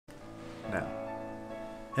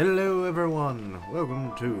Hello everyone,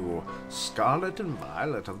 welcome to Scarlet and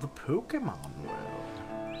Violet of the Pokemon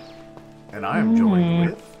world. And I am joined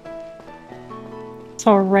with...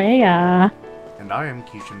 Soreiya. And I am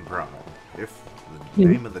Kishan Prime, if the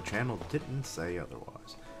name of the channel didn't say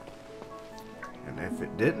otherwise. And if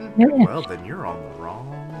it didn't, well then you're on the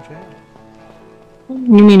wrong channel.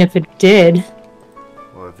 You mean if it did?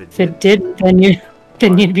 Well, if it did, then you'd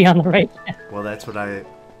be on the right channel. Well, that's what I...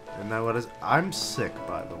 Isn't that what it is? I'm sick,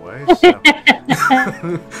 by the way, so...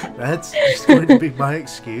 That's just going to be my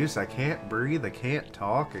excuse. I can't breathe, I can't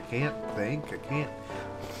talk, I can't think, I can't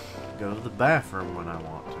go to the bathroom when I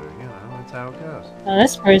want to. You know, that's how it goes. Oh,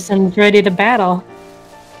 this person's ready to battle.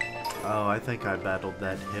 Oh, I think I battled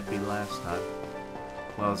that hippie last time.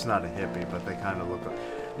 Well, it's not a hippie, but they kind of look like...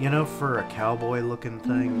 You know, for a cowboy-looking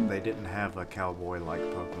thing, they didn't have a cowboy-like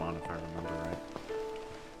Pokemon, if I remember right.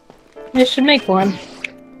 They should make one.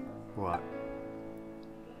 What?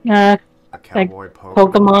 A cowboy like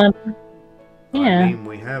Pokemon. Yeah. I mean,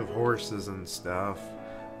 we have horses and stuff.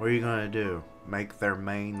 What are you gonna do? Make their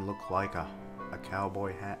mane look like a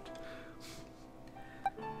cowboy hat?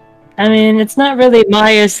 I mean, it's not really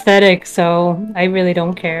my aesthetic, so I really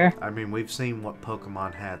don't care. I mean, we've seen what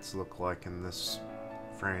Pokemon hats look like in this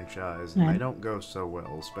franchise, and they don't go so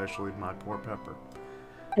well, especially my poor Pepper.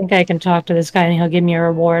 I think I can talk to this guy and he'll give me a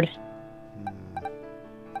reward.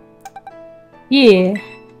 Yeah.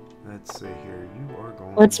 Let's see here. You are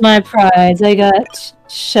going... What's my prize? I got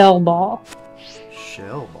Shell Ball.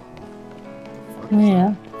 Shell Ball?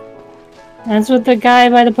 Yeah. That's what the guy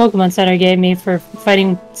by the Pokemon Center gave me for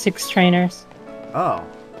fighting 6 trainers. Oh.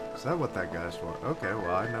 Is that what that guy's for? Okay,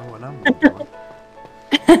 well, I know what I'm looking for.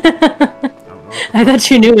 I thought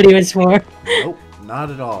you knew what he was for. Nope, not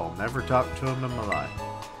at all. Never talked to him in my life.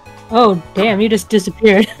 Oh, damn, you just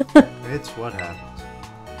disappeared. It's what happens.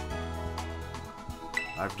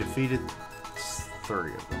 I've defeated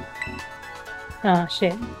 3 of them. Oh,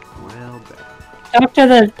 shit. Well, damn. Talk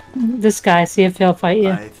to this guy, see if he'll fight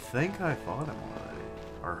you. I think I fought him already.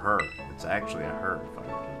 Or her. It's actually a her, if I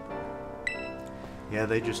remember. Yeah,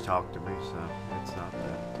 they just talked to me, so it's not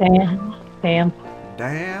bad. Damn. Damn.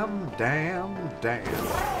 Damn, damn,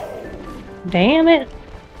 damn. Damn it.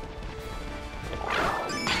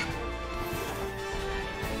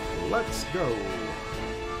 Let's go.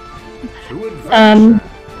 To adventure.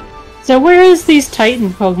 So where is these Titan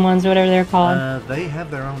Pokemons, whatever they're called? They have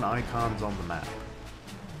their own icons on the map.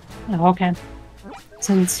 Oh, okay.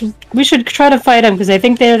 Since we should try to fight them, because I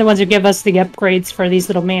think they're the ones who give us the upgrades for these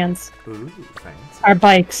little mans. Ooh, fancy. Our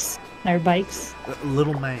bikes. Our bikes.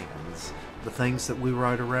 Little mans. The things that we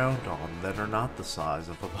ride around on that are not the size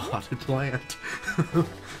of a potted plant.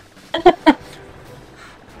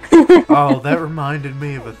 Oh, that reminded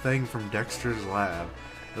me of a thing from Dexter's Lab.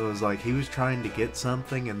 It was like he was trying to get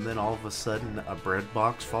something and then all of a sudden a bread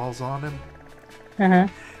box falls on him. Uh-huh.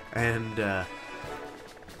 And,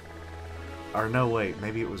 or no, wait,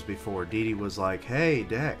 maybe it was before. Dee Dee was like, "Hey,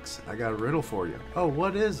 Dex, I got a riddle for you." "Oh,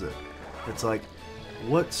 what is it?" It's like,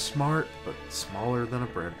 "What's smart but smaller than a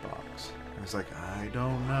bread box?" I was like, "I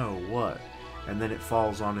don't know, what?" And then it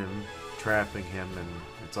falls on him, trapping him, and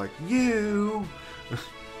it's like, "You!"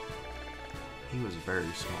 He was very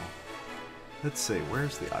small. Let's see,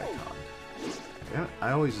 where's the icon? Yeah,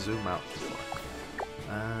 I always zoom out too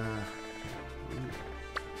far.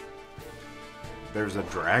 There's a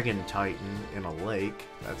Dragon Titan in a lake.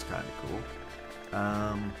 That's kind of cool.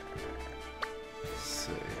 Let's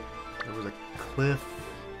see. There was a Cliff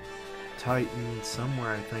Titan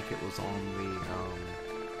somewhere. I think it was on the,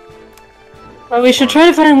 Well, we should try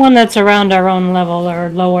to find one that's around our own level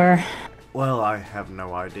or lower. Well, I have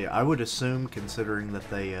no idea. I would assume, considering that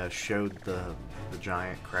they showed the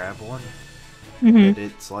giant crab one, that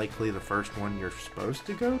it's likely the first one you're supposed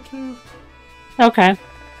to go to. Okay.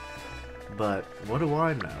 But what do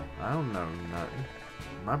I know? I don't know nothing.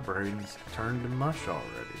 My brain's turned to mush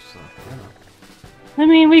already, so, you know. I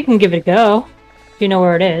mean, we can give it a go. If you know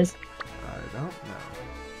where it is. I don't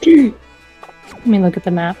know. Let me look at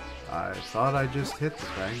the map. I thought I just hit the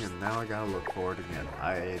thing, and now I gotta look for it again.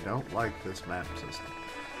 I don't like this map system.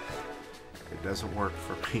 It doesn't work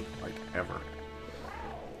for me, like, ever.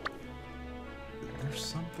 There's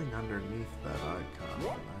something underneath that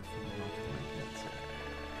icon.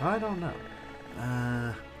 I don't know.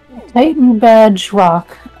 Titan Badge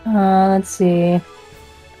Rock. Let's see.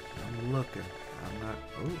 I'm looking. I'm not...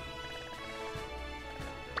 Ooh.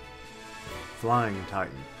 Flying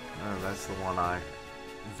Titan. Oh, that's the one I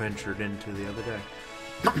ventured into the other day.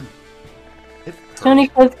 Stony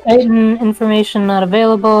Cliff Titan information not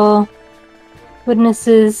available.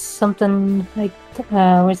 Witnesses, something like,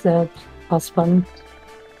 where's the plus button?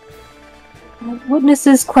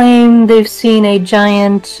 Witnesses claim they've seen a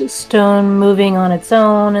giant stone moving on its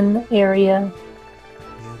own in the area.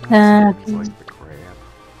 Yeah, that sounds like the crab.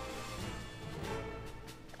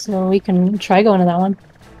 So we can try going to that one.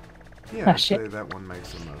 Yeah, Oh, I'd shit. say that one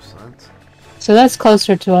makes the most sense. So that's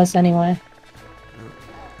closer to us anyway.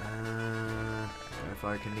 If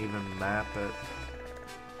I can even map it.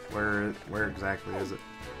 Where exactly is it?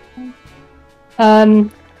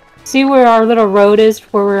 See where our little road is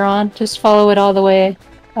where we're on? Just follow it all the way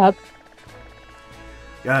up.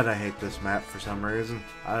 God, I hate this map for some reason.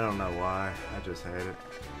 I don't know why. I just hate it.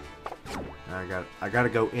 I gotta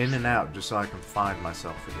go in and out just so I can find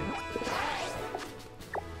myself again.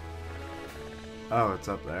 Oh, it's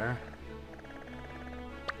up there.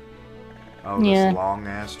 Oh, Yeah. this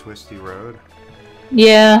long-ass twisty road.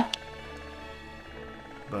 Yeah.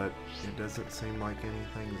 But it doesn't seem like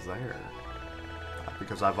anything's there.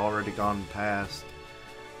 Because I've already gone past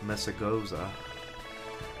Messagoza.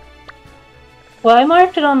 Well, I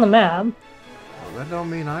marked it on the map. Well, that don't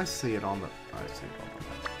mean I see it on the... I see it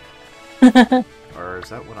on the map. Or is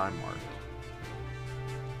that what I marked?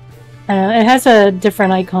 It has a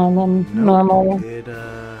different icon than Nope, normal.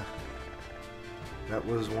 That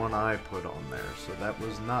was one I put on there, so that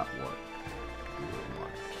was not what you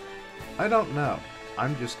marked. I don't know.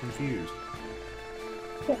 I'm just confused.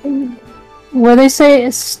 Where they say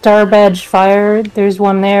Star Badge Fire, there's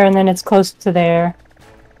one there, and then it's close to there.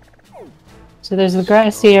 So there's the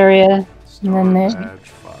grassy area, and then Badge the,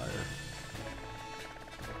 Fire.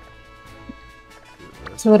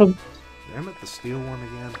 it's a little. Damn it, the steel one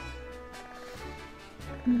again.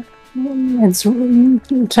 It's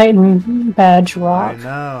Titan Badge Rock.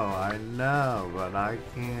 I know, but I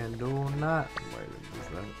can't do nothing. Wait, is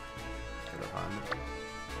that? Gotta find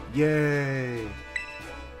it. Yay!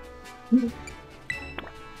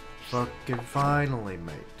 Fucking finally,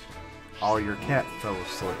 mate. Oh, your cat fell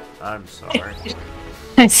asleep. I'm sorry.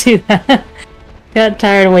 I see that. Got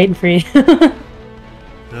tired of waiting for you.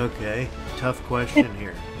 Okay, tough question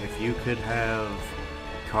here. If you could have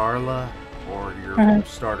Carla or your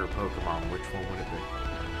starter Pokemon, which one would it be?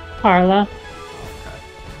 Carla. Okay.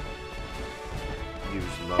 You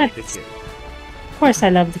love the That's- kitty. Of course I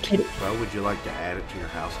love the kitty. Well, would you like to add it to your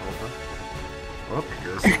household then? Oh,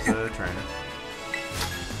 this is a trainer.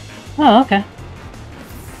 Oh, okay.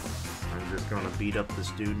 I'm just gonna beat up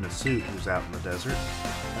this dude in a suit who's out in the desert.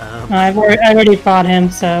 I already fought him,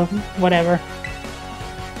 so whatever.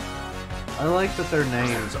 I like that their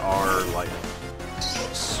names are like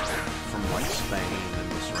from like Spain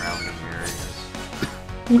and the surrounding areas.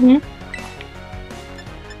 Mhm.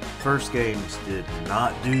 First games did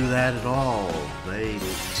not do that at all. They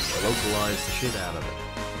localized the shit out of it.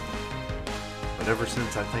 But ever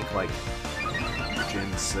since I think like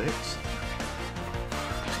Gen 6,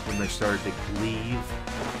 when they started to leave,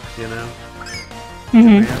 you know?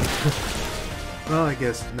 Mhm. Japan. Well, I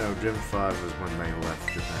guess no. Gen 5 was when they left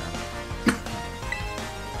Japan.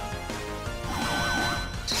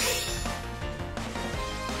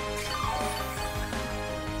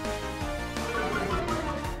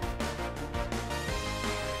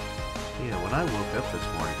 Yeah, when I woke up this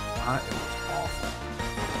morning, it was awful.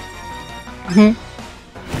 Mhm.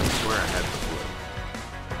 I swear I had the flu.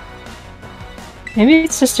 Maybe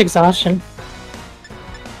it's just exhaustion.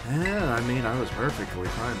 Yeah, I mean, I was perfectly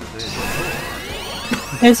fine the day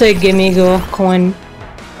before. It's a gimme go coin.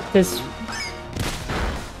 This.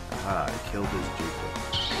 I killed his Jiggly.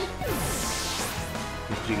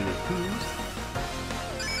 His Jiggly poo.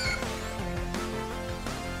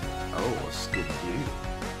 Oh, a Skidoo.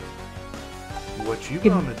 What you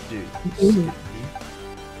gonna do, Skidoo?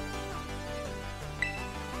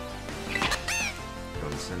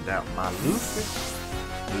 Gonna send out my Luffy.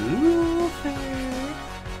 Luffy.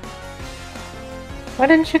 Why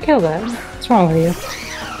didn't you kill that? What's wrong with you?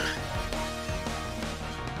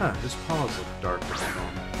 Huh, his paws look darker than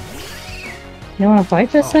You want to fight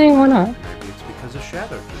this Oh. thing? Why not? Maybe it's because a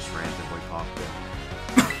shadow just randomly popped in.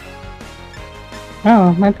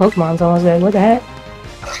 Oh, my Pokemon's almost dead. What the heck?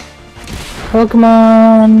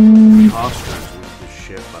 Pokemon. Oscar's weak as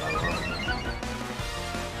shit, but I love him.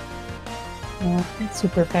 Yeah, it's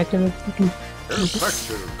super effective. You can-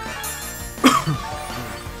 Effective.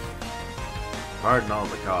 Pardon all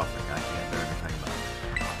the coughing, I can't do anything about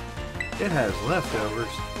it. It has leftovers.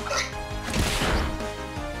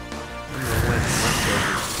 When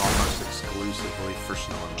leftovers is almost exclusively for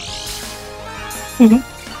Snorlax.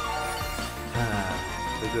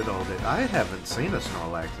 The good old days. I haven't seen a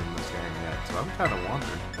Snorlax in this game yet, so I'm kind of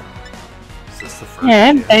wondering. Is this the first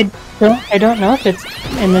Yeah, gen? I don't know if it's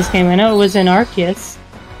in this game. I know it was in Arceus.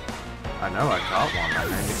 I know I caught one. I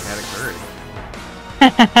named it Katakuri.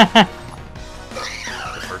 The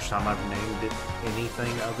first time I've named it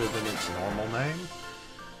anything other than its normal name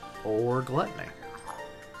or Gluttony.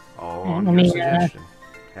 All on your suggestion.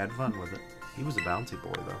 Had fun with it. He was a bouncy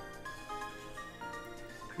boy, though.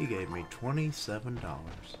 He gave me $27.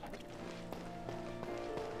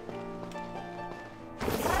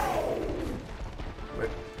 Wait,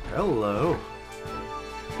 hello.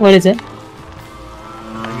 What is it?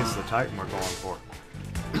 I think it's the Titan we're going for.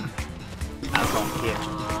 I'm gonna catch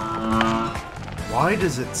it. Why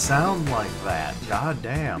does it sound like that? God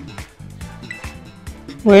damn.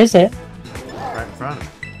 Where is it? Right in front of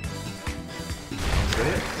me. That's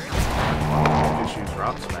it. Just use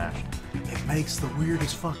Rock Smash. It makes the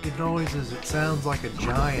weirdest fucking noises. It sounds like a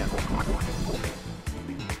giant.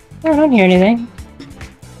 I don't hear anything.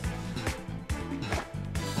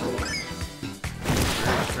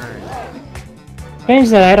 Very strange. Strange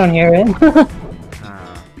that I don't hear it.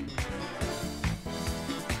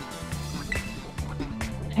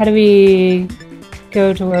 How do we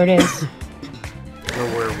go to where it is? Go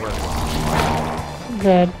where what?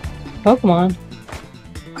 The Pokemon.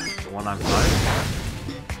 The one I'm fighting?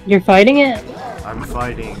 You're fighting it? I'm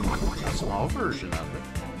fighting a small version of it.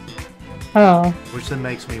 Oh. Which then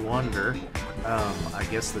makes me wonder, I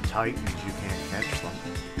guess the Titans, you can't catch them.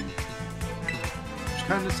 Which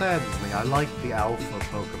kind of saddens me. I like the alpha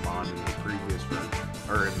Pokemon in the previous version.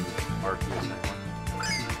 Or in Arceus anyway.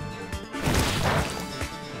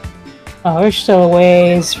 Oh, we're still a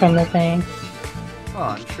ways from the thing. Oh,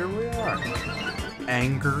 I'm sure we are.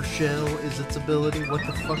 Anger Shell is its ability. What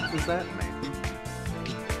the fuck does that mean?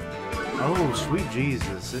 Oh, sweet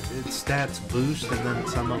Jesus. Its stats boost and then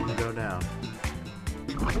some of them go down.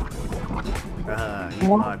 He's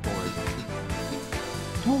my boy.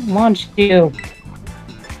 I don't want you.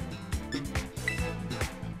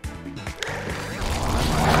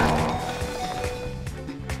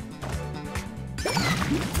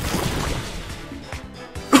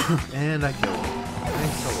 And I killed him.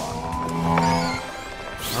 Thanks a lot.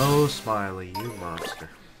 Oh, Smiley, you monster.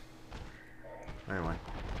 Anyway,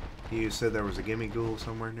 you said there was a gimme ghoul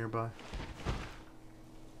somewhere nearby?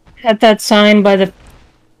 At that sign by the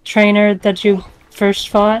trainer that you first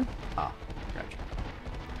fought? Ah, gotcha.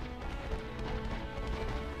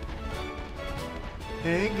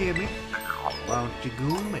 Hey, gimme. Why don't you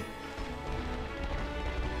ghoul me?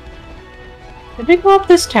 Did we go up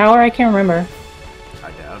this tower? I can't remember.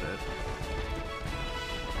 I doubt it.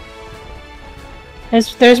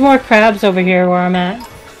 There's more crabs over here where I'm at.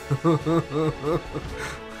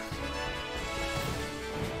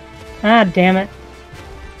 Ah, damn it.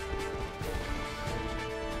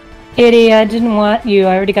 Kitty, I didn't want you.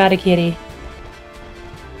 I already got a kitty.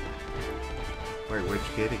 Wait, which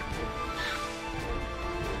kitty?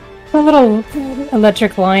 A little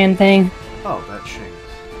electric lion thing. Oh, that Shinx.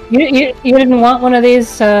 You didn't want one of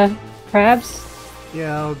these crabs?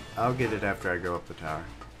 Yeah, I'll get it after I go up the tower.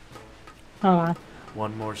 Oh.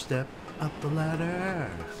 One more step up the ladder.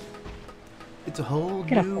 It's a whole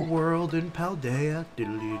new world in Paldea.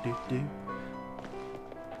 Diddly-doo-doo.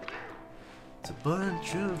 It's a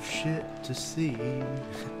bunch of shit to see.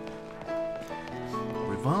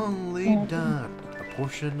 We've only done a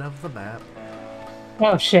portion of the map.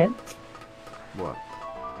 Oh shit. What?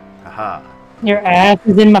 Haha. Your ass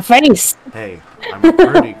is in my face. Hey, I'm a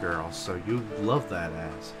pretty girl, so you love that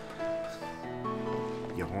ass.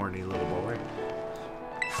 You horny little boy.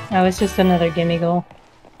 Oh, it's just another gimme goal.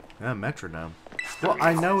 Yeah, metronome. Well,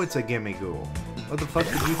 I know it's a gimme ghoul. What the fuck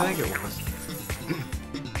did you think it was?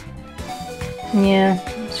 Yeah.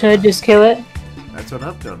 Should I just kill it? That's what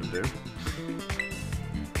I'm gonna do.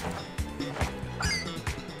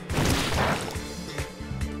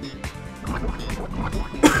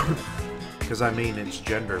 Because, I mean, it's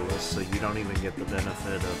genderless, so you don't even get the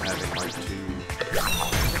benefit of having, like, two...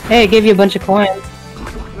 Hey, it gave you a bunch of coins.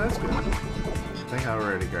 That's good. I think I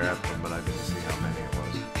already grabbed them, but I didn't see how many it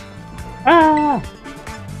was. Ah!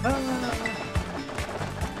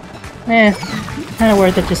 Eh, kind of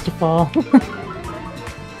worth it just to fall. Do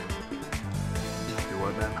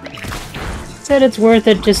what now? Said it's worth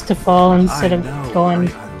it just to fall instead of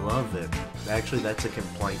going. I love it. Actually, that's a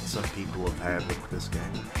complaint some people have had with this game.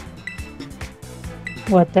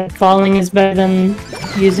 What, that falling is better than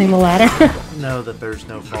using the ladder? No, that there's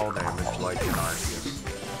no fall damage like in Arceus.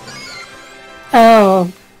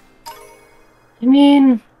 Oh. I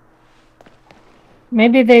mean...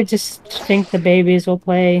 Maybe they just think the babies will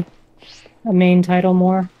play a main title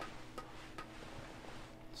more.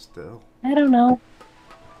 Still. I don't know.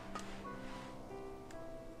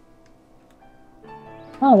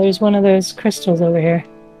 Oh, there's one of those crystals over here.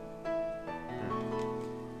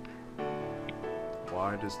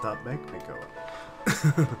 does not make me go up.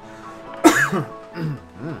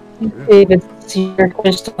 If it's your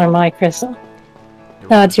crystal or my crystal.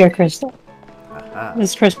 No, it's your crystal. Aha.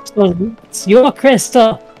 This crystal, it's your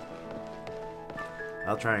crystal.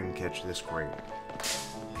 I'll try and catch this queen.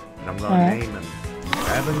 And I'm gonna aim and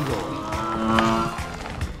grab and go.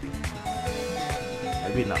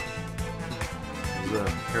 Maybe not. It's a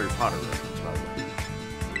Harry Potter reference, by the way.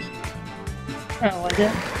 Oh, was it?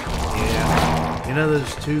 Yeah. You know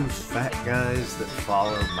those two fat guys that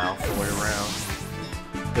follow Malfoy around?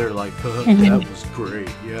 They're like, that was great,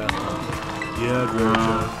 yeah. Yeah,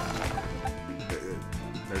 Georgia.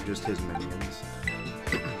 They're just his minions.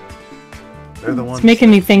 They're the ones. It's making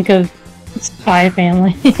me think of Spy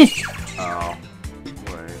Family. Oh,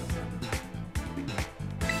 wait.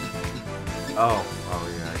 Oh,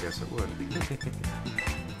 yeah, I guess it would.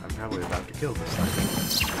 I'm probably about to kill this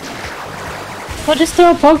thing. Well, just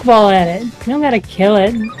throw a Pokeball at it. You don't gotta kill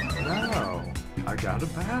it. You No, I gotta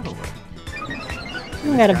battle it.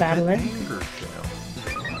 don't gotta battle it. Anger shell.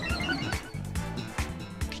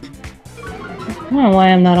 I don't know why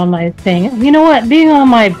I'm not on my thing. You know what? Being on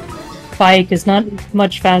my bike is not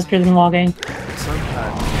much faster than walking.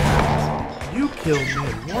 Sometimes, yeah. You killed me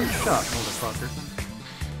in one shot, motherfucker.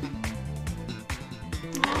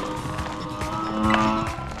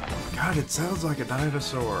 God, it sounds like a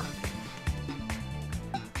dinosaur.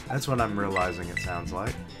 That's what I'm realizing it sounds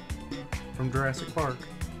like. From Jurassic Park.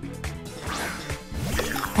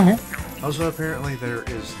 Also, apparently there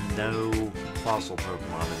is no fossil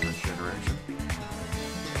Pokemon in this generation.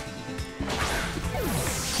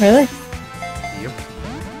 Really? Yep.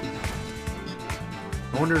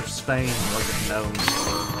 I wonder if Spain wasn't known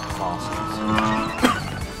for fossils.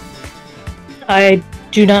 I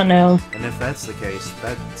do not know. And if that's the case,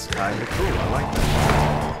 that's kind of cool. I like that.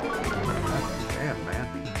 Damn, man.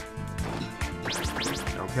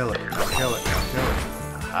 Don't kill it. Don't kill it. Don't kill it.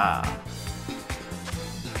 Aha.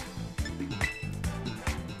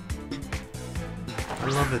 I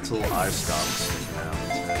love its little eye stalks sticking out of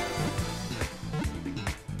its head.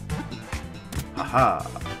 Haha.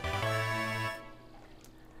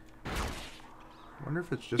 Wonder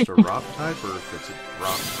if it's just a rock type or if it's a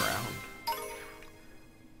rock ground.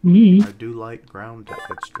 I do like ground type.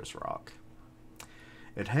 It's just rock.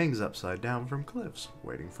 It hangs upside down from cliffs,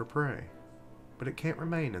 waiting for prey. But it can't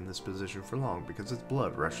remain in this position for long because its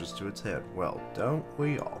blood rushes to its head. Well, don't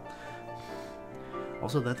we all?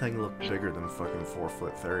 Also, that thing looked bigger than fucking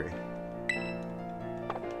 4'3".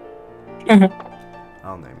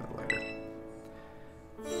 I'll name it later.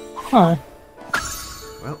 Huh.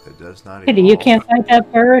 Well, it does not Kitty, evolve. you can't fight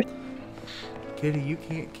that bird? Kitty, you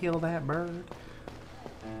can't kill that bird.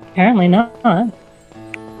 Apparently not.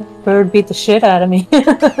 Bird beat the shit out of me. Not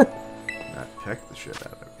peck the shit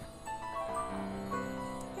out of you.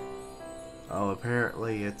 Oh,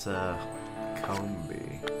 apparently it's a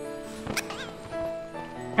Combi.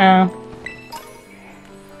 Oh.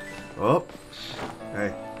 Oh!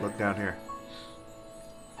 Hey, look down here.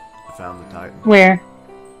 I found the Titan. Where?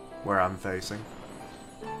 Where I'm facing.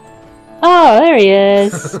 Oh, there he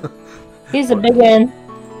is. He's a big one.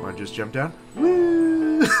 Wanna just jump down?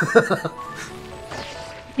 Woo!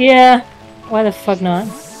 Yeah. Why the fuck not?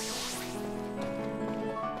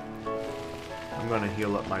 I'm gonna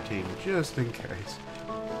heal up my team just in case.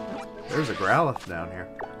 There's a Growlithe down here.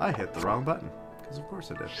 I hit the wrong button. Because of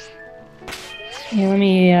course I did. Yeah, let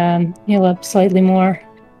me heal up slightly more.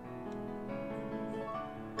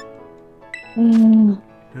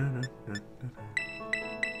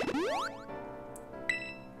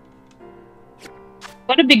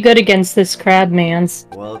 What'd be good against this crab man's?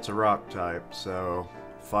 Well, it's a rock type, so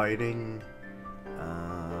fighting.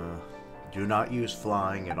 Do not use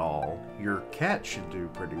flying at all. Your cat should do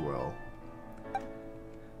pretty well.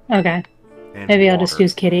 Okay. And Maybe I'll water. just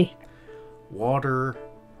use Kitty. Water,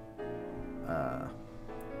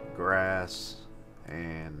 grass,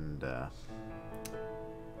 and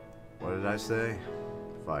what did I say?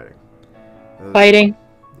 Fighting. Those, Fighting.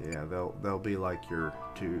 Yeah, they'll be like your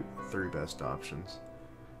 3 best options.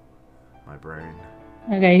 My brain.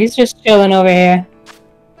 Okay, he's just chilling over here.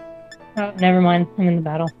 Oh, never mind. I'm in the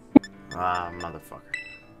battle. Ah, motherfucker.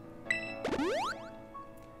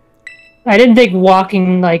 I didn't think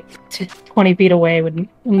walking like 20 feet away would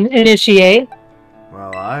initiate.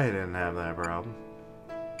 Well, I didn't have that problem.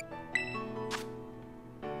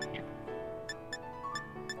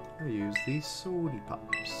 I use these sody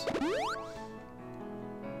pops.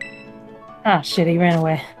 Ah, shit, he ran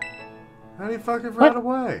away. How do you fucking run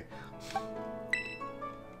away?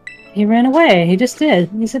 He ran away. He just did.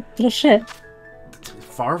 He's a little shit.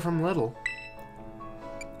 Far from little.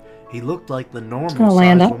 He looked like the normal gonna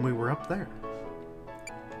land size up. when we were up there.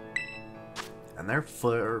 And they're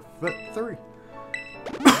 4'3".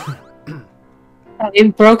 Oh,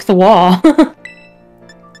 you broke the wall. Oh.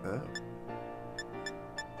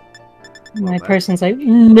 My Well, person's like,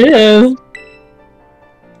 no.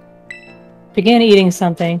 Began eating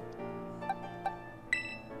something.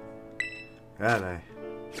 God, let's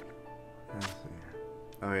see.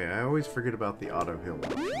 Oh yeah, I always forget about the auto heal.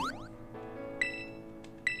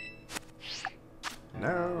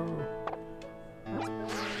 No.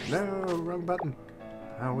 No, wrong button.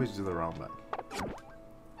 I always do the wrong button.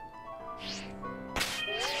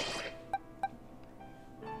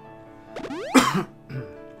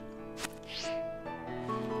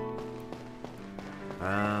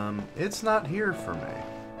 It's not here for me.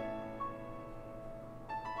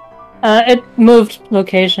 It moved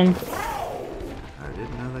location. I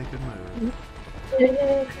didn't know they could move.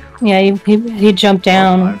 Yeah, he jumped Oh,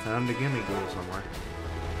 down. I found a gimme ghoul somewhere.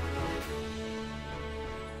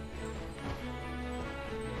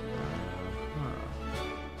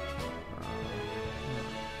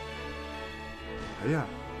 Yeah.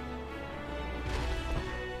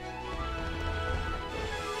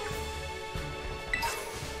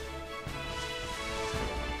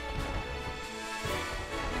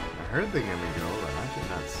 I heard the gimme ghoul, but I did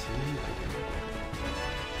not see the gimme ghoul.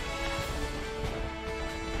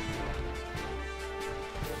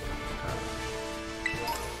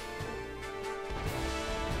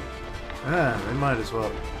 They might as well. I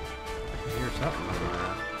can hear something moving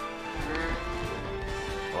around.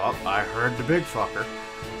 Well, I heard the big fucker,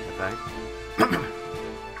 I think.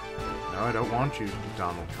 No, I don't want you,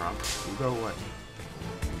 Donald Trump. You go away.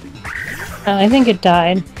 I think it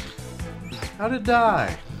died. How'd it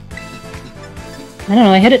die? I don't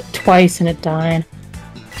know, I hit it twice and it died.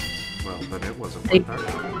 Well, then it wasn't worth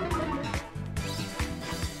hurting.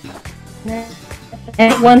 I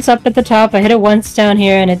hit it once up at the top, I hit it once down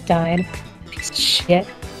here, and it died. Piece of shit.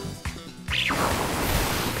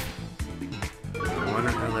 I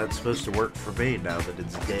wonder how that's supposed to work for me now that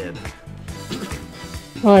it's dead.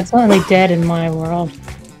 Well, it's only dead in my world.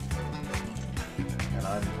 And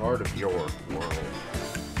I'm part of your world.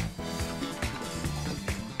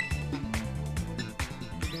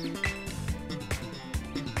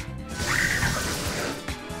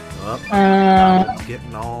 Well, Donald's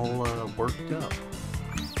getting all worked up.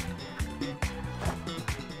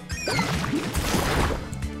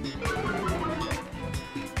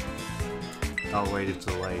 Oh wait, it's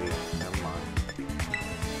a lady. Never mind.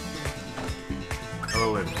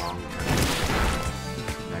 Oh, it's wrong.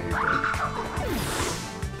 Now you're good.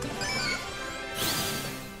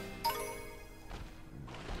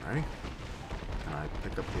 Alright. Can I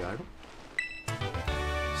pick up the item?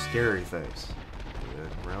 Scary face.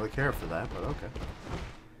 Didn't really care for that, but okay.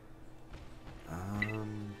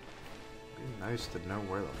 Be nice to know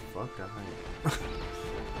where the fuck I am.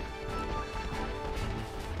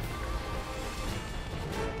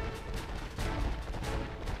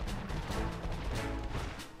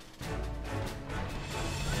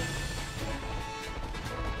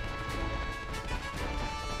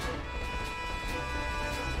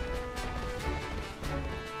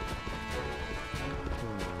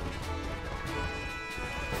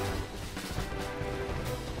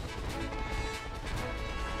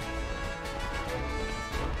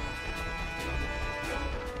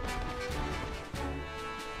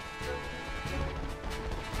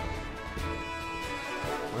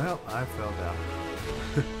 Well, I fell down.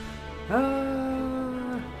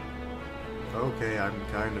 Okay, I'm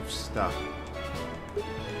kind of stuck.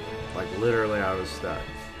 Like, literally, I was stuck.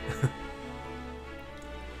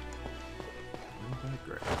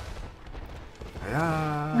 Great.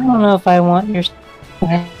 I don't know if I want your... Do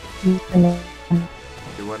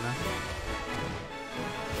what now?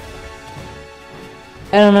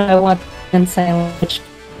 I don't know if I want the sandwich.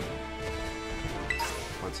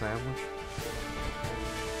 What sandwich?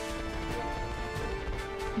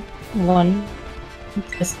 One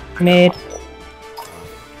just made.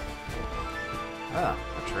 Ah,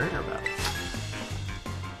 a trainer battle.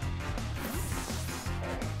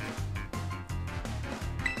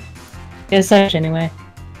 Essentially, anyway.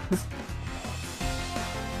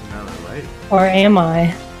 Another lady. Or am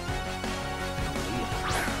I?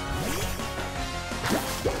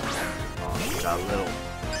 Oh, she got a little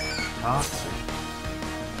toxic.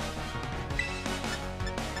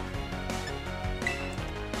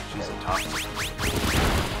 She's a toxic.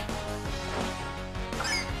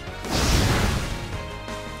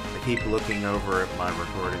 I keep looking over at my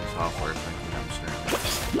recording software thinking I'm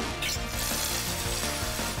streaming.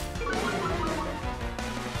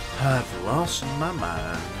 I've lost my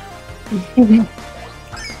mind. Haha,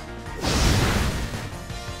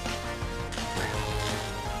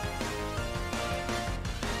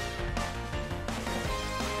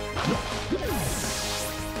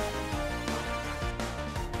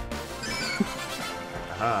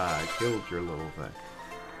 I killed your little thing.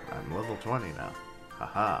 I'm level 20 now.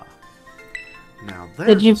 Haha. Now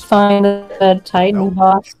there's... Did you find the Titan Nope.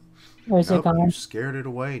 boss? Or is it Nope, gone? you scared it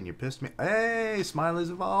away and you pissed me. Hey, Smiley's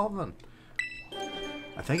evolving.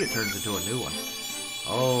 I think it turns into a new one.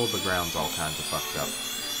 Oh, the ground's all kinds of fucked up.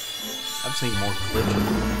 I've seen more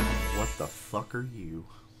glitches. What the fuck are you?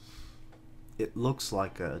 It looks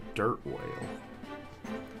like a dirt whale.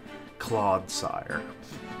 Claude Sire.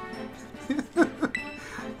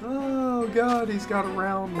 Oh god, he's got a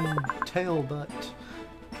round tail butt.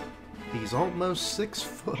 He's almost 6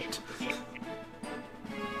 foot.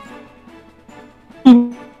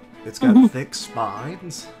 It's got thick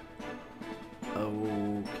spines.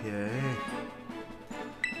 Okay.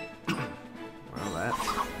 Well,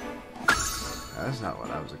 that's not what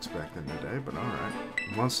I was expecting today, but alright.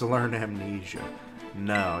 He wants to learn amnesia.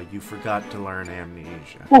 No, you forgot to learn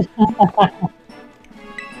amnesia.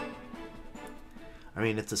 I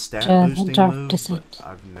mean, it's a stat boosting move, but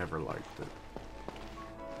I've never liked it.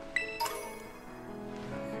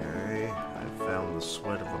 Okay, I found the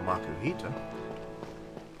sweat of a Makuhita.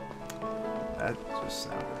 That just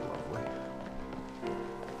sounded lovely.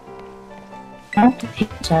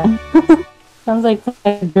 Sounds like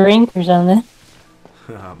a drink or something.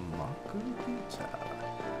 Makuhita.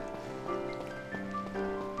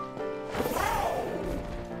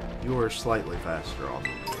 You are slightly faster on the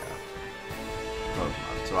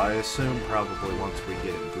Pokemon, so I assume probably once we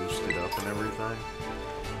get it boosted up and everything.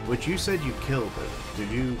 Which you said you killed it.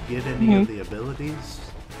 Did you get any of the abilities?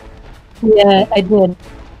 Yeah, I did.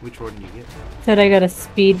 Which one did you get? Said I got a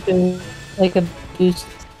speed boost, like a boost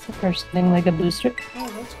or something, like a booster. Oh,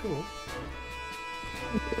 that's cool.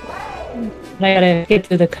 I gotta get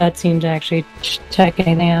through the cutscene to actually check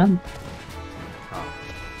anything out.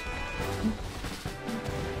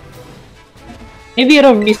 Maybe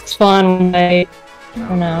it'll respawn when I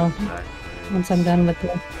don't know. Once I'm done with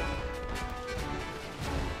it.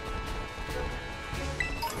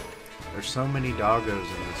 There's so many doggos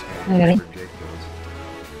in this game. It's ridiculous.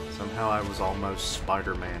 Somehow I was almost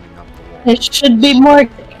Spider-Manning up the wall. It should be more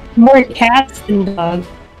cats than dogs.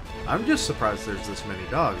 I'm just surprised there's this many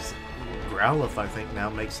dogs. Growlithe, I think, now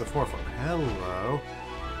makes the forefront. Hello. I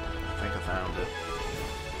think I found it.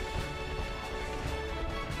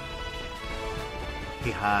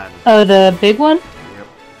 Behind. Oh, the big one? Yep.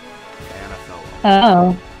 And I fell off.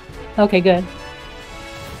 Oh. Okay, good.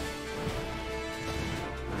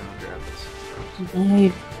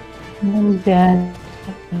 I'm dead.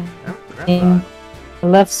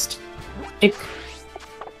 Left stick.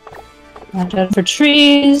 Watch out for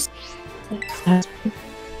trees. Ooh,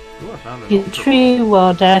 I found The tree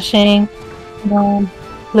while dashing.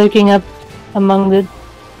 Looking up among the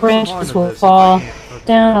branches will fall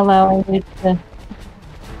down, allowing it to.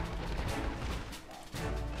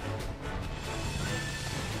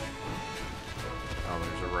 Oh,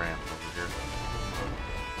 there's a ramp over here.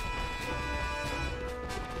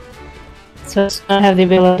 So it's not have the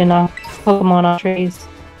ability to knock Pokemon off trees.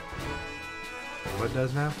 What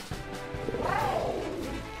does now?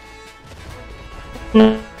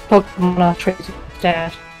 No Pokemon off trees.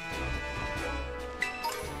 Dash.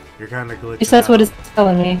 You're kind of glitching. At least that's what it's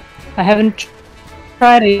telling me. I haven't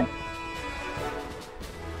tried it yet.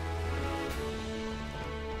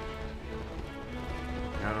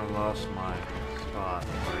 Kind of lost my spot.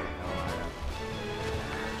 Where the hell I am?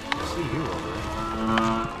 I see you over there.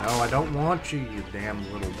 No, I don't want you, you damn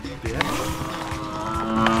little bitch.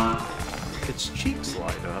 Its cheeks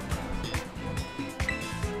light up.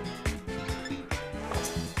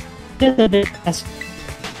 Just a bit faster.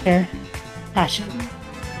 There. Passion.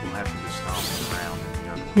 We'll have to just stomp around in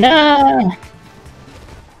the other one. No!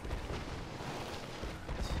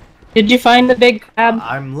 Did you find the big crab?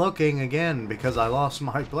 I'm looking again because I lost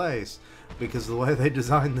my place. Because of the way they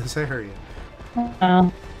designed this area.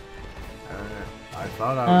 Oh. I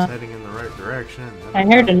thought I was heading in the right direction. I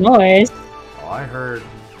heard a noise. Oh, I heard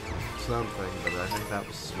something, but I think that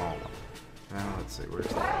was a small one. Now, let's see, where's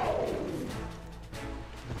that? Where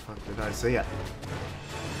the fuck did I see it?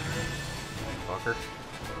 Fucker.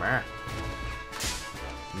 Where?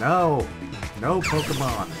 No! No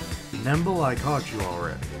Pokemon! Nimble, I caught you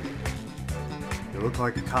already. You look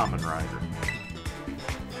like a common rider.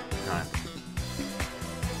 Kind of.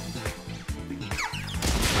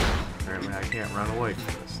 Apparently I can't run away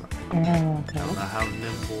from this thing. Oh, okay. I don't know how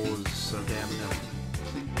nimble is so damn nimble.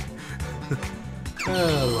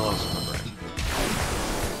 I lost my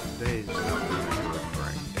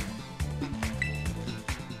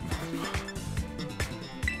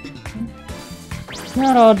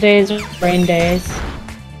Not all days are rain days.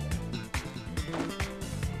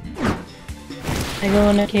 I go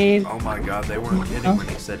in a cave. Oh my god, they weren't kidding when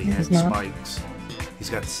he said he had spikes. He's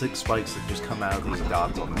got 6 spikes that just come out of these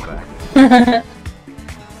dots on his back.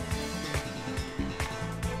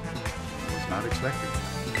 Was not expecting that.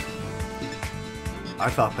 I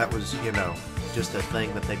thought that was, you know, just a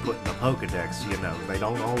thing that they put in the Pokedex, you know. They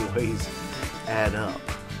don't always add up.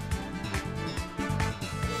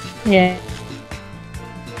 Yeah.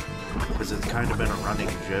 Because it's kind of been a running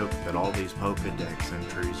joke that all these Pokedex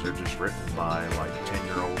entries are just written by, like,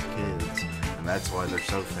 10-year-old kids. And that's why they're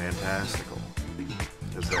so fantastical.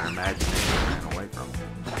 Because their imagination ran away from them.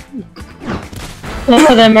 Some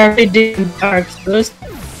of them are really deep dark, so those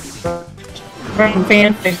writing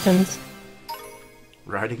fan fictions.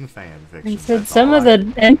 Writing fan fiction. And so some of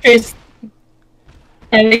the entries,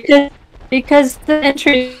 and because the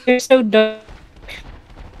entries are so dark.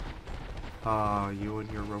 You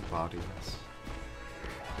and your robotiness.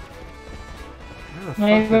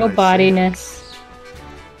 My robotiness.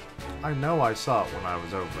 I know I saw it when I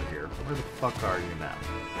was over here. Where the fuck are you now?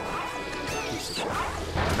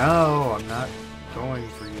 No, I'm not going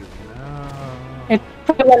for you. No. I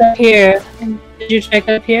put one up here. Did you check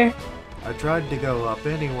up here? I tried to go up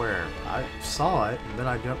anywhere. I saw it, and then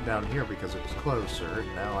I jumped down here because it was closer,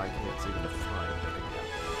 and now I can't seem to find it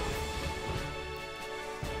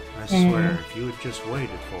again. I swear, if you had just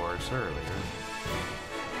waited for us earlier,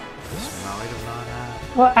 this might have not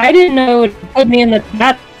happened. Well, I didn't know it would put me in the...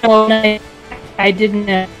 Not I didn't...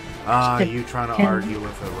 you trying to argue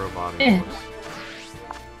with a robotic voice.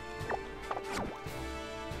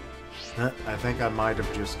 I think I might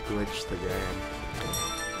have just glitched the game.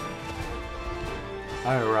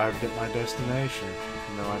 I arrived at my destination,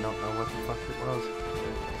 even though I don't know what the fuck it was.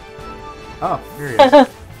 Oh, here he is.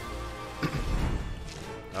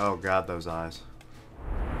 Oh god, those eyes.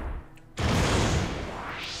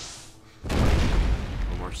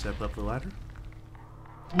 One more step up the ladder.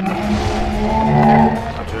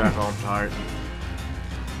 Attack on Titan.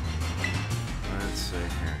 Let's see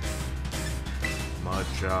here. Mud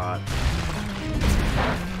shot.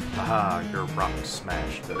 Aha, your rock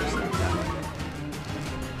smash those things down.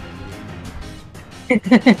 I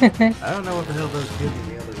don't know what the hell those kids in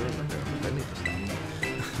the other room are doing, but they need to stop.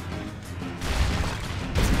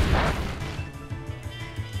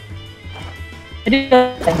 I do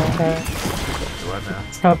What now?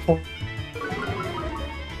 It's helpful.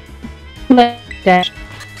 Dash.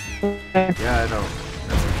 Yeah, I know.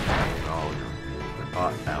 Oh, you're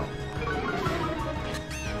bot now.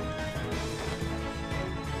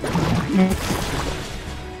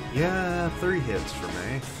 Yeah, 3 hits for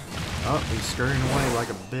me. Oh, he's scurrying away like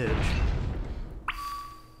a bitch.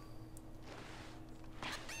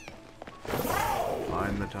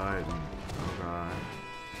 Find the Titan. Oh god.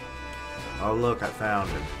 Oh look, I found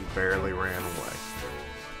him. He barely ran away.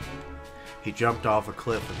 He jumped off a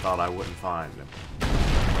cliff and thought I wouldn't find him.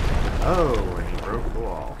 Oh, and he broke the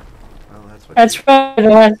wall. Well, that's what. That's probably the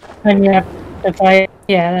last time you have to fight.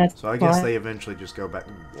 Yeah, that's. So I guess they eventually just go back.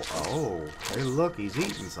 Oh, hey, look, he's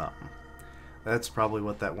eating something. That's probably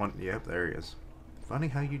what that one. Yep, there he is. Funny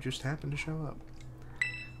how you just happened to show up.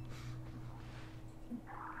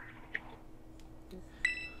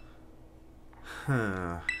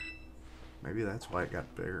 Huh. Maybe that's why it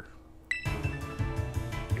got bigger.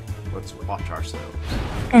 Let's watch ourselves.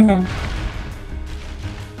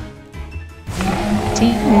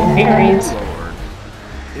 Berries. Oh, Lord.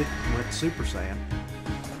 It went Super Saiyan.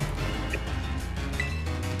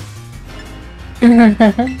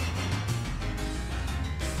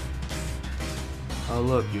 Oh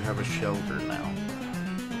look, you have a shelter now.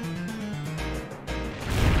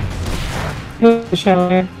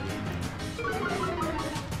 Shelter.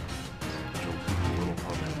 Little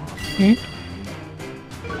Pokemon.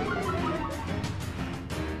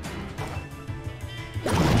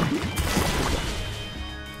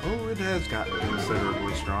 Oh, it has gotten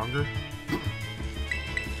considerably stronger.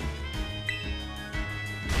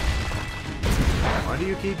 Why do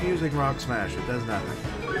you keep using Rock Smash? It does nothing.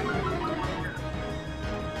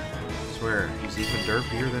 I swear, he's even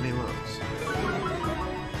derpier than he looks.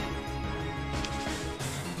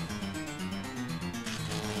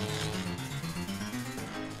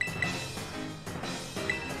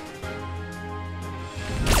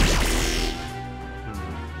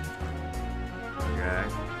 Okay.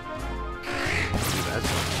 That's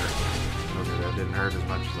not hurt. Okay, that didn't hurt as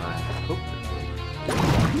much as I hoped it would.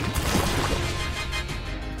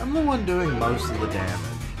 I'm the one doing most of the damage.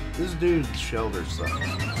 This dude's shoulder sucks.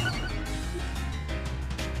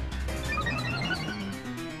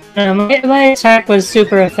 My attack was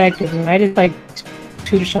super effective, and I just like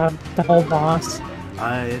two-shot the whole boss.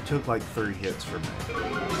 It took like 3 hits for me.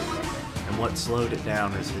 And what slowed it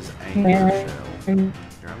down is his anger Yeah. shell. Here,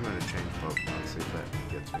 I'm gonna change Pokemon, see if that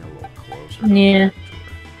gets me a little closer. Yeah.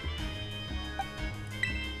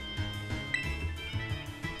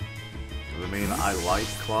 I mean, I like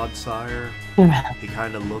Clodsire. He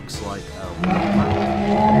kind of looks like but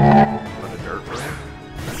a dirt rat.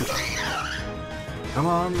 Come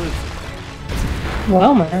on, Luffy.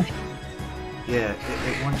 Well, man. Yeah,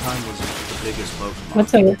 at one time was the biggest Pokemon.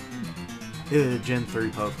 What's a... Gen 3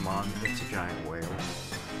 Pokemon. It's a giant whale.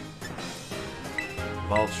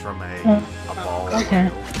 Evolves from a ball okay.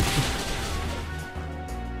 whale.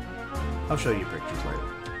 I'll show you pictures later.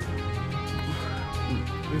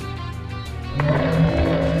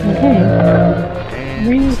 Okay.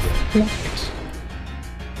 And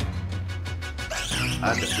I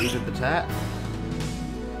defeated the Tat.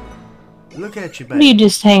 Look at you, What are you baby.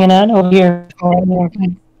 just hanging out over here?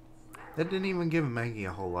 That didn't even give Maggie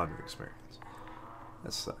a whole lot of experience.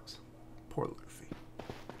 That sucks. Poor Luffy.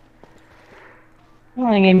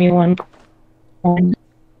 Only gave me one.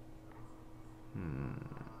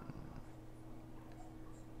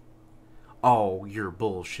 Oh, you're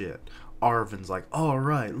bullshit. Arvin's like,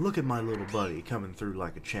 alright, look at my little buddy coming through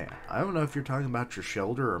like a champ. I don't know if you're talking about your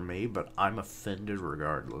shoulder or me, but I'm offended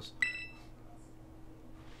regardless.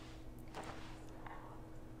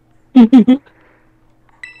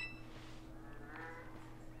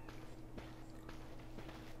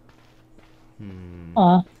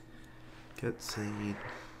 Cutscene.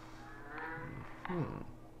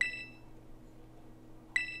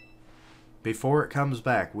 Before it comes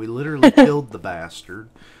back, we literally killed the bastard.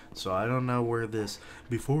 So I don't know where this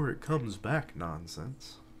before it comes back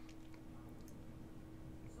nonsense.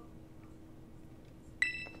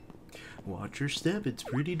 Watch your step, it's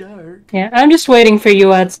pretty dark. Yeah, I'm just waiting for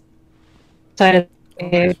you outside of the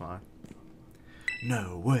That's fine.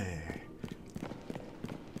 No way.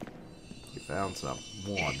 You found some.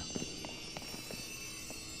 One.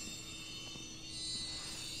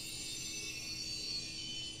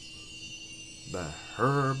 The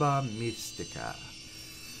Herba Mystica.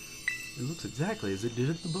 It looks exactly as it did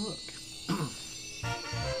in the book.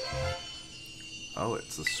 Oh,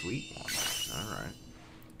 it's the sweet one. Alright.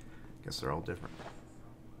 Guess they're all different.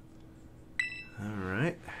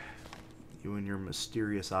 Alright. You and your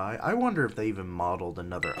mysterious eye. I wonder if they even modeled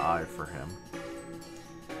another eye for him.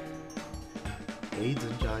 Aids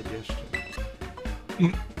in digestion.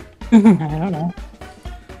 I don't know.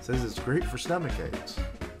 Says it's great for stomach aches.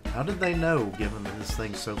 How did they know, given that this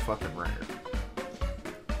thing's so fucking rare?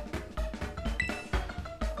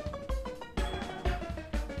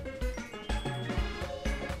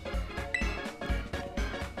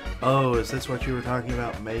 Oh, is this what you were talking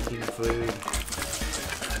about, making food?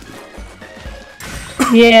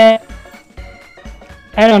 Yeah.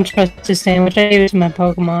 I don't trust this sandwich. I gave it to my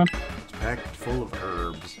Pokemon. It's packed full of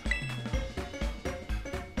herbs.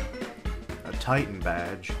 A Titan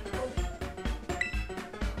badge.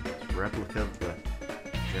 Replica of the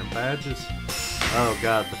gym badges. Oh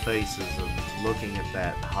god, the faces of looking at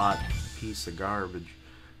that hot piece of garbage.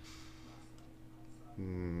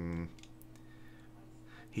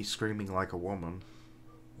 He's screaming like a woman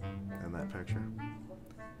in that picture.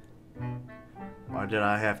 Why did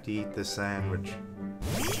I have to eat this sandwich?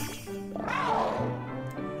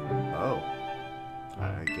 Oh.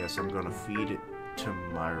 I guess I'm gonna feed it to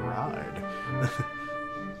my ride.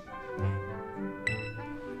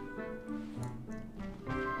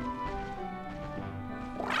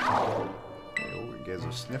 It gives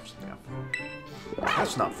a sniff sniff.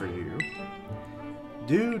 That's not for you.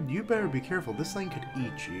 Dude, you better be careful. This thing could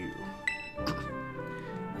eat you.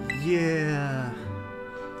 Yeah.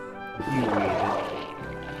 You eat it.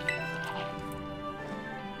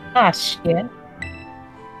 Ah, shit.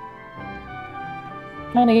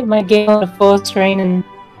 Trying to get my game on a full strain and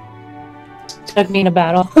stuck me in a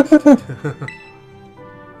battle.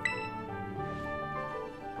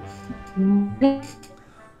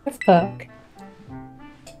 Fuck.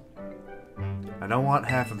 I don't want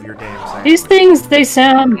half of your damn sandwich. These things, they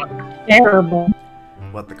sound terrible.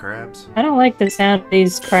 What, the crabs? I don't like the sound of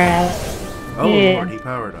these crabs. Oh, Yeah. Lord, he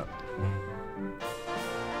powered up.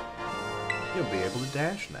 You'll be able to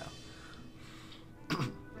dash now.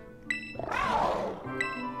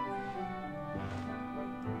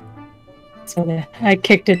 So I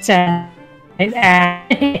kicked its ass. You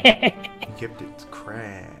kept its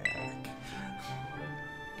crack.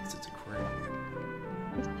 Guess it's a crack.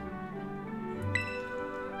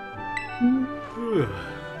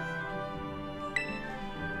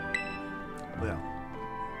 Well.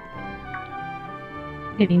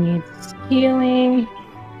 It needs healing.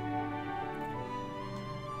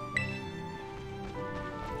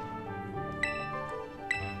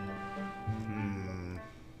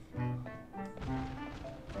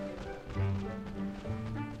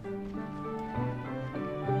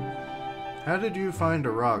 How did you find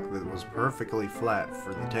a rock that was perfectly flat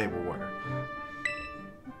for the tableware?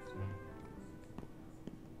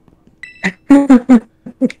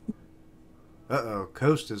 Uh-oh,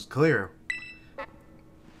 coast is clear.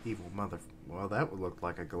 Evil mother... Well, that would look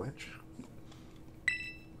like a glitch.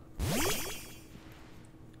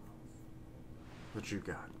 What you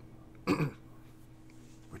got?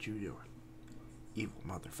 What you doing? Evil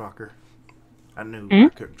motherfucker. I knew I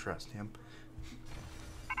couldn't trust him.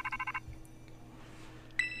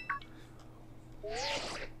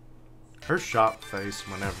 Her shocked face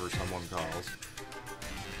whenever someone calls.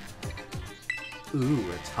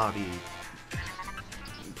 Ooh, it's hottie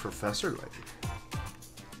Professor Lady.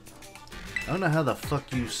 I don't know how the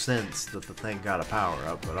fuck you sensed that the thing got a power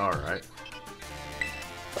up, but alright.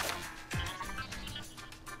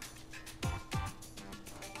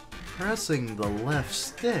 Pressing the left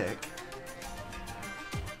stick?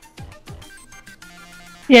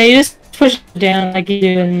 Yeah, you just push it down like you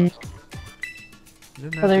do in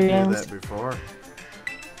Didn't have other to games. do that before.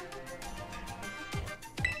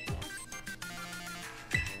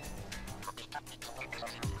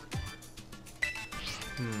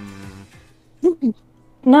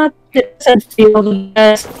 Not it doesn't feel the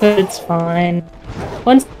best, but it's fine.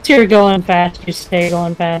 Once you're going fast, you stay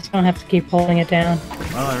going fast. You don't have to keep holding it down.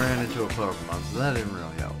 Well, I ran into a Pokemon, so that didn't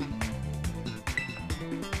really help.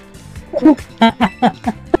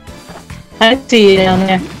 I see you down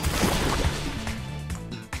there.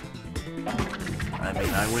 I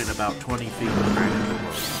mean, I went about 20 feet and ran into a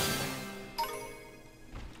Pokemon.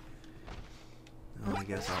 Well, I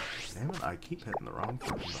guess I'll... Damn it, I keep hitting the wrong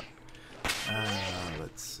button.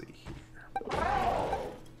 Let's see here.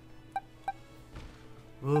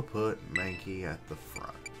 We'll put Mankey at the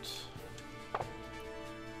front.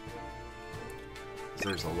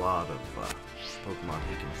 There's a lot of Pokemon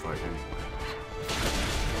he can fight anyway.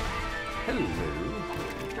 Hello.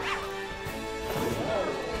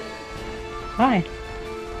 Hi.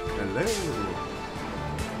 Hello.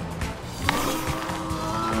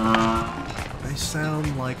 They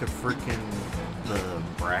sound like a freaking the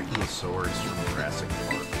Brachiosaurus from Jurassic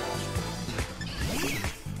Park.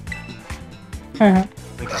 I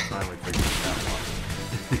think I finally figured it out.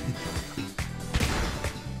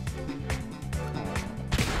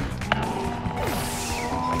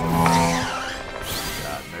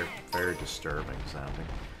 God, they're very disturbing sounding.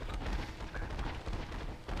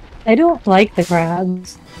 I don't like the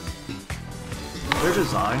crabs. Their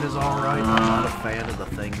design is alright. I'm not a fan of the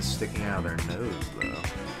things sticking out of their nose, though.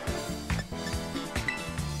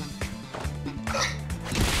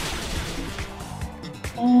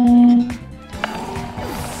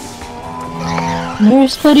 More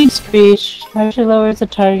splitting screech. Actually lowers the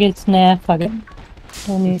target's nah, fuck it.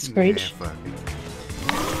 Don't need screech. Yeah, fuck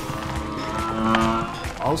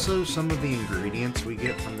it. Also, some of the ingredients we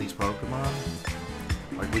get from these Pokemon,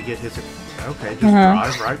 like we get his... Okay, just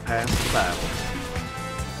drive right past the battle.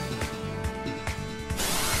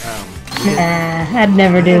 Nah, I'd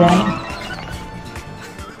never do that.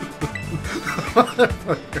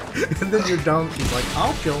 And then your donkey's like,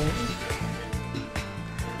 I'll kill him.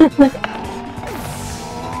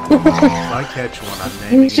 If I catch one, I'm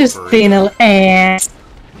naming He's just it for being an ass.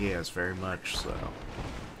 Yes, very much so.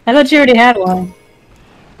 I thought you already had one.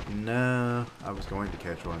 No, I was going to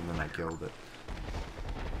catch one, and then I killed it.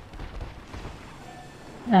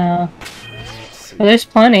 Oh. Well, there's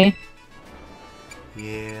plenty.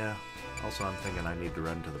 Yeah. Also, I'm thinking I need to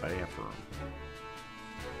run to the bathroom.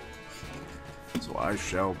 So I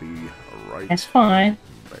shall be right That's fine.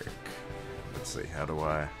 back. Let's see, how do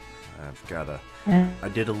I... I've got a... Yeah. I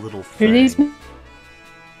did a little Are these... thing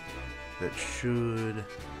that should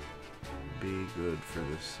be good for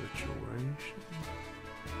this situation.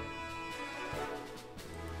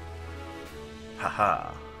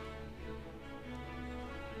 Haha.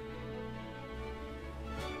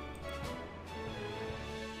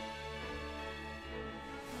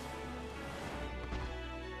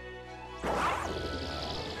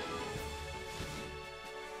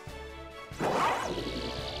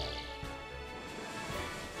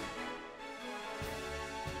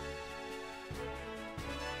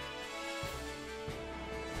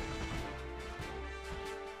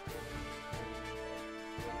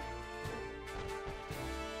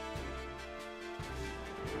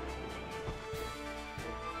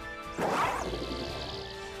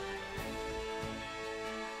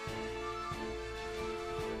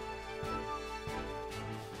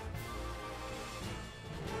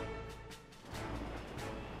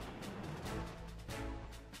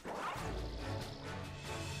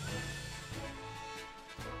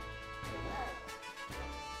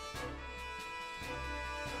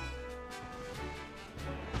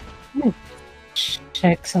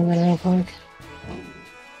 check something real quick.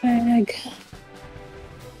 Bag.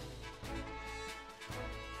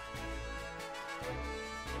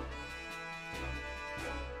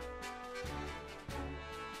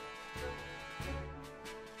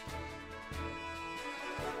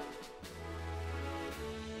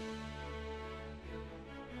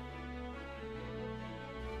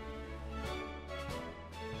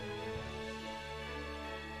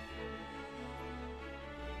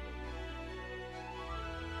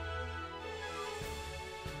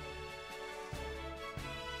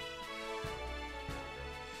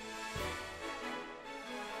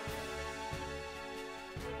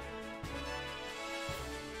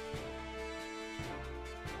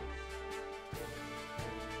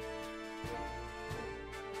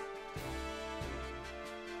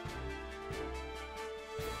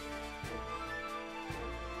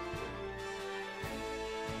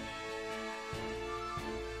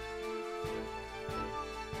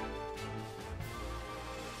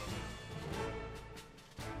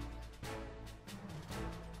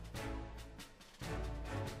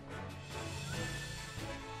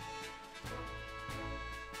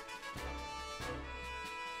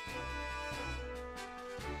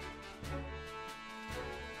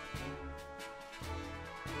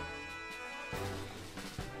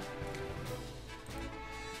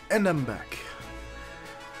 And I'm back.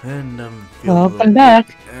 And I'm Welcome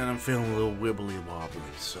back. And I'm feeling a little wibbly wobbly,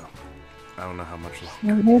 so I don't know how much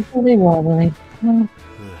Wibbly wobbly.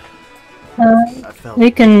 I felt.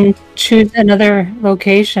 We can choose another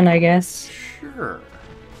location, I guess. Sure.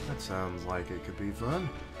 That sounds like it could be fun.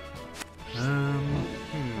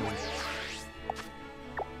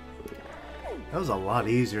 That was a lot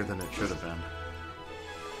easier than it should have been.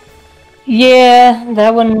 Yeah,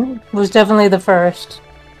 that one was definitely the first.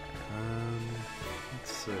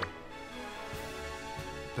 Let's see.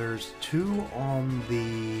 There's two on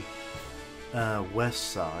the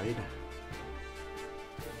west side.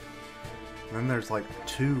 And then there's like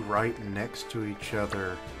two right next to each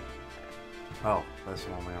other. Oh, that's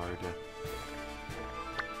the one we already did.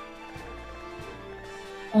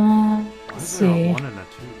 Let's Is there a see. 1 and a 2?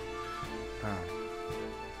 Oh.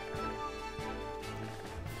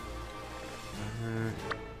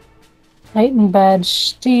 Titan Badge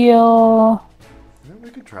Steel. Yeah, we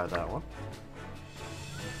could try that one.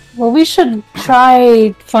 Well, we should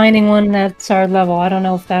try finding one that's our level. I don't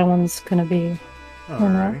know if that one's gonna be.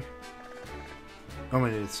 Alrighty. I'm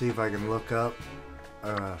going to see if I can look up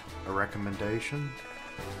a recommendation.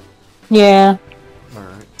 Yeah.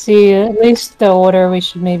 Alright. See, at least the order we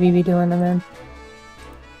should maybe be doing them in.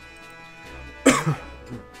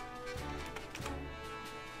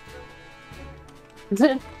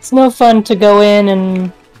 It's no fun to go in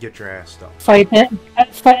and Get your ass stopped. fight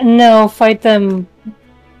them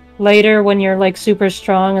later when you're like super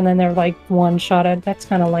strong and then they're like one-shotted. That's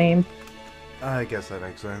kind of lame. I guess that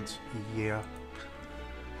makes sense. Yeah.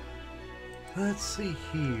 Let's see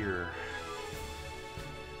here.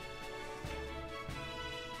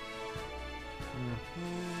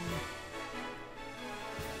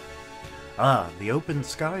 Ah, the Open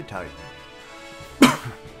Sky Titan.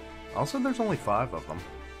 Also, there's only 5 of them.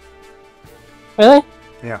 Really?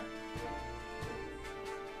 Yeah.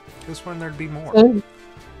 Just when there'd be more.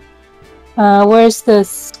 Where's the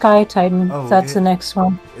Sky Titan? Oh, That's the next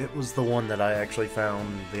one. It was the one that I actually found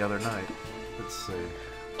the other night. Let's see.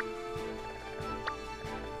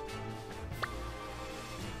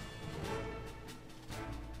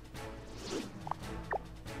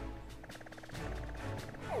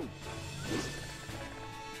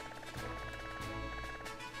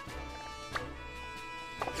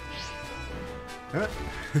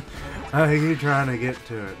 How are you trying to get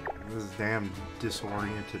to it? This damn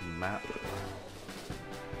disoriented map.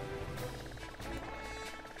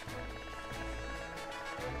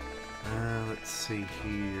 Let's see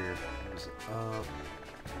here. It was up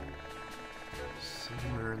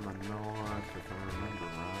somewhere in the north, if I remember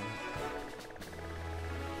right.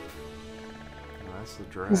 Oh, that's the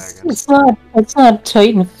dragon. It's not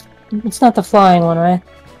Titan. It's not the flying one, right?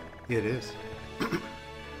 It is.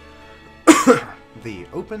 The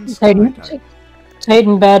Open Sky Titan.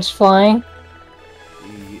 Titan Badge flying.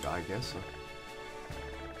 I guess so.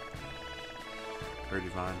 Where'd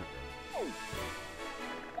you find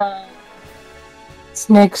it?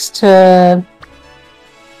 It's next to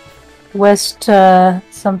West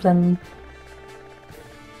something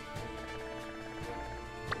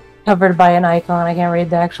covered by an icon. I can't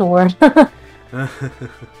read the actual word.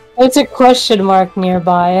 It's a question mark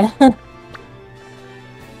nearby.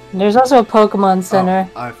 There's also a Pokemon Center.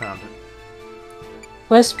 Oh, I found it.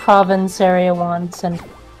 West Province Area 1 Center.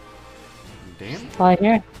 Damn. Fly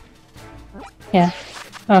here. Yeah.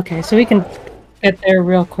 Okay, so we can get there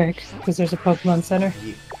real quick because there's a Pokemon Center.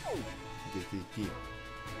 Yeah.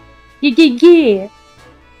 Yeah. Yeah.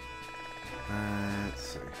 Let's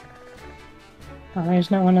see. Oh,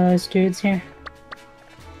 there's not one of those dudes here.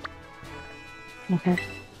 Okay.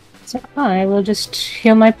 So I will just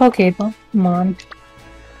heal my Pokemon. Okay.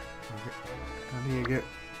 How do you get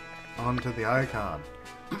onto the icon?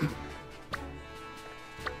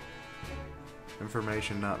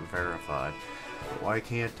 Information not verified. But why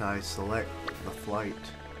can't I select the flight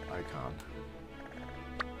icon?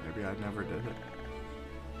 Maybe I never did it.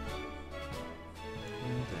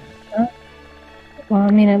 Okay. Well, I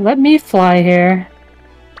mean, it let me fly here.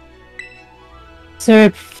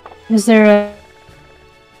 Is there a...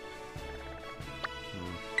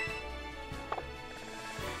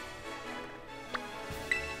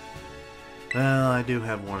 Well, I do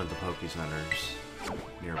have one of the Poke Centers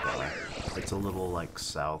nearby. It's a little, like,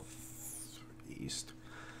 southeast.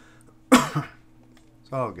 So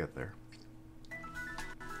I'll get there.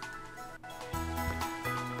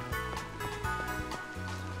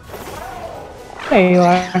 There you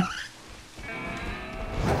are.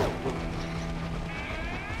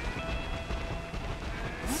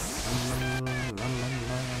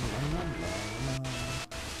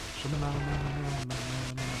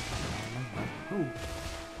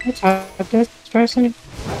 I talked to this person?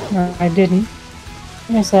 No, I didn't.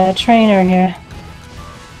 There's a trainer here.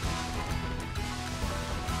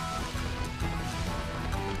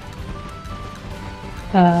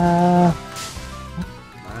 And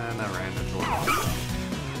I ran into a rock.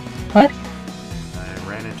 What? I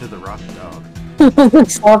ran into the rock dog. The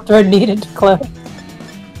software needed to close.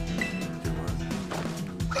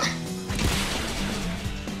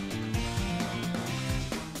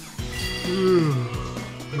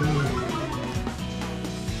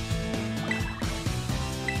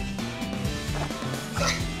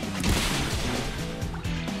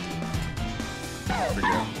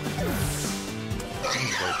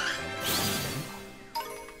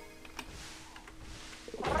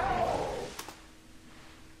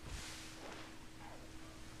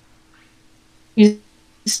 You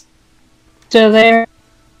still there?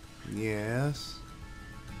 Yes.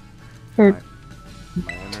 Or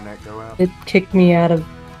My internet go out? it kicked me out of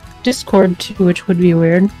Discord too, which would be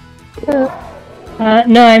weird. No,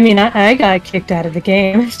 I mean, I got kicked out of the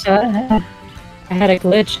game, so I had a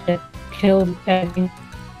glitch that killed everything.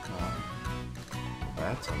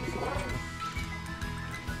 That's unfortunate.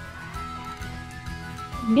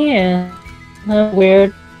 Yeah.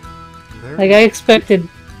 Weird. There Like, I expected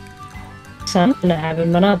something to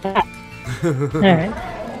happen, but not that. Alright.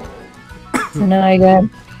 So now I got...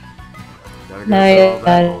 Gotta Now go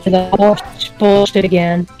I through all that got bullshit. the bullshit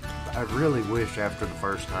again. I really wish after the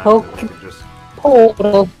first time Oh. that we could just...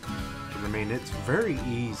 Portal. I mean, it's very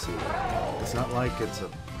easy. It's not like it's a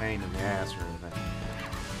pain in the ass or anything.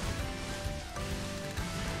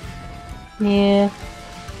 Yeah.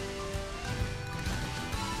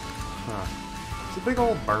 Huh. It's a big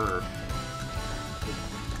old bird. With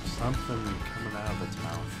something coming out of its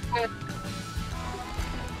mouth.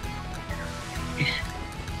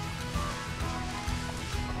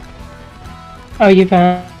 Oh, you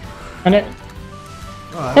found it?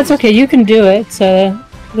 Oh, That's okay, you can do it, so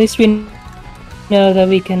at least we know that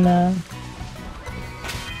we can, I'll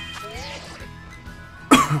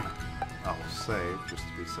save, just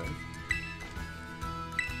to be safe.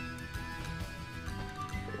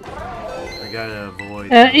 I gotta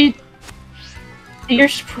avoid... you're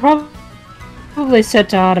probably set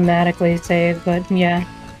to automatically save, but yeah.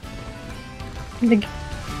 The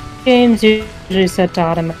game's usually set to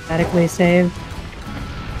automatically save.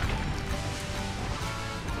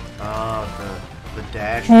 The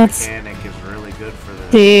dash That's- mechanic is really good for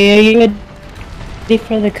this. See, are you ready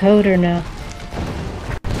for the coder now?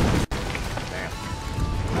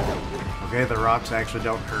 Damn. Okay, the rocks actually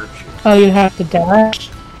don't hurt you. Oh, you have to dash?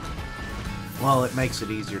 Well, it makes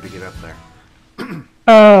it easier to get up there.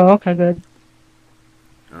 Oh, okay, good.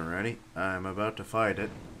 Alrighty, I'm about to fight it.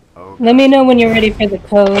 Oh, Let me know when you're ready for the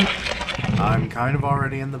code. I'm kind of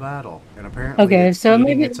already in the battle, and apparently Okay, it's so eating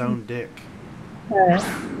maybe- its own dick. Alright.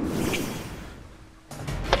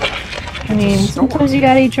 I mean, sometimes you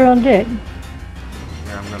gotta eat your own dick. Here,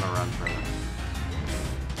 I'm gonna run from it.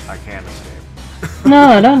 I can't escape.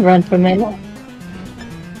 No, don't run from it. No,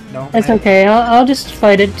 That's man. okay. I'll just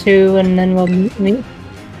fight it too, and then we'll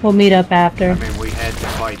meet up after. I mean, we had to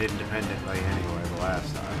fight independently anyway the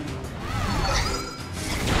last time.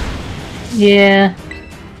 Yeah.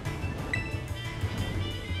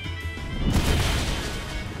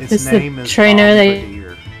 Its It's the name is trainer that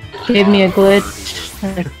Bombardier. gave me a glitch. Oh,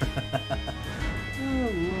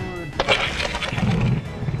 Lord.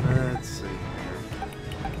 Let's see here.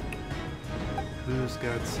 Who's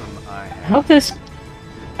got some I I hope this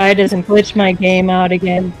guy doesn't glitch my game out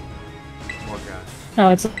again. What guy? Oh,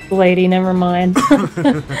 it's a lady, never mind.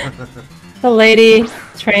 The lady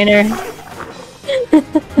trainer.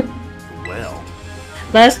 Well,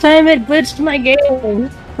 Last time it glitched my game.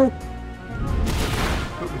 put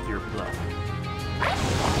with your blood.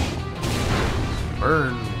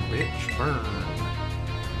 Burn, bitch, burn.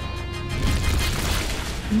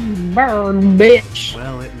 Burn, bitch.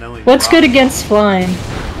 Well, it knowing What's rock, good against flying?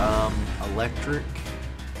 electric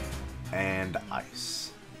and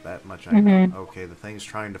ice. That much I know. Mhm. Okay, the thing's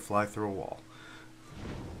trying to fly through a wall.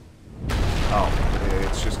 Oh,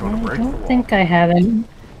 it's just going to I break the don't wall. think I have any.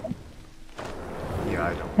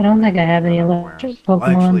 Yeah, I don't think I have any I'm not electric aware. Well,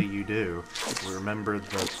 actually, Pokemon. you do. Remember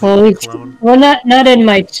the Well, clone? not in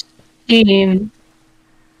my team.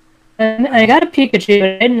 I got a Pikachu, but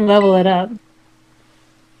I didn't level it up.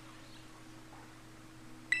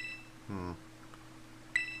 Hmm.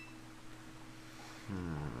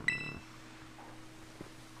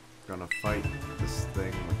 Gonna fight this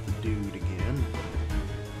thing with the dude again.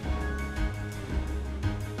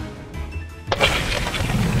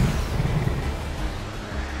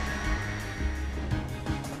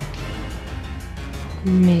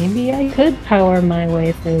 Maybe I could power my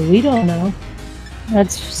way through. We don't know.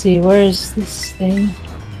 Let's see. Where's this thing?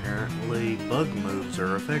 Apparently, bug moves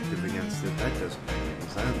are effective against it. That doesn't make any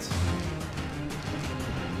sense.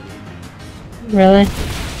 Really?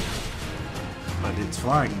 But its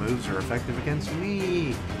flying moves are effective against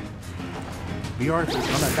me. Bjork is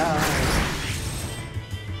gonna die.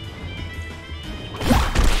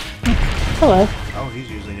 Hello. Oh, he's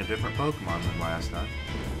using a different Pokemon than last time.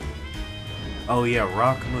 Oh yeah,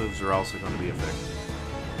 rock moves are also going to be effective.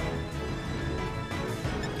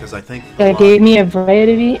 Because I think That gave me a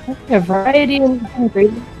variety of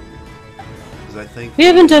ingredients. Because I think We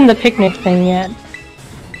haven't done the picnic thing yet. I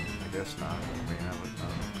guess not. We haven't.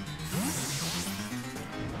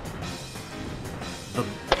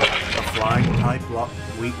 The flying type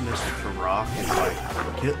weakness to rock is like,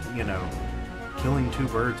 killing two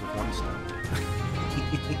birds with one stone.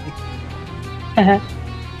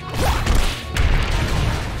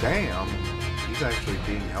 Damn, he's actually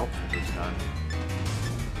being helpful this time.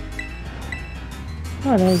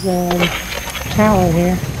 Oh, there's a tower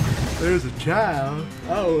here. There's a child.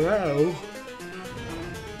 Oh no.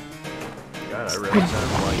 God, I really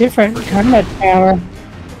sound like Different kind of tower.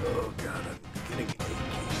 Oh god, I'm getting achy.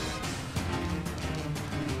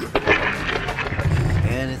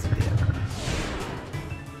 And it's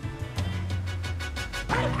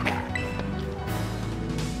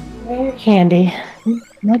dead. Candy.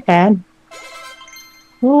 Not bad.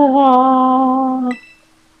 Whoa.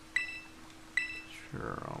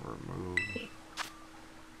 Sure, I'll remove.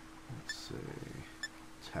 Let's see.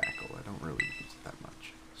 Tackle. I don't really use it that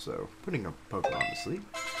much. So, putting a Pokemon to sleep.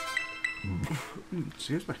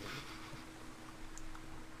 Excuse me.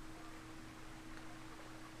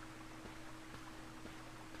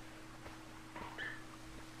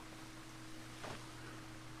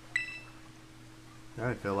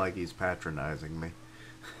 I feel like he's patronizing me.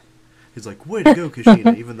 He's like, way to go,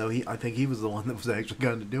 Kushina, even though I think he was the one that was actually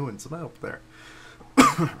kind of doing some help there.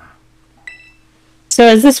 So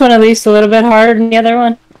is this one at least a little bit harder than the other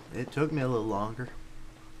one? It took me a little longer.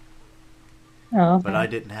 Oh, okay. But I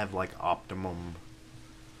didn't have, like, optimum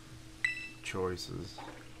choices.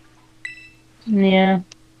 Yeah.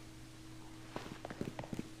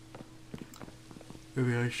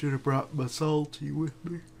 Maybe I should have brought my salty with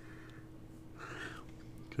me.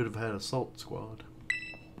 Could have had a salt squad.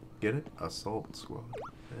 Get it? A salt squad.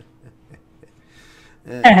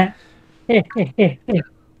 I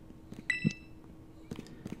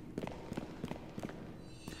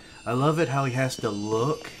love it how he has to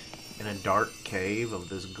look in a dark cave of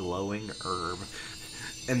this glowing herb.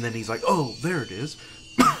 And then he's like, oh, there it is.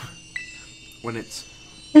 When it's...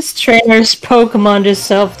 This trainer's Pokemon just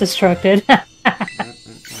self-destructed.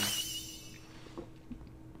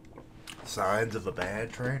 Signs of a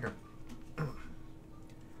bad trainer.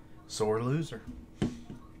 Sore loser.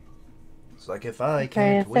 It's like, if I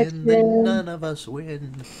can't win, then none of us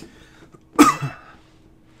win.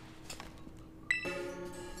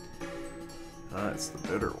 That's the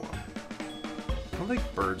bitter one. I don't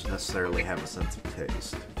think birds necessarily have a sense of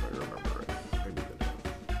taste, if I remember right.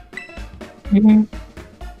 Maybe they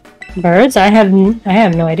don't. Birds? I have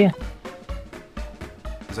no idea.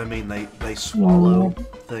 Because, I mean, they swallow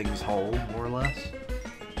things whole, more or less.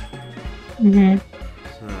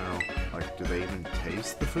 So, like, do they even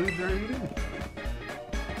taste the food they're eating.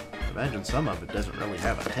 Imagine some of it doesn't really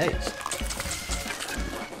have a taste.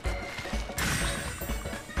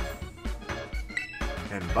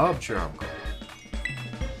 And Bob's your uncle.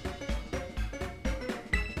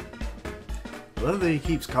 I love that he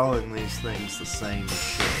keeps calling these things the same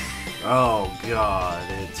shit. Oh god,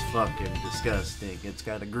 it's fucking disgusting. It's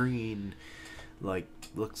got a green, like,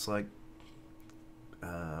 looks like,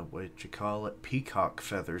 what'd you call it? Peacock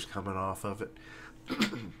feathers coming off of it.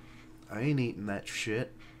 I ain't eating that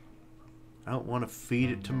shit. I don't want to feed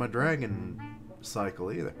it to my dragon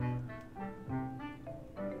cycle either.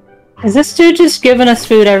 Is this dude just giving us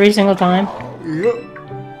food every single time? Yep.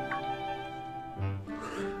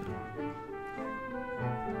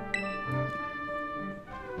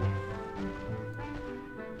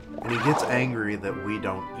 And he gets angry that we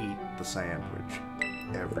don't eat the sandwich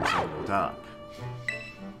every single time.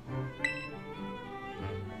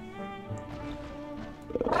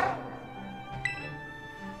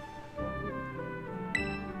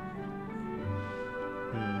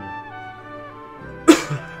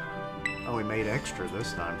 Oh, we made extra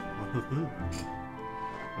this time.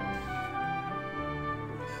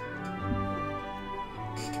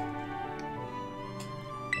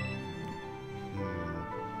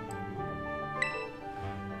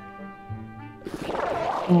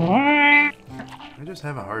 I just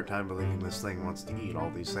have a hard time believing this thing wants to eat all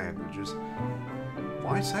these sandwiches.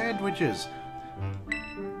 Why sandwiches?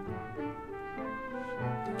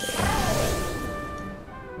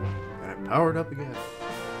 And it powered up again.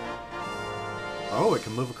 Oh, it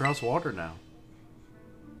can move across water now.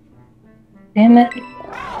 Damn it.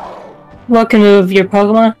 What can move your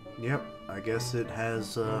Pokemon? Yep, I guess it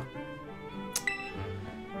has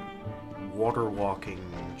water walking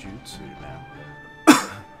jutsu now.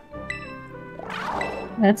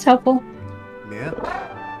 That's helpful. Yeah.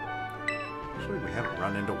 Actually, we haven't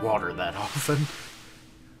run into water that often.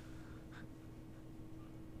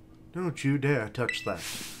 Don't you dare touch that.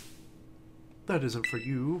 That isn't for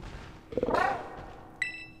you.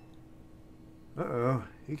 Uh-oh,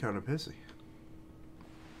 he kind of pissy.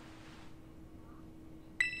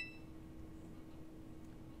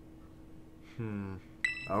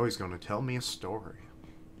 Oh, he's gonna tell me a story.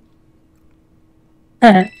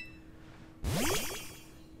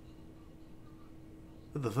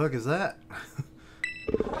 What the fuck is that?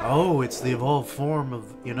 Oh, it's the evolved form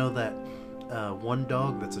of, you know, that one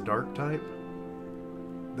dog that's a dark type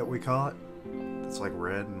that we caught? It's like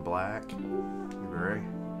red and black and gray.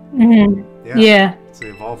 Mm-hmm. Yeah. It's the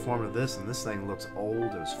evolved form of this, and this thing looks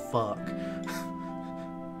old as fuck.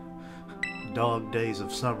 Dog days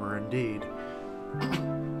of summer indeed.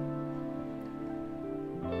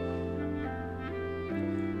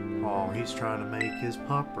 Oh, he's trying to make his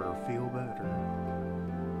pupper feel better.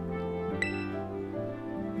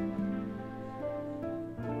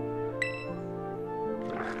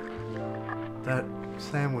 That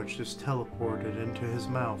sandwich just teleported into his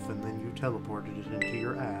mouth, and then you teleported it into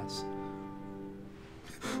your ass.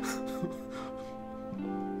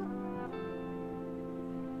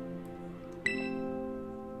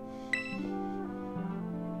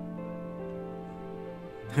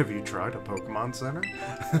 Have you tried a Pokemon Center?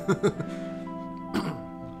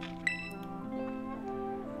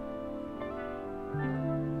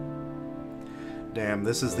 Damn,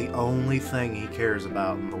 this is the only thing he cares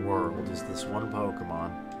about in the world, is this one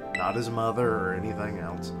Pokemon. Not his mother or anything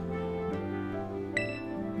else.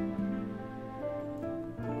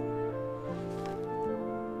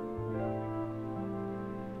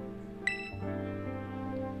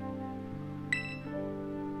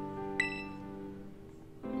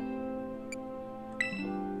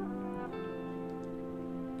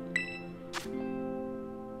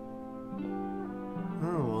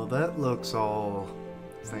 Oh, well, that looks all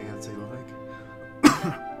fancy like.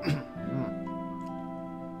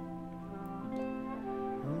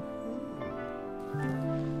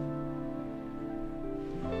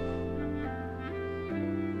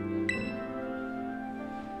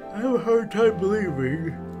 I have a hard time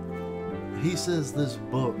believing. He says this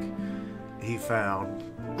book he found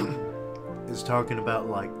is talking about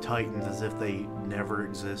like Titans as if they never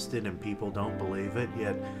existed and people don't believe it,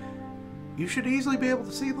 yet you should easily be able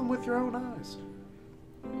to see them with your own eyes.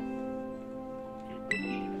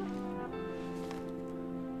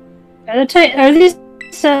 Are these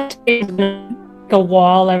set like a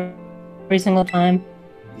wall every single time?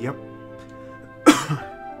 Yep.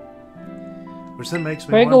 Which then makes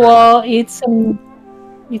me break wonder, a wall, eat some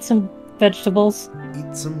vegetables.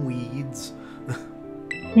 eat some weeds.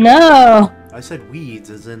 No. I said weeds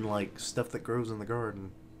as in like stuff that grows in the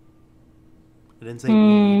garden. I didn't say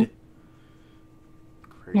weed.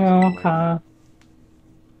 crazy. Okay.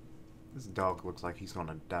 This dog looks like he's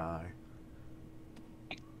gonna die.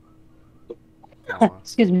 Aw.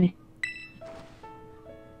 Excuse me.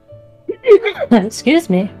 Excuse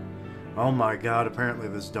me. Oh my god, apparently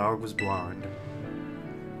this dog was blind.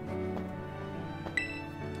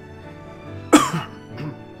 What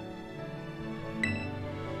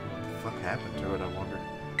the fuck happened to it, I wonder?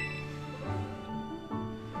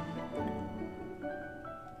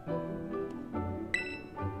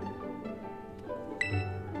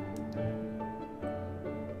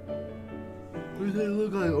 They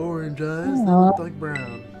look like orange eyes, they look like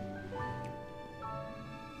brown.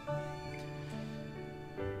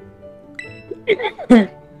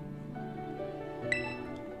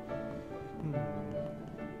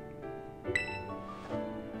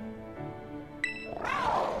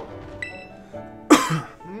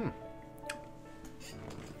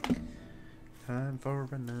 Time for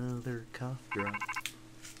another cough drop.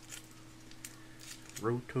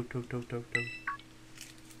 Roto-to-to-to-to.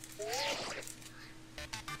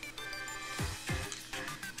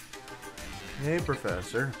 Hey,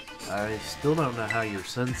 Professor. I still don't know how you're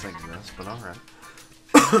sensing this, but alright.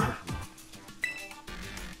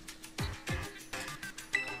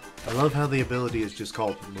 I love how the ability is just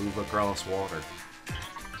called Move Across Water.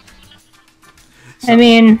 I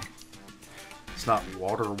mean... It's not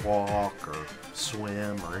water walk or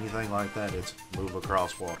swim or anything like that. It's move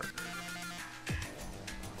across water.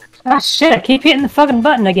 Ah, shit, I keep hitting the fucking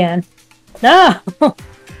button again. No!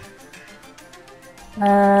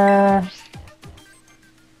 Alright.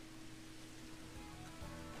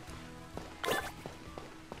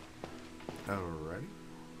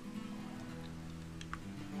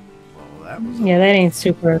 Well, that was... Yeah, that ain't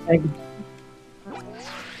super big.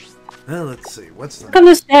 Well, let's see. What's the... How come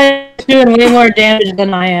this guy's doing way more damage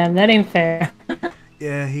than I am? That ain't fair.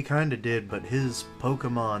 Yeah, he kind of did, but his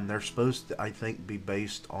Pokemon, they're supposed to, I think, be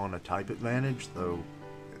based on a type advantage, though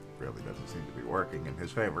it really doesn't seem to be working in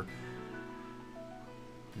his favor.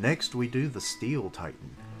 Next, we do the Steel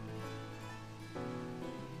Titan.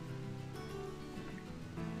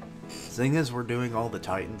 Seeing as we're doing all the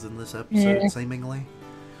Titans in this episode, seemingly,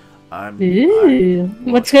 Ooh.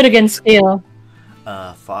 What's good against steel?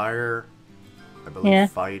 Fire, I believe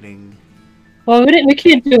fighting. Well, we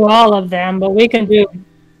can't do all of them, but we can do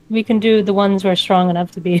the ones we're strong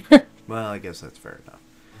enough to be. Well, I guess that's fair enough.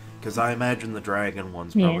 Because I imagine the dragon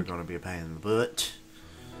one's probably going to be a pain in the butt.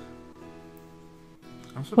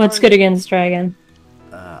 What's good against dragon?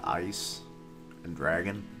 Ice and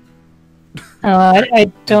dragon. Oh, I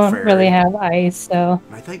don't really have ice, so...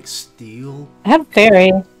 I think steel... I have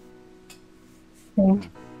fairy. I think.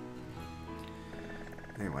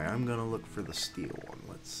 Anyway, I'm gonna look for the steel one.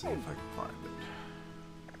 Let's see if I can find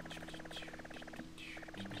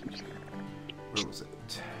it. Where was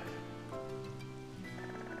it?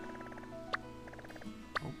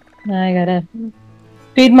 Oh. I gotta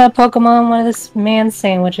feed my Pokemon one of this man's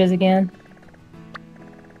sandwiches again.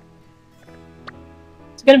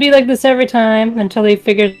 It's gonna be like this every time until he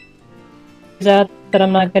figures out that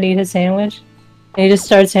I'm not gonna eat his sandwich. And he just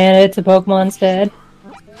starts handing it to Pokemon instead.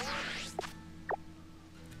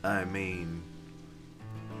 I mean,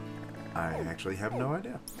 I actually have no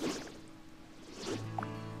idea.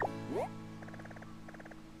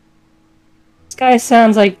 This guy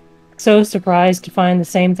sounds like so surprised to find the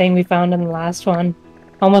same thing we found in the last one.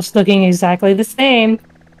 Almost looking exactly the same.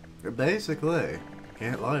 Basically.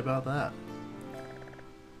 Can't lie about that.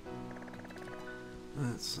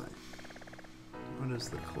 Let's see. What is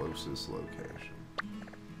the closest location?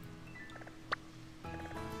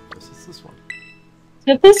 This is this one.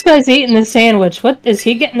 So if this guy's eating the sandwich, what is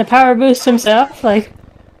he getting the power boost himself? Like,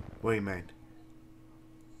 what do you mean?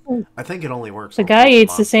 I think it only works. The guy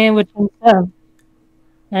eats the sandwich himself.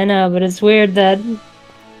 I know, but it's weird that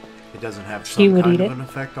it doesn't have some kind of an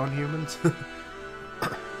effect on humans.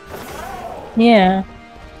 Yeah.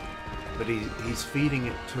 But he's feeding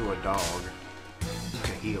it to a dog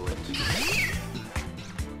to heal it.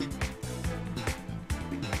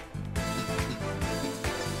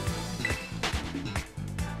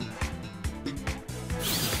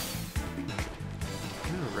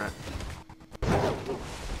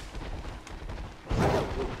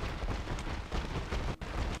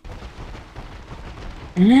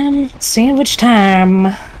 Sandwich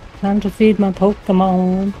time. Time to feed my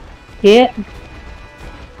Pokemon. Yeah.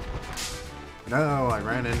 No, I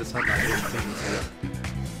ran into something I didn't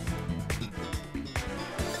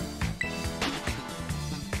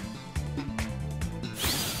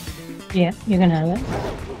see. Yeah, you can have it.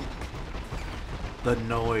 The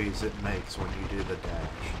noise it makes when you do the dash.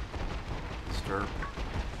 Disturbing.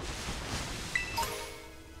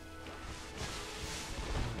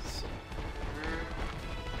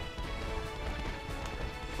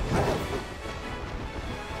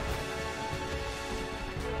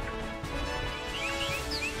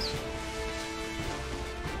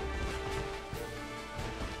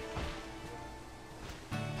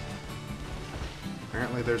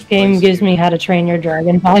 apparently there's Game places gives you me can- How to Train Your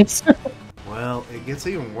Dragon vibes. Well, it gets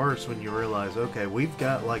even worse when you realize, okay, we've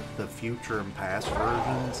got like the future and past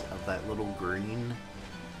versions of that little green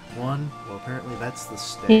one. Well, apparently that's the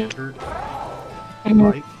standard bike,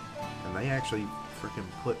 and they actually freaking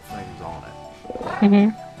put things on it.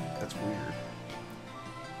 That's weird.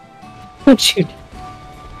 What you do? You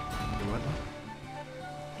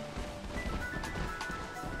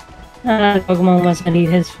what Pokemon must not eat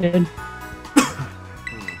his food.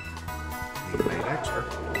 He made extra.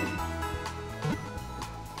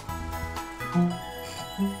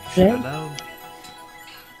 Should have known.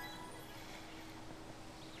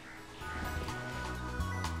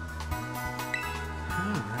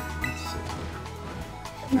 Alright, let's see.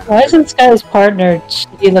 Why isn't Sky's partner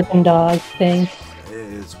shitty looking dog thing?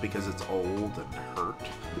 It's because it's old and hurt.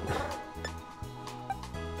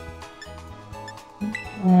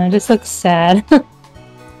 It just looks sad.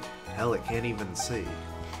 Hell, it can't even see.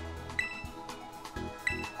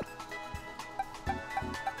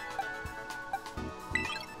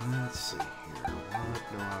 Let's see here. What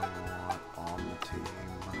do I want on the team?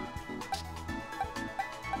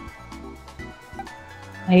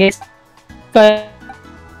 I guess got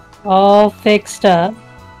all fixed up.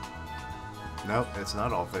 Nope, it's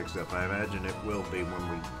not all fixed up. I imagine it will be when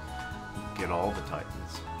we get all the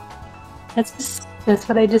Titans. That's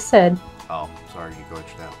what I just said. Oh, sorry, you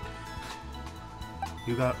glitched out.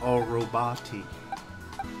 You got all roboti.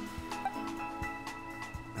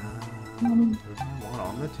 There's no one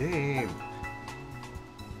on the team.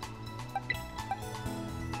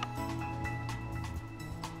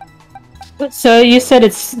 So you said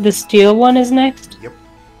it's the steel one is next? Yep.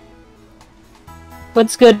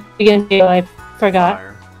 What's good against steel? I forgot.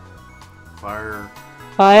 Fire.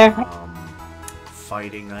 Fire?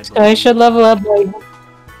 Fighting, I So believe. I should level up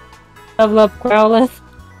Growlithe?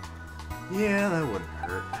 Yeah, that wouldn't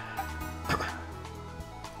hurt.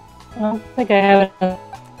 I don't think I have enough.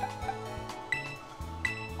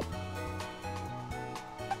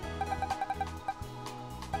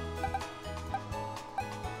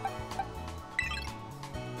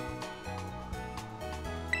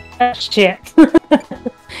 Ah, shit.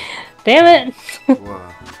 Damn it!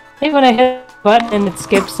 Well, Hey, when I hit the button and it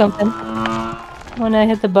skips something. When I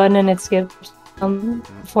hit the button and it skips something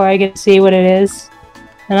before I get to see what it is.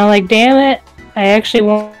 And I'm like, damn it! I actually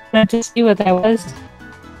wanted to see what that was.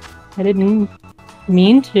 I didn't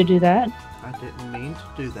mean to do that. I didn't mean to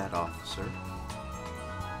do that, officer.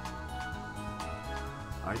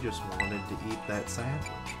 I just wanted to eat that sandwich.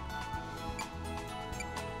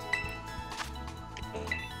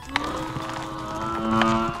 For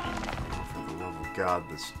the love of God,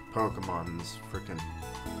 this Pokemon's freaking.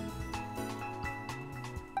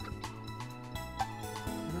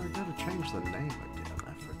 I gotta change the name again.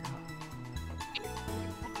 I forgot.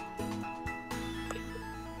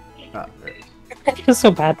 Ah, there it is. I feel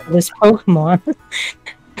so bad for this Pokemon.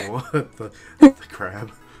 What? The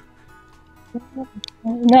crab?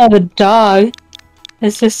 No, the dog.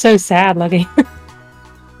 It's just so sad looking.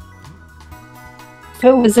 If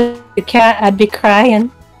it was a cat, I'd be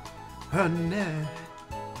crying. Oh no.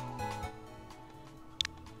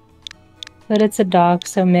 But it's a dog,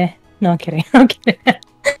 so meh. No, I'm kidding. I'm kidding.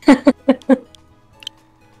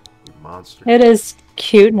 You monster. It is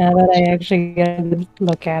cute now that I actually get a good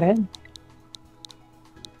look at it.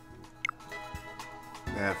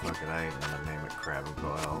 Yeah, fuck it. I ain't gonna name it Crab and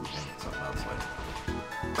Coil. I'll name it something else later.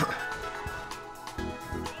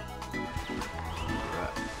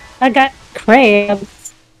 Right. I got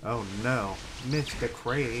crabs. Oh no, Mr.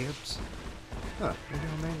 Krabs. Huh, maybe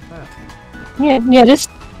I'll name it that.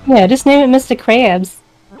 Yeah, just name it Mr. Krabs.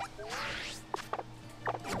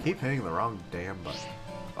 I keep hitting the wrong damn button.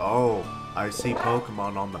 Oh, I see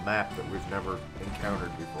Pokemon on the map that we've never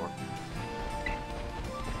encountered before.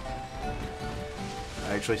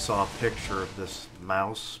 I actually saw a picture of this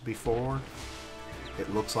mouse before.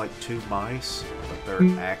 It looks like two mice, but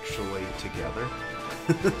they're actually together.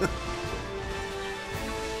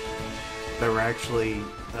 They were actually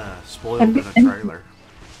spoiled in a trailer.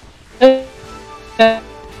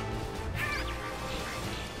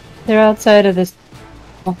 They're outside of this,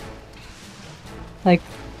 like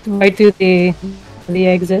right through the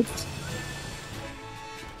exits.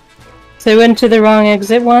 So I went to the wrong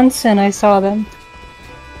exit once, and I saw them.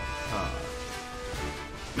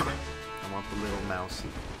 I want the little mousey.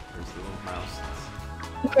 There's the little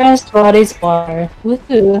mouses. Grass body's water.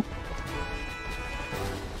 Woohoo!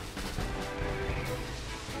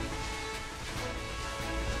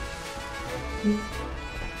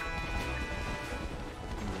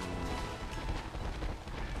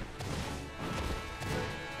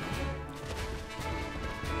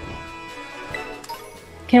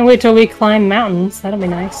 Can't wait till we climb mountains. That'll be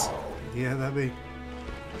nice. Yeah, that'd be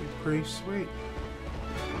pretty sweet.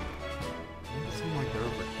 Doesn't seem like they're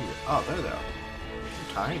over here. Oh, there they are.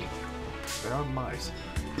 They're tiny. They are mice.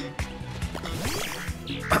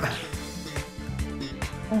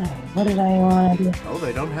 What did I want to do? Oh,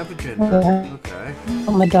 they don't have a gender. Okay.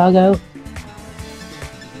 I'm a doggo.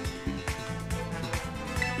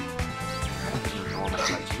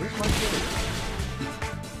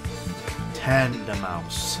 Tanda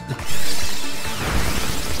mouse.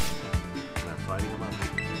 They're fighting them up.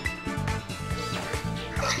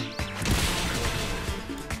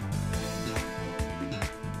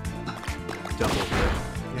 Double hit.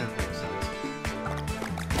 Yeah, makes sense.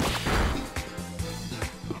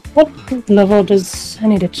 What level does... I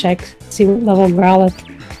need to check. See what level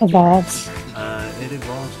Growlithe evolves. It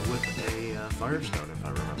evolves with a Firestone, if I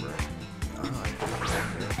remember it.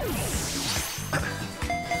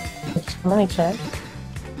 Let me check.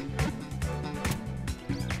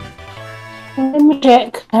 Let me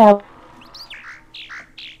check how...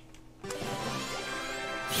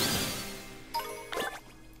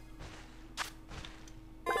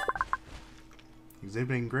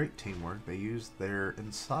 Exhibiting great teamwork, they use their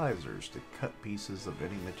incisors to cut pieces of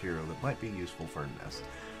any material that might be useful for a nest,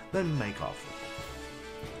 then make off with them.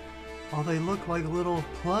 Oh, they look like little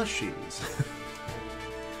plushies.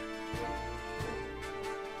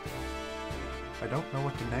 I don't know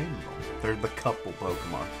what to name them. They're the couple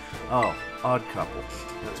Pokemon. Oh, odd couple.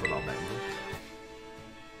 That's what I'll name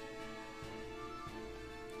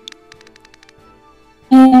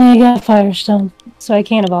them. I got a Firestone, so I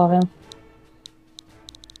can't evolve him.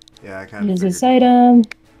 Yeah, I kind of Use figured. this item.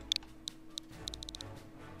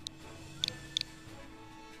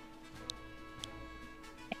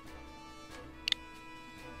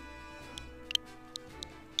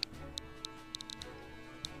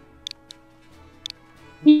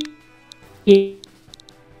 He,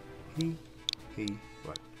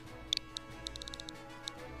 what?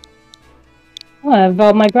 Oh, I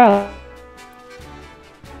evolved my Growlithe. I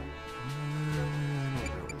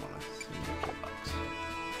don't really want to see the box.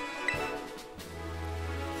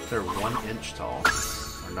 They're 1 inch tall,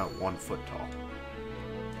 or not 1 foot tall.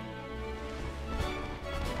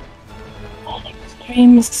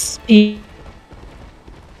 Extreme speed.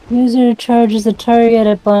 User charges the target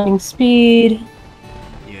at blinding speed.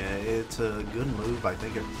 Yeah, it's a good move. I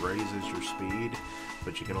think it raises your speed,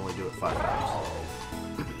 but you can only do it 5 times.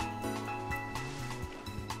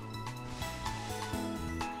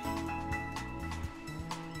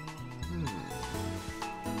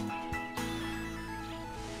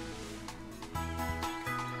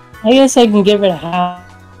 I guess I can get rid of how.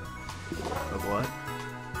 Of what?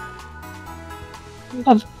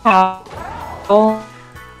 Of how.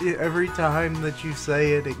 Yeah, every time that you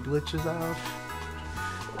say it, it glitches out.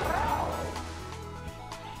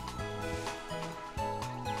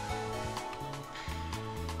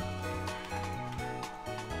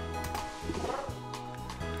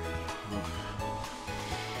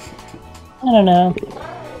 I don't know.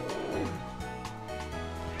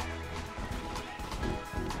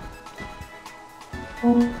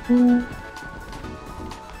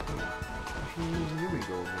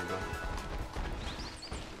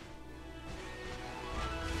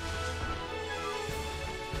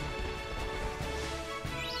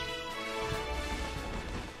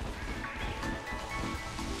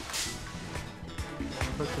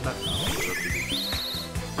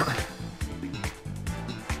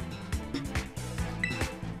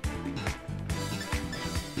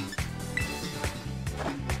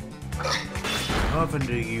 How often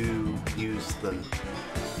do you use the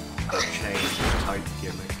change type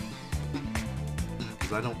gimmick?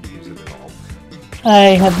 Because I don't use it at all.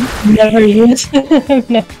 I have never used it.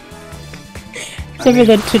 No. Except for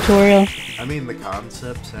the tutorial. I mean, the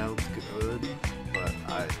concept sounds good, but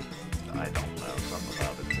I don't know. Something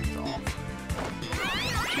about it seems off.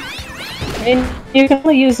 And you can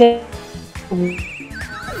only use it, and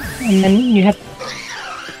then you have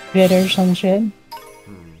it or some shit.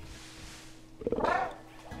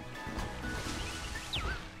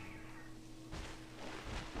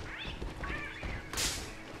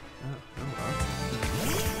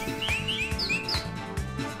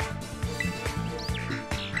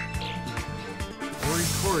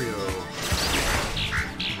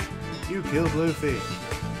 You killed Luffy.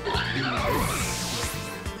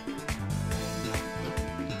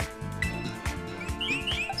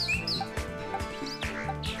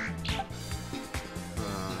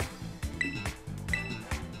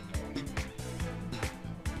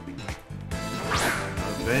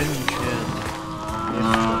 Avenge him. It's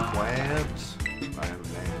the Wabs. I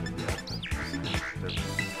haven't named him yet.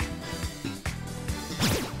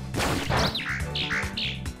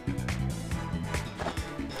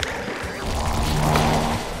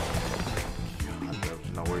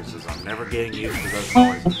 noises. I'm never getting used to those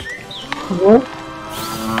noises. What?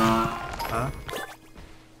 Huh?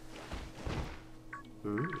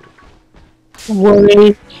 Ooh.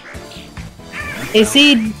 Worry. A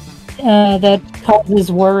seed that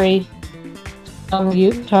causes worry.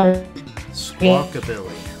 You target.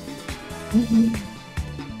 Squawkabilly.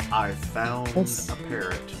 I found a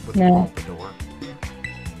parrot with a pompadour.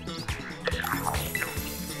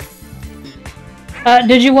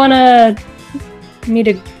 Did you want me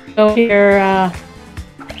to go to your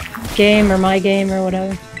game or my game or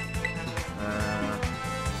whatever?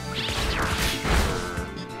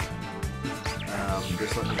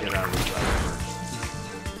 Just let me get out of this first.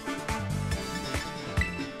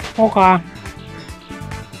 Okay. I'm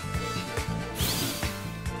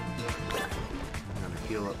gonna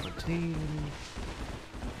heal up my team.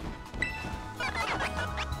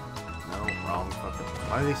 No, wrong fucking.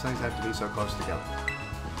 Why do these things have to be so close together?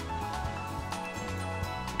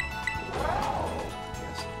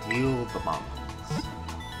 Yes, heal the bombs.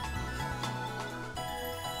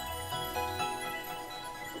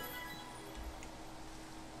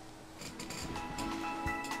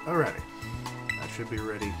 Alrighty. I should be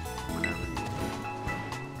ready whenever.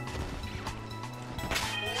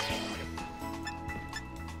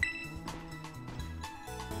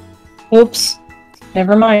 Oops.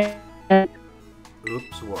 Never mind.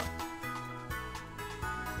 Oops, what?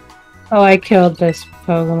 Oh, I killed this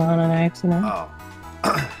Pokemon on accident. Oh.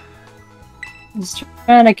 I was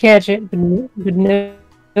trying to catch it, but no.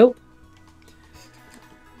 Nope.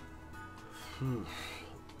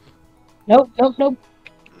 Nope.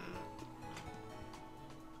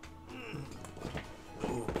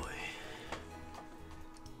 Oh boy.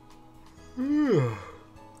 Oh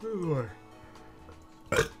boy.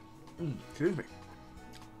 Excuse me.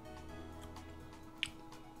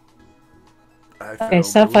 Okay,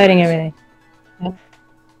 stop fighting everything. Yep.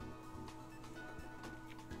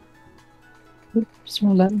 Oops,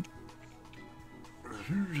 wrong button.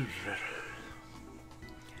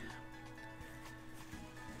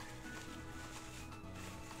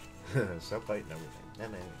 Stop fighting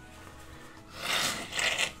everything.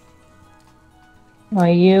 Oh,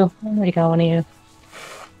 you? I already got one of you.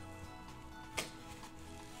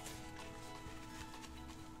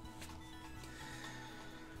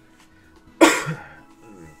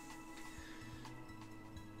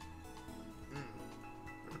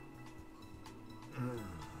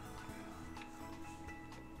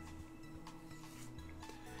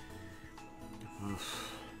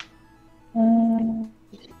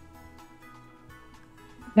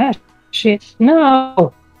 Ah, shit.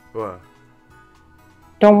 No! What?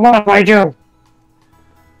 Don't want to fight you!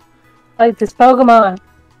 Fight this Pokemon!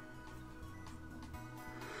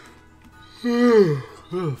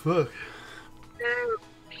 Oh, fuck.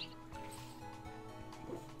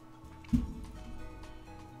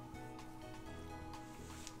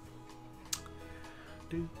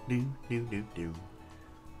 Do do do do do.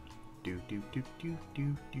 Do do do do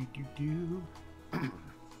do do do do.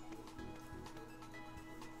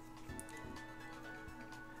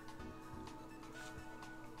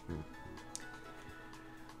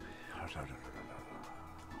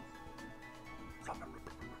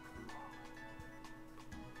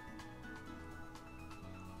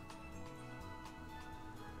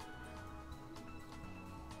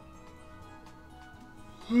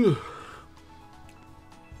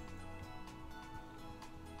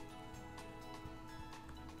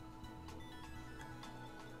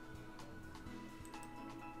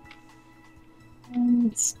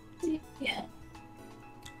 Let's see.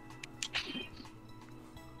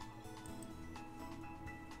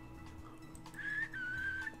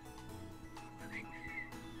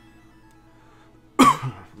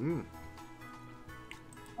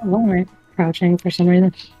 Oh, I'm crouching for some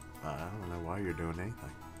reason. I don't know why you're doing anything.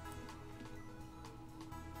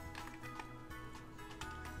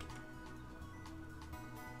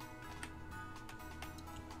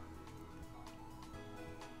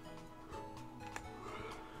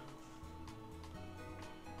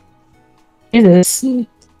 Jesus.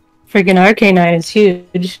 Freaking Arcanine is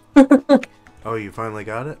huge. Oh, you finally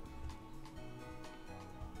got it?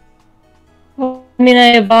 Well, I mean,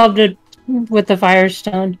 I evolved it with the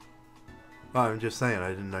Firestone. Well, I'm just saying, I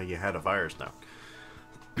didn't know you had a virus now.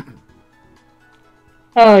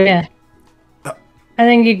 Oh, yeah. I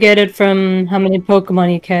think you get it from how many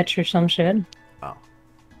Pokemon you catch or some shit. Oh.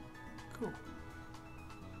 Cool.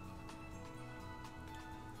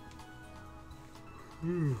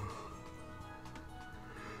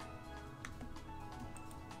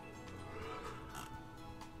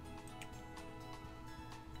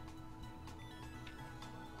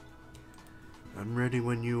 I'm ready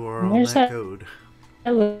when you are And on there's that code.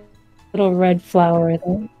 that little red flower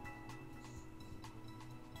there.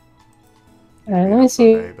 Alright, let me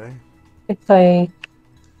see Baby. if I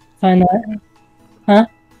find that. Huh?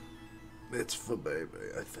 It's for baby,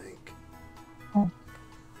 I think. Oh.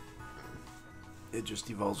 It just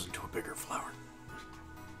evolves into a bigger flower.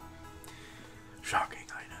 Shocking,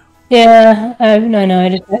 I know. Yeah,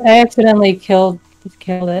 no, I accidentally killed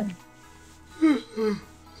it.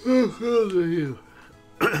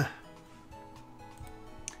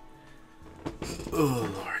 Oh,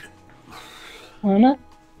 Lord. I'm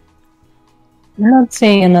not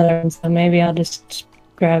seeing another one, so maybe I'll just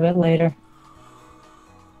grab it later.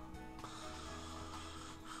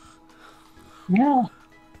 Yeah.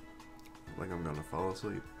 Like I'm gonna fall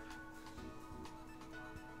asleep.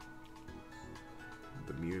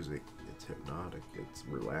 The music, it's hypnotic, it's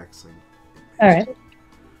relaxing. Alright.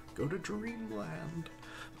 Go to Dreamland.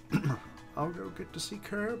 I'll go get to see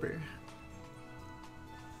Kirby.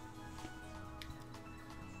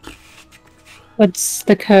 What's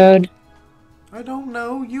the code? I don't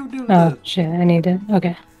know. You do Oh, that. shit, I need it.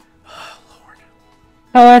 Okay. Lord.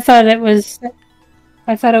 Oh, I thought it was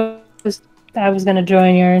I was gonna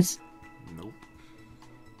join yours. Nope.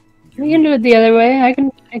 We can do it the other way. I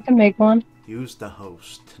can make one. Use the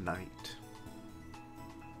host tonight.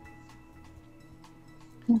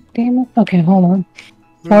 Damn it. Okay, hold on.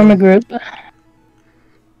 Form a group.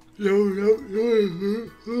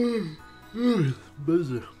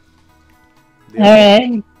 Busy.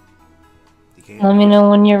 Alright. Let me know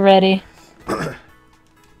when you're ready.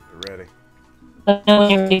 Ready. Let me know when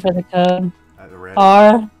you're ready for the code. Ready.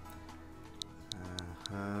 R.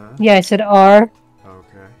 Yeah, I said R.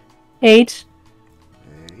 Okay. 8.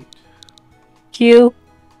 8. Q.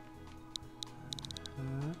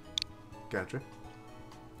 Gotcha.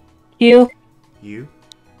 Q. U.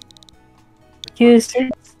 Q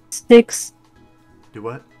 6. Do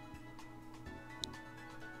what?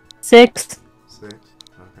 6. 6. Okay.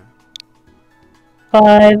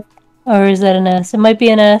 5. Or is that an S? It might be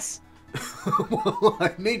an S. Well,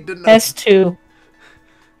 I need to know. S2.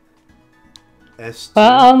 S2.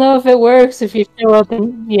 Well, I'll know if it works if you show up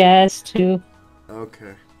in... Yeah, S2.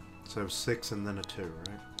 Okay. So 6 and then a 2,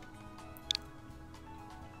 right?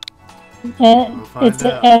 We'll it's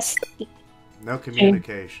an S. No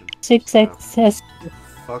communication. 6XS.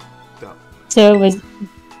 Fucked up. So it was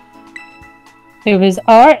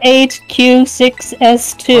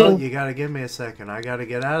R8Q6S2. Well, you gotta give me a second. I gotta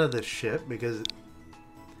get out of this shit because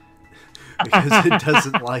it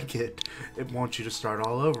doesn't like it. It wants you to start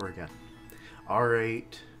all over again.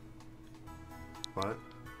 R8. What?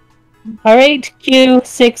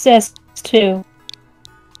 R8Q6S2.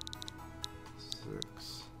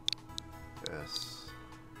 6S.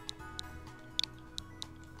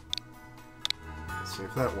 Let's see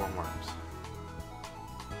if that one works.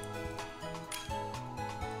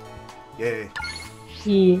 Yay.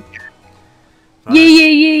 Yeah. Fine.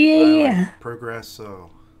 Yeah. Progresso.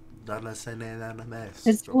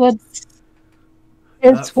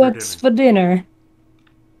 It's what's for dinner.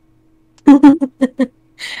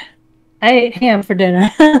 I ate ham for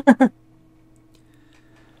dinner.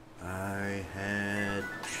 I had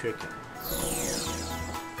chicken.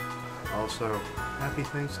 Also, happy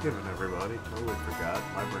Thanksgiving, everybody. Totally forgot.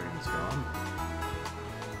 My brain's gone.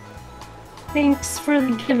 Thanks for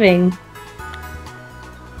the giving.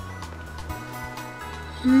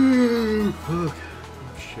 I'm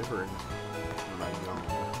shivering when I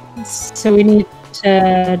yawn. So we need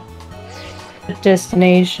a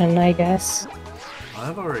destination, I guess.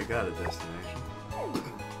 I've already got a destination.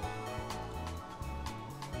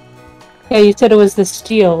 Yeah, you said it was the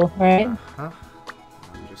steel, right? Uh-huh.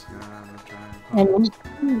 I'm just gonna try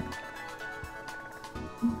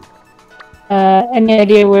and any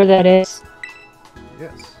idea where that is?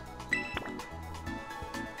 Yes.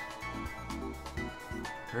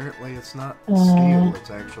 Apparently it's not steel, it's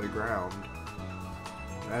actually ground.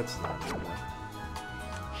 That's not good.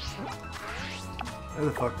 Where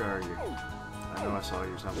the fuck are you? I know I saw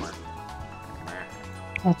you somewhere.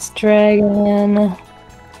 That's dragon.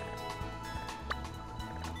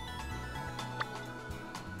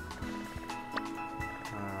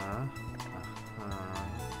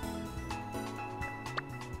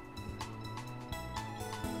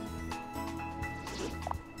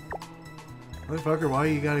 Motherfucker, why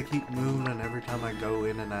you gotta keep moving every time I go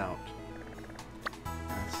in and out?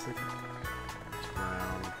 That's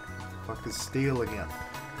ground. Fuck is steel again.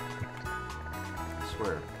 I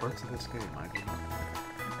swear, parts of this game I do not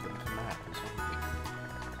like. The map is something.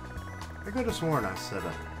 I could have sworn I set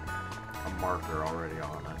a marker already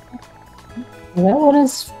on it. That one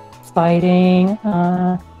is fighting.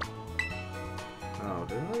 Oh,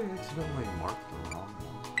 did I accidentally mark the wrong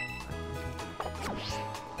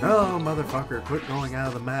one? Oh, motherfucker, quit going out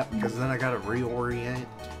of the map, because then I gotta reorient.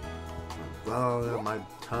 Oh, my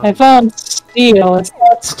tongue. I found steel. It's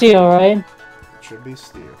not steel, right? It should be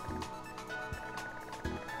steel.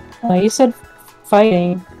 Oh, you said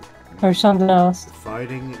fighting or something else.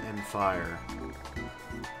 Fighting and fire.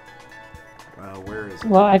 Where is it?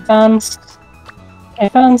 Well, I found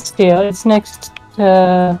steel. It's next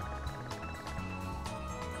to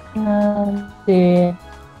the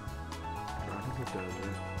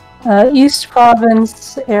East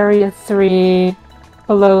Province, Area 3.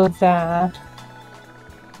 Below that.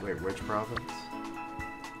 Wait, which province?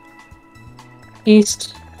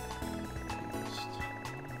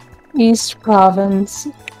 East Province,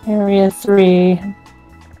 Area 3.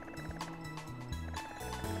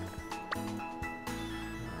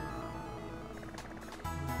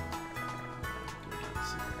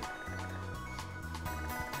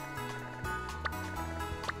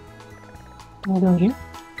 I'll go here.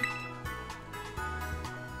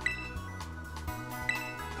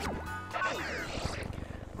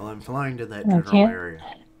 Well, I'm flying to that general area.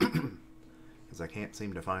 Because I can't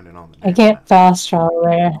seem to find it on the I can't map. fast travel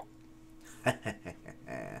there.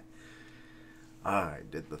 I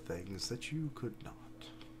did the things that you could not.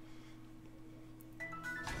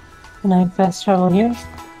 Can I fast travel here?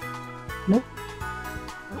 Nope.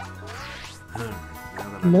 Now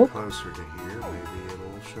that I'm closer to here, maybe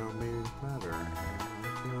it'll show me better. I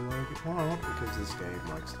feel like it won't, because this game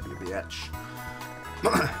likes to be a bitch.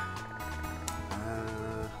 I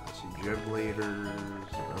see gym leaders.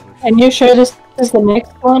 And you're sure this is the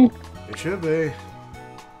next one? It should be.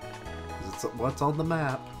 It's what's on the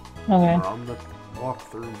map. Okay. Or on the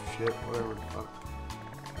walkthrough shit, whatever the fuck.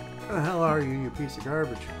 Where the hell are you, you piece of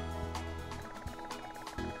garbage?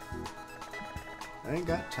 I ain't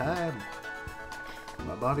got time.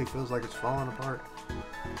 My body feels like it's falling apart.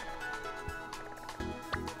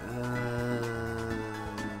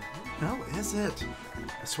 How is it?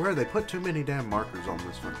 I swear they put too many damn markers on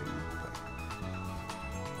this fucking thing.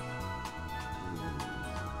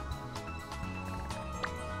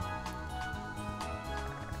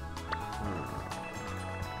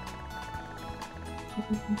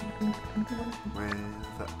 Is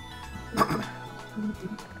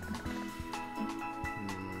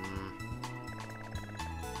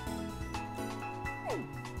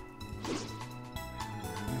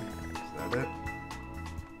that it?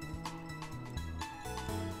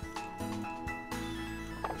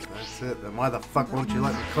 If that's it, then why the fuck won't you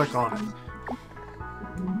let me click on it?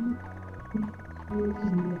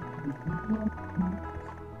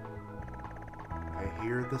 I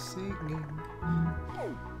hear the singing.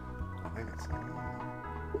 I think it's singing.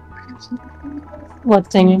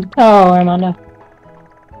 What singing? Oh, Armando.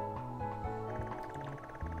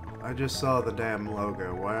 I just saw the damn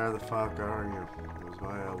logo. Where the fuck are you? It was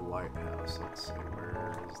by a lighthouse. Let's see,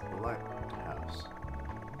 where is the lighthouse?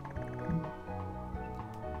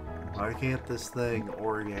 Why can't this thing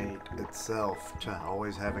orient itself to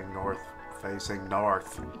always having north facing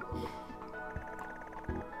north?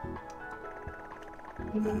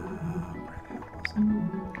 Where the hell was it?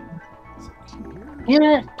 Is it here? Damn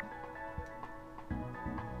it!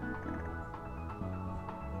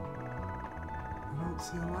 I don't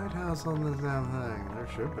see a lighthouse on this damn thing. There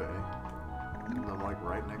should be. I'm like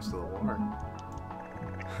right next to the water.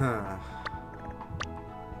 Huh.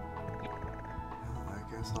 Well, I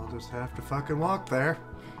guess I'll just have to fucking walk there.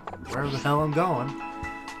 Wherever the hell I'm going.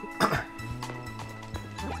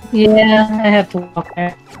 Yeah, I have to walk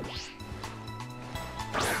there.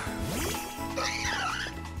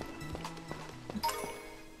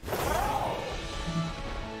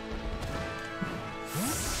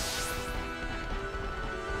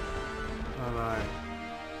 And I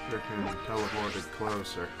freaking teleported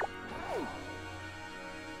closer.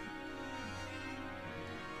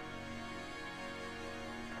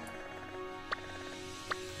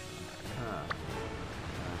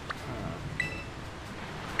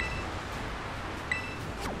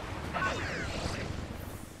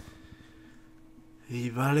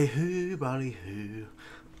 Ballyhoo, ballyhoo.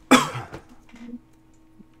 Ooh,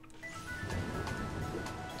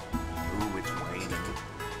 it's raining.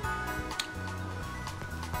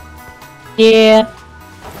 Yeah.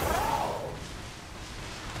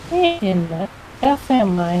 In the F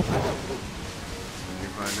am I? When you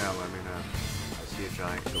find out, let me know. I see a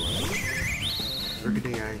giant killer.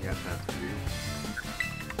 Rickety, I ain't got that to do.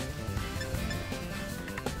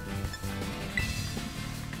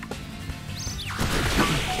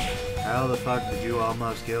 How the fuck did you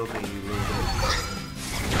almost kill me, you little bitch?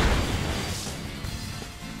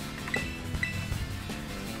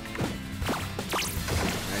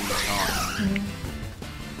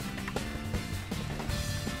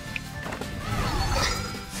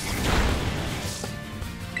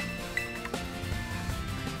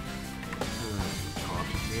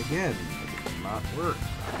 again. It did not work.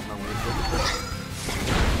 I don't know what it did.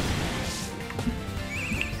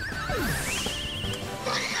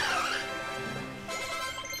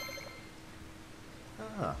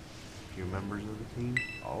 Ah, a few members of the team.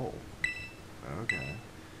 Oh, okay.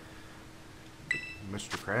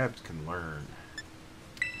 Mr. Krabs can learn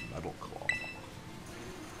Metal Claw.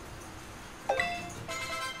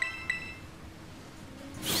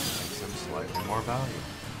 Makes him slightly more valuable.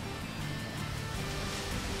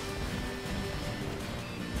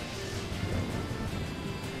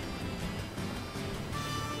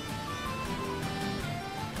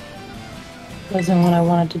 Wasn't what I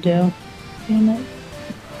wanted to do. Damn it.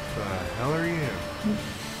 What the hell are you?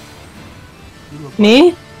 You look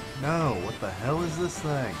Me? Like... No, what the hell is this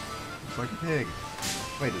thing? It's like a pig.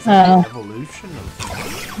 Wait, is that the evolution of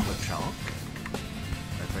Lechonk?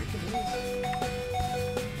 I think it is.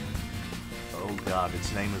 Oh god,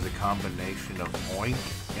 its name is a combination of oink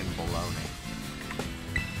and baloney.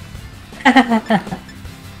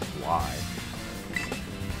 Why?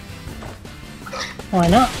 Why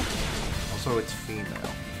not? Also, it's female.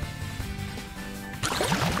 Looks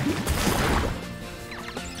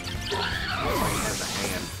like it has a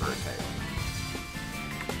hand for a tail.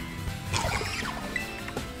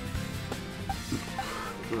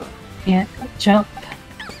 Ugh. Can't jump.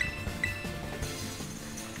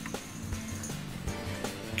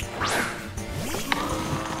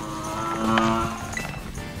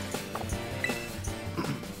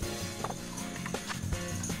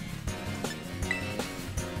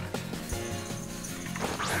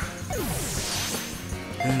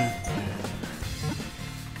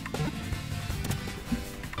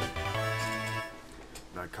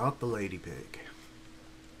 I caught the lady pig.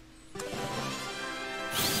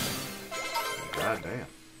 God damn.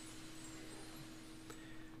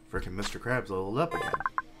 Frickin' Mr. Krabs leveled up again.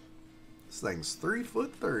 This thing's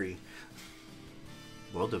 3'3".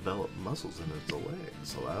 Well-developed muscles in its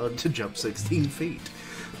legs allow it to jump 16 feet.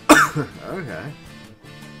 Okay.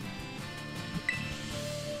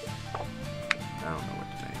 I don't know what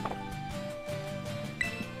to name it.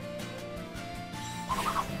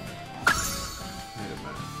 Wait a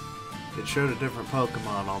minute. It showed a different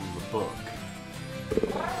Pokemon on the book.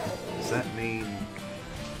 Does that mean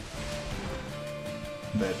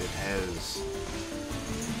that it has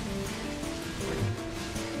like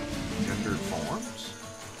gendered forms?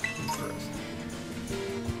 Interesting.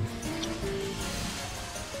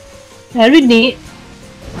 That'd be neat.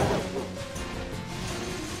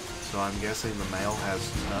 So I'm guessing the male has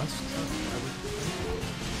tusks?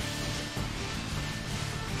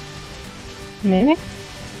 Maybe?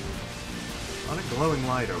 On a glowing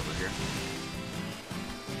light over here.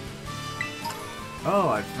 Oh,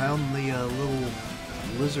 I found the little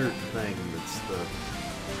lizard thing that's the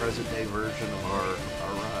present day version of our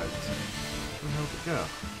rides. Where the hell did it go?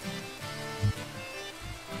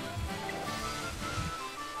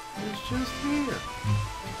 It's just here.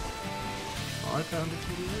 Oh, I found it to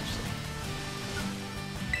the other side.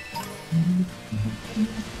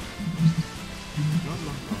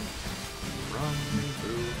 Running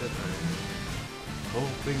through the night,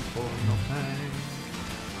 hoping for no pain.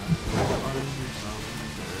 I will find you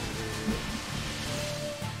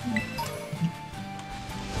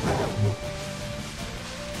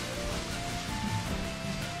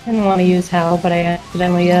I didn't want to use Hal, but I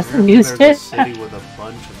accidentally used There's a it. city with a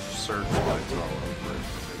bunch of searchlights all over it.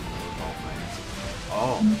 All fancy.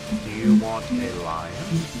 Oh, do you want a lion?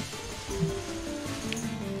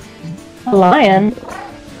 A lion?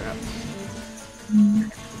 Yeah.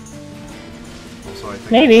 Also, I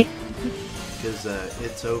think Maybe. because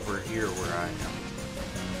it's over here where I am.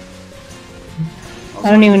 Also, I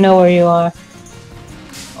don't even know where you are.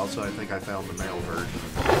 Also, I think I found the male version.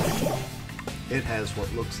 It has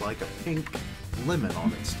what looks like a pink lemon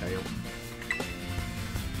on its tail.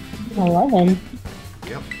 11.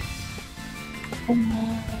 Yep.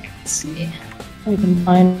 Let's see. I can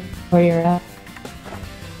find where you're at.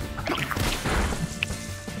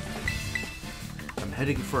 I'm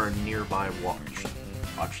heading for a nearby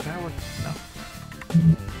watchtower? No.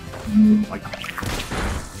 Like...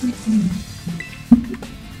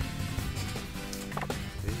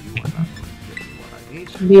 You are not going to give me what I need.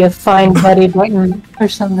 Be a find buddy button or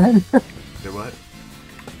something. Do what?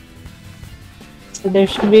 So there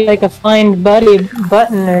should be like a find buddy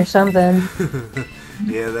button or something.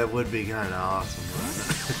 Yeah, that would be kind of awesome,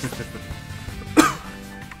 wouldn't it?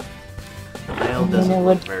 The male doesn't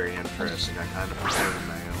look very interesting. I kind of prefer the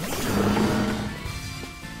male.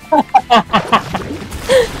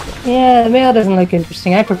 Yeah, the male doesn't look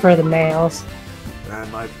interesting. I prefer the males. I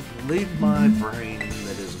might leave my brain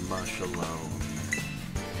that is mush alone.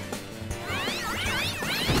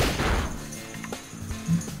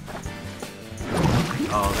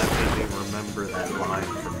 Oh, that made me remember that line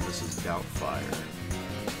from Mrs. Doubtfire.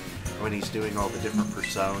 When he's doing all the different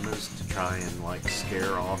personas to try and, like,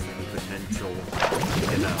 scare off any potential,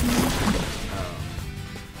 you know,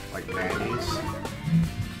 like, nannies.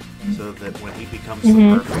 So that when he becomes the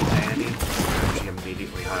perfect nanny, she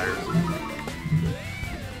immediately hires him.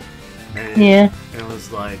 And it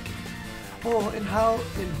was like, oh, and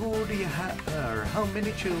who do you have, or how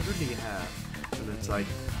many children do you have? And it's like,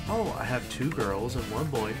 oh, I have 2 girls and 1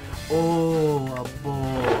 boy. Oh, a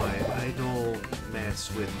boy. I don't mess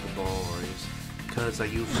with the boys, 'cause I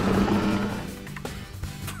used to be.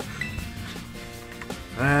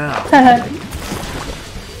 Wow.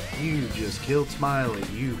 You just killed Smiley,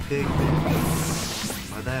 you pig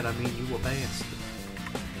bitch. By that I mean you a bastard.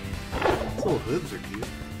 Those little hooves are cute.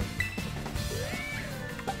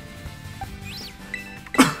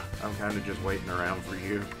 I'm kind of just waiting around for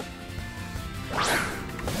you.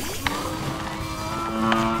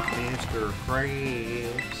 Mr.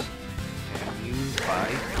 Krabs, can you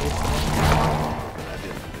fight this one? I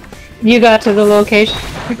didn't do shit. You got to the location?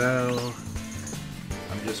 No.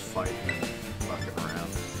 I'm just fighting and fucking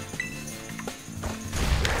around.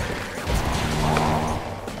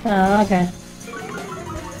 Oh, okay.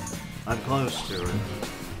 I'm close to it.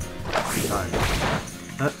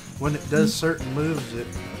 When it does certain moves, it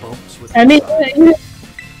bumps with I mean,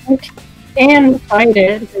 you can fight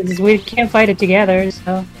it, because we can't fight it together,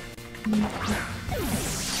 so...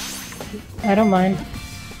 I don't mind.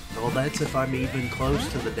 Well, that's if I'm even close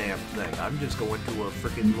to the damn thing. I'm just going to a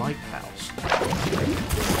freaking lighthouse.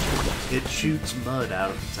 It shoots mud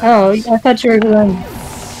out of its ass. Oh, I thought you were going...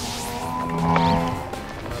 I'm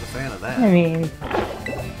not a fan of that. I mean...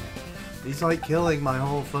 He's like killing my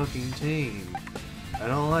whole fucking team. I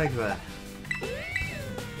don't like that.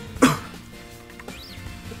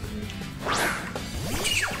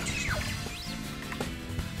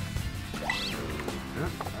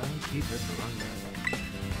 I'll keep it the wrong guy.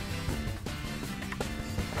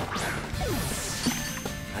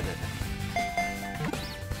 I did it.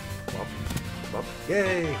 Bop, bop.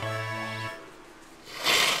 Yay!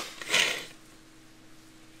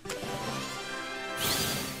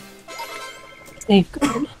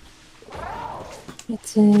 Safeguard.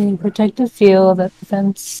 It's a protective field that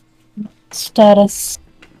prevents status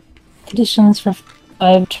conditions for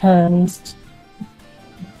 5 turns.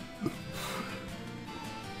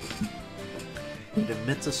 It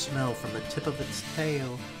emits a smell from the tip of its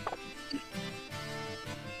tail.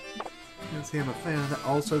 Can't say I'm a fan of that.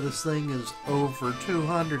 Also, this thing is over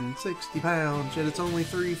 260 pounds, yet it's only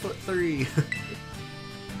 3'3".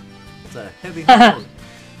 It's a heavy hog.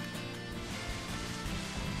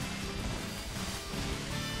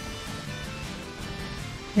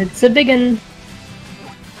 It's a big one.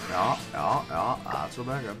 Yeah, that's a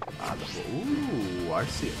big one. Ooh, I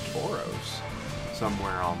see a Tauros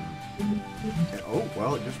somewhere on... Oh,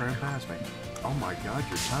 well, it just ran past me. Oh my god,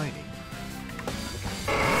 you're tiny.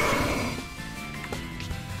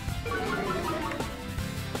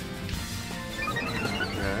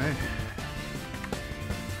 Okay.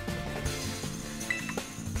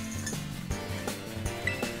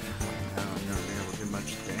 Now I'm gonna be able to do much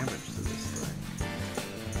damage to this thing.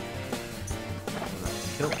 Without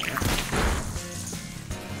killing it.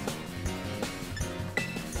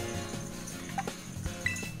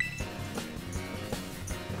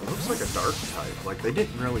 Like a dark type. Like, they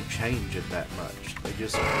didn't really change it that much. They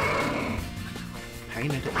just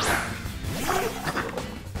painted it black.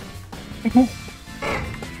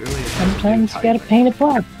 Really, sometimes you gotta paint it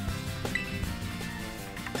black.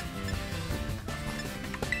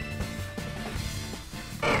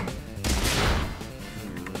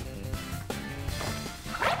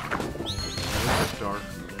 It's dark.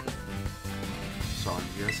 So I'm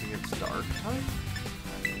guessing it's dark type?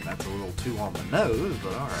 That's a little too on the nose,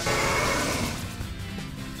 but alright.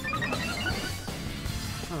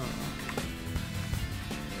 Huh.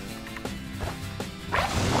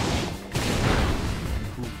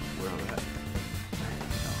 Ooh, where are that?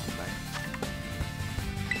 Oh, bang.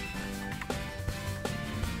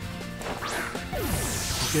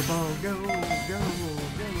 Pokeball, go, go, go.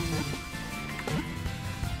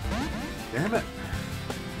 Damn it.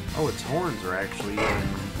 Oh, its horns are actually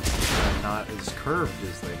not as curved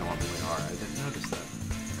as they normally are. I didn't notice that.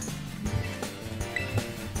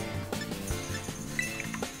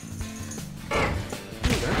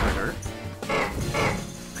 Ooh, that might hurt.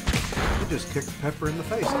 It just kicked Pepper in the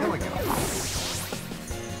face, killing him.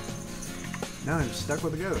 Now I'm stuck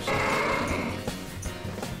with a ghost.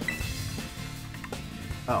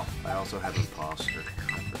 Oh, I also have Imposter.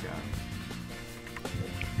 I forgot.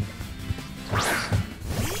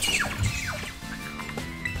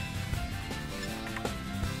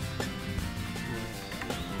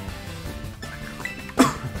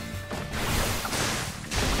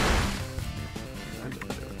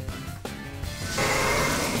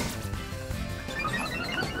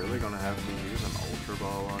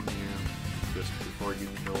 Pokeball on you just before you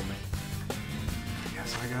kill me. I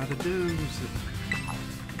guess I gotta do it.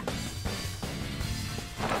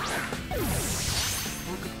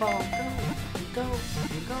 Pokeball, go.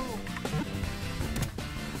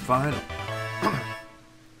 Final.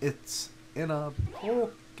 It's in a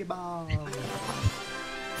Pokeball.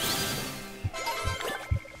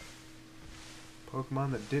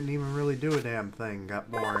 Pokemon that didn't even really do a damn thing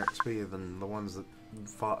got more XP than the ones that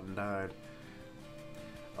fought and died.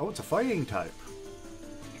 Oh, it's a fighting type.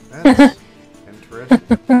 That's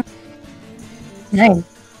interesting. Nice.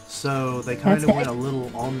 So they kind of went a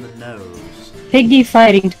little on the nose. Piggy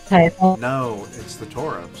fighting type. No, it's the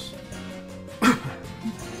Tauros.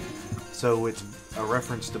 So it's a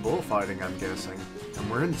reference to bullfighting, I'm guessing. And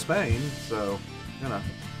we're in Spain, so, you know.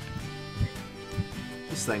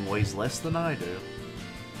 This thing weighs less than I do.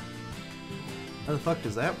 How the fuck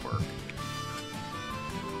does that work?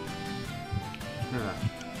 Yeah.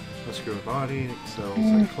 Muscular body excels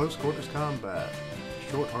in close quarters combat.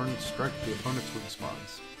 Short arms strike the opponent's weak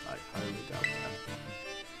spots. I highly doubt that.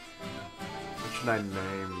 What should I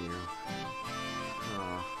name you?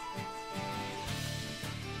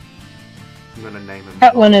 I'm gonna name him.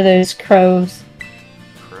 Got one of those crows.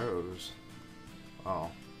 Crows?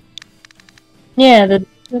 Oh. Yeah,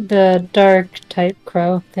 the dark type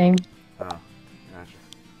crow thing. Oh, gotcha.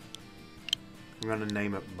 I'm gonna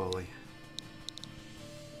name it Bully.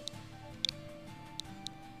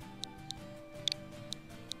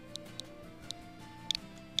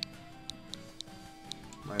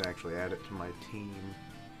 Might actually add it to my team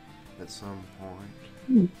at some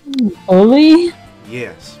point. Bully?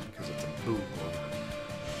 Yes, because it's a boo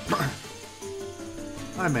one.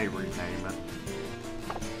 I may rename it.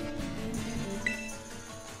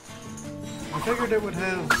 I figured it would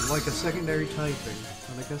have, like, a secondary typing,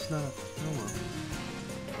 but I guess not. Oh well.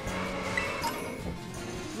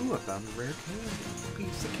 Ooh, I found a rare candy.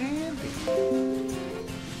 Piece of candy.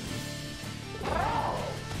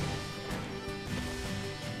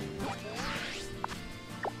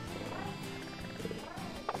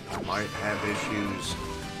 I might have issues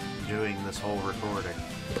doing this whole recording.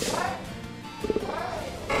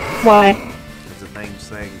 Why? Because the thing's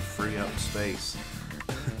saying free up space.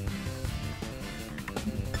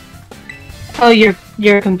 Oh,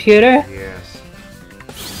 your computer? Yes.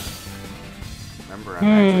 Remember, I'm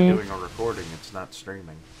actually doing a recording, it's not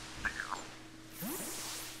streaming.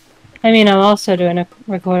 I mean, I'm also doing a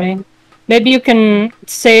recording. Maybe you can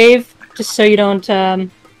save, just so you don't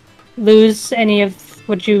lose any of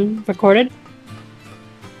what you recorded?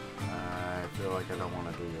 I feel like I don't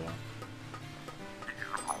want to do that.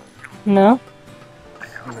 No?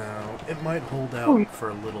 No, it might hold out for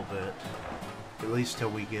a little bit. At least till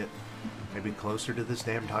we get maybe closer to this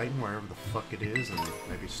damn Titan, wherever the fuck it is, and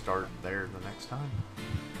maybe start there the next time.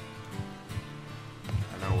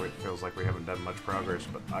 I know it feels like we haven't done much progress,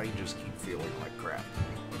 but I just keep feeling like crap.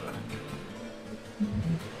 But...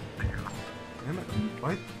 Damn it.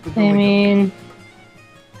 Why did I mean...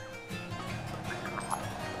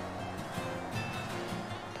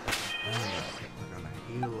 We're gonna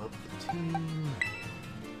heal up the team.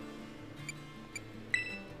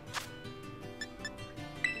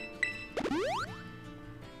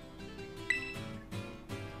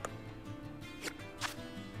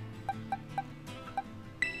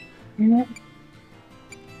 Yep.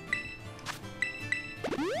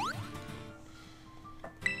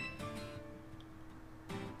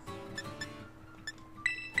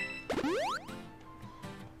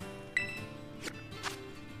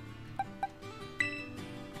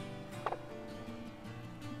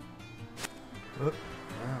 Oop.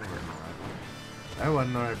 That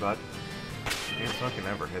wasn't the right button. Can't fucking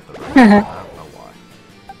ever hit the right button. I don't know why.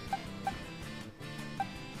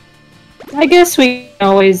 I guess we can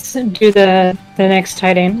always do the next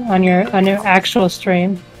Titan on your actual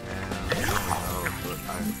stream. Yeah, I don't know, but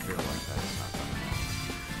I feel like that's not gonna happen.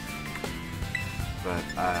 But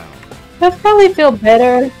I don't know. I'll probably feel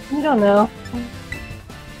better. I don't know.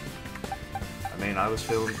 I mean, I was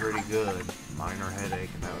feeling pretty good. Minor headache,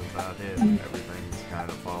 and that was about it. Everything's kind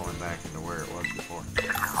of falling back into where it was before.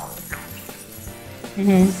 I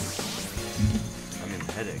mean,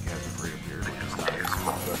 the headache hasn't reappeared, which is nice,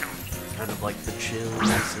 but kind of like the chills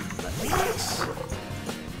and the aches.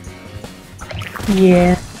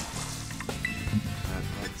 Yeah.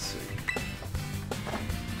 Let's see.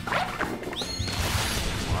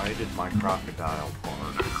 Why did my crocodile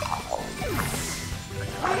bark?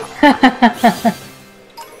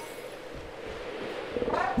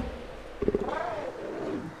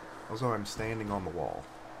 Also, I'm standing on the wall.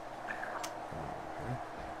 Okay.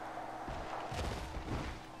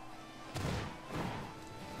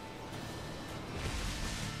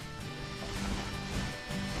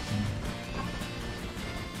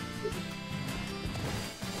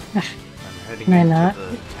 I'm heading Am I into not?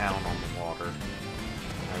 the town on the water.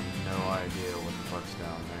 I have no idea what the fuck's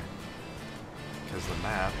down there. Because the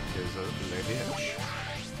map is a bitch.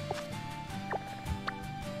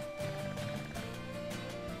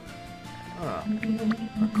 Huh.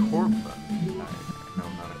 A corpus. No,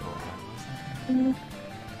 not a corpus.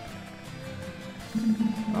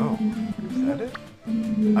 Oh, is that it?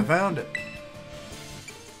 I found it!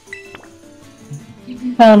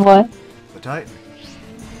 Found what? The Titan.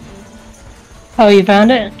 Oh, you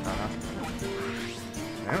found it? Uh-huh.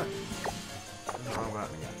 Damn it. What's the wrong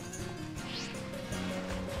button again?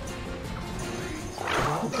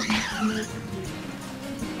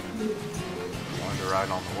 Wanted to ride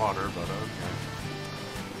on the water, but okay.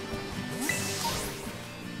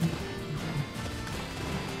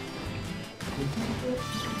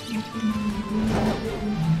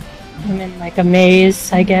 I'm in like a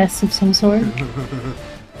maze, I guess, of some sort.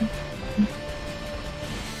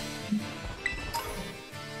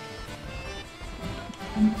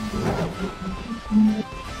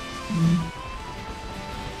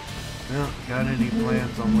 Well, got any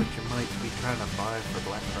plans on what you might be trying to buy for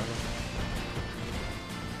Black Friday?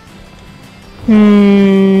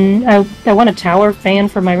 I want a tower fan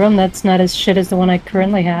for my room that's not as shit as the one I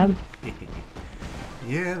currently have.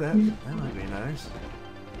 Yeah, that might be nice.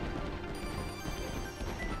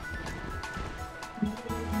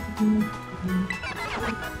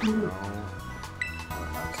 Oh, I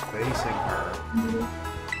was facing her.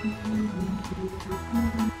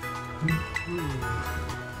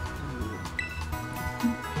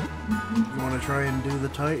 You want to try and do the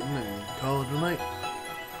Titan and call it a night?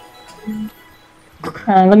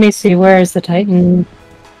 Let me see, where is the Titan?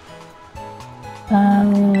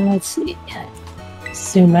 Let's see.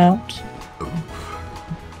 Zoom out.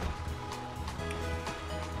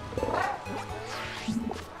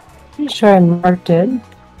 Pretty sure I marked it.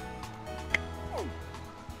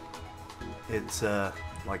 It's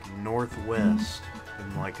like northwest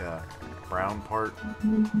in like a brown part,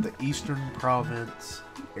 the Eastern Province,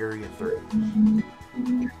 Area 3.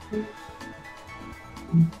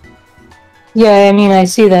 Yeah, I mean, I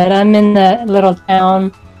see that. I'm in that little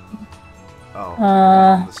town. Oh,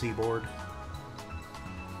 on the seaboard?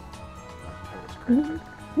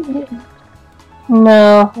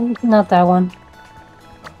 No, not that one.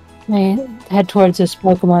 I head towards this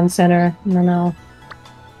Pokemon Center, and then I'll...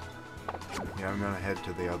 Yeah, I'm gonna head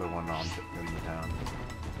to the other one in the town.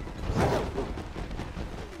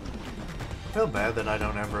 I feel bad that I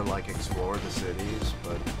don't ever, like, explore the cities,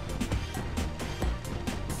 but...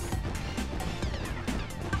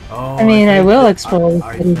 Oh, I mean, I will explore the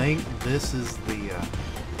I city. think this is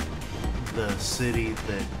the city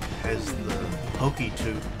that has the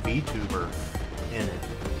VTuber in it.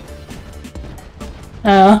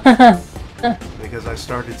 Oh. Because I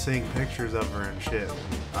started seeing pictures of her and shit.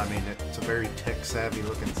 I mean, it's a very tech-savvy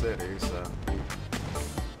looking city, so...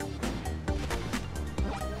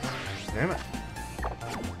 Damn it.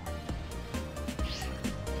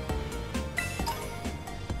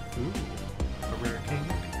 Ooh, a rare king.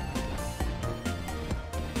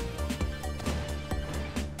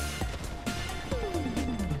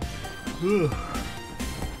 Ugh.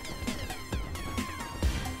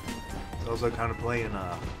 It's also kind of playing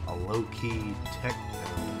a low-key tech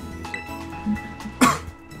music.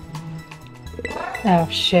 Oh,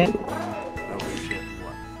 shit. Oh shit,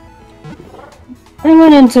 what? I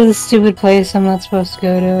went into the stupid place I'm not supposed to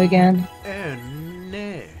go to again. Oh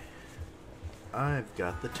no. I've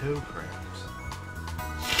got the toe cramps.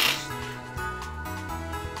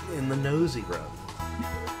 In the nosy rub.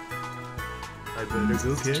 I better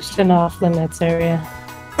go get Just an off-limits area.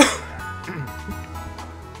 Will you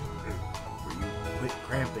quit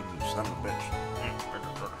cramping, you son of a bitch?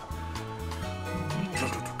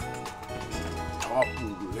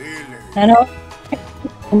 I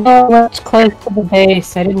know what's close to the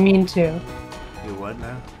base. I didn't mean to. You what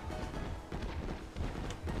now?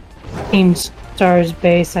 Team Star's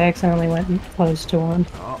base. I accidentally went close to one.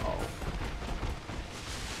 Uh-oh.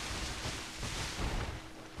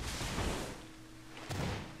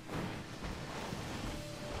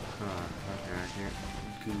 Okay, I can't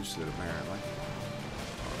goose it apparently.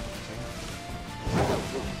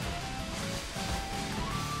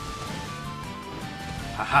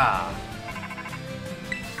 Haha!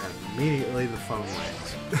 And immediately the phone rings.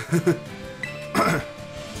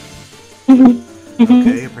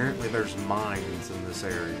 Okay, apparently there's mines in this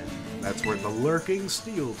area. That's where the lurking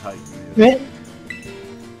steel titan is. Right.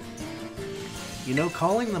 You know,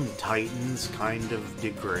 calling them titans kind of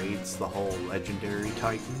degrades the whole legendary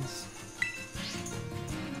titans.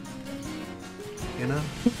 You know?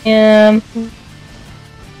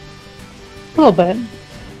 A little bit.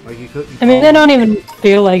 Like you couldn't. I mean, they don't even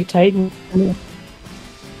feel like Titan. Ooh,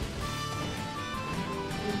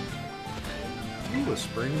 a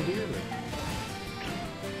spring dearly.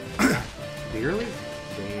 Dearly?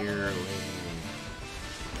 Dearly.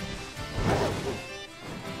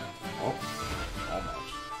 Oh,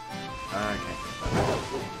 almost. I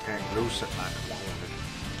can't loose it like I wanted.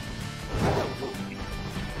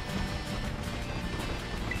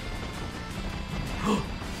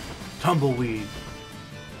 Tumbleweed.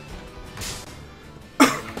 I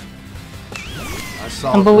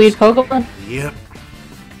saw Tumbleweed this. Pokemon? Yep.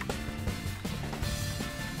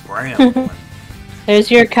 Bram. There's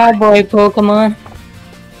your cowboy Pokemon. Yeah,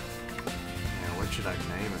 what should I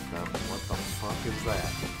name it though? What the fuck is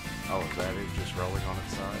that? Oh, is that it just rolling on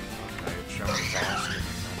its side? Okay, it's showing Boston in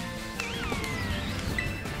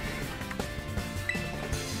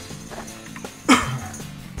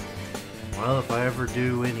Well, if I ever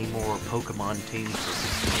do any more Pokemon teams for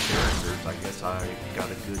 16 characters, I guess I got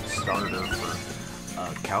a good starter for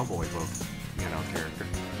cowboy character.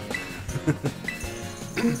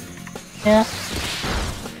 Yeah.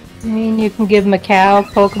 I mean, you can give him a cow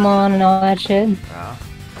Pokemon and all that shit. Yeah.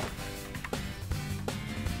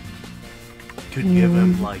 Could give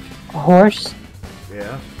him like A horse.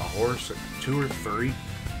 a horse, 2 or 3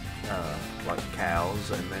 like cows,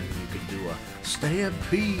 and then you could do a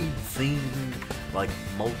stampede themed like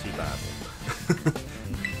multi-battle.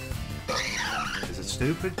 Is it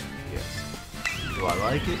stupid? Yes. Do I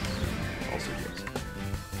like it? Also yes.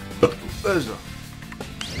 There's a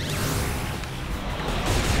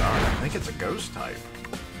God, I think it's a ghost type.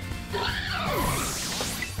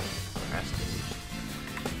 That's good.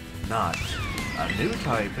 Not a new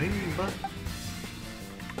typing, but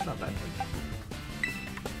not that big.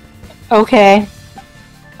 Okay.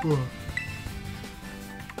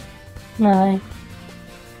 No,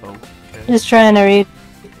 Okay. just trying to read.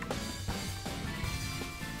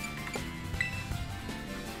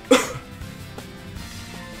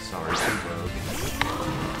 Sorry, too rogue.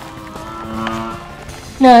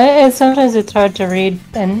 No, sometimes it's hard to read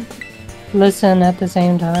and listen at the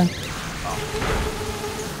same time. Oh.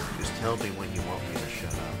 Just tell me when you want me to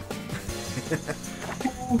shut up.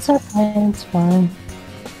 It's okay, it's fine.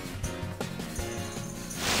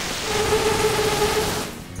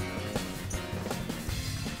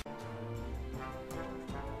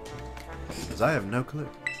 Because I have no clue.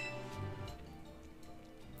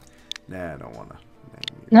 Nah, I don't want to name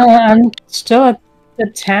you. No, I'm still at the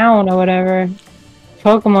town or whatever.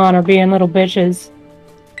 Pokemon are being little bitches.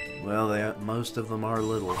 Well, most of them are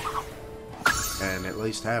little. And at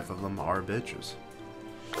least half of them are bitches.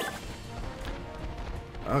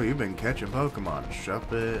 Oh, you've been catching Pokemon.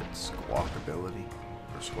 Shuppet, Squawkability.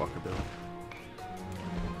 Or Squawkability.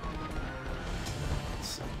 Let's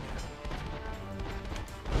see.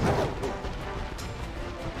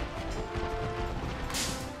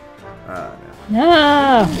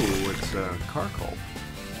 No! Ooh, it's Carcoal,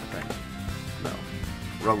 I think. No.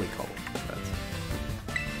 Rollycoal. That's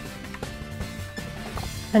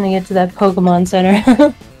Trying to get to that Pokemon Center.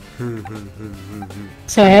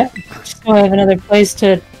 So I have another place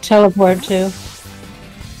to teleport to.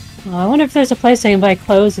 Oh, I wonder if there's a place I can buy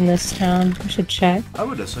clothes in this town. I should check. I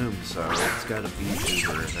would assume so. It's got a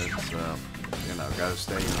VTuber and it's, gotta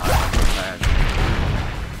stay in high on fashion.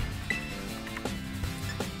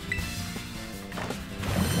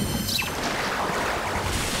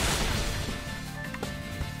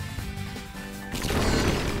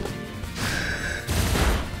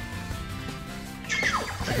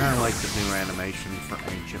 I kinda like the new animation for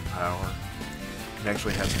Ancient Power. It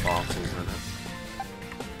actually has fossils in it.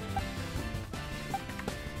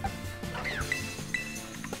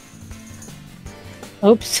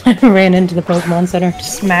 Oops, I ran into the Pokemon Center.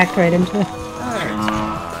 Smacked right into it.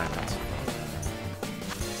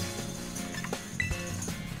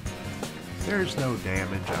 There's no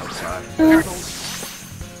damage outside of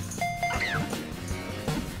battles.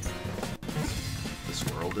 This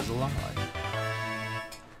world is alive.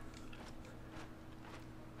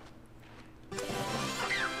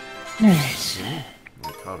 Alright.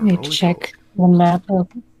 We caught a Need to Rollycoal. check the map.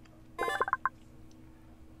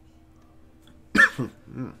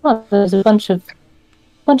 Oh, there's a bunch of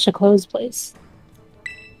clothes place.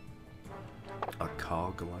 A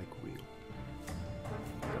cog-like wheel.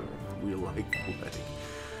 A wheel-like wedding.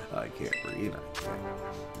 I can't read. I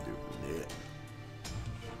can't do it.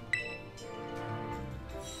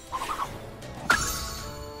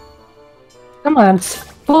 Come on,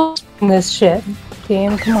 full this shit.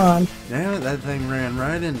 Game, come on. Yeah, that thing ran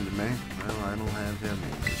right into me. Well, I don't have him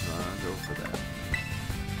either, so I'll go for that.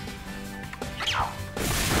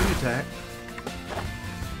 Swing attack.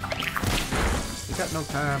 got no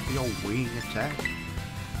time for your wing attack.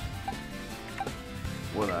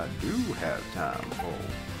 What I do have time for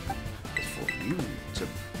is for you to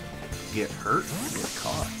get hurt and get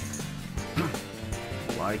caught.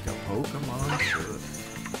 Like a Pokemon should.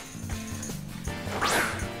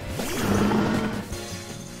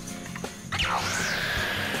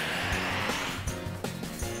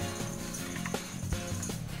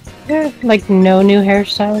 There are, like, no new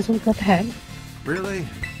hairstyles. What the heck? Really?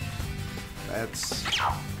 That's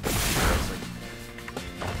depressing.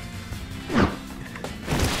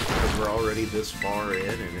 Because we're already this far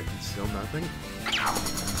in and it's still nothing?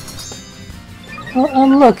 Well,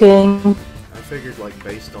 I'm looking. I figured, like,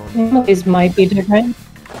 based on... Some of these might be different.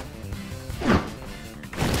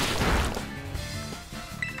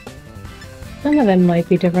 Some of them might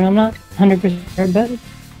be different. I'm not 100% sure, but... Your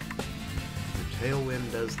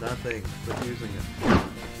tailwind does nothing. Quit using it.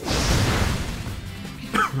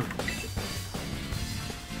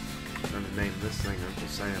 I'm going to name this thing Uncle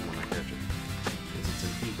Sam when I catch it. Because it's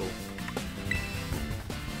an eagle.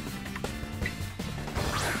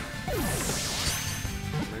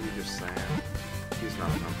 Maybe just Sam. He's not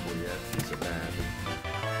an uncle yet. He's a dad.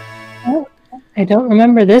 Oh, I don't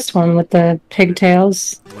remember this one with the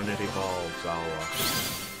pigtails. When it evolves,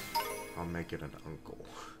 I'll make it an uncle.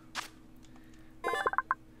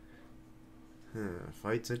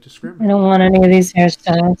 Fights I indiscriminate. don't want any of these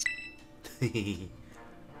hairstyles.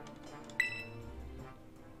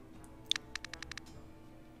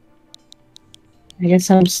 I guess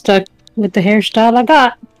I'm stuck with the hairstyle I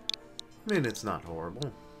got. I mean, it's not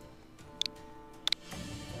horrible.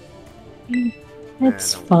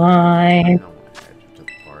 It's I fine. don't want to add you to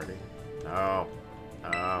the party. No.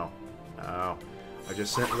 No. No. I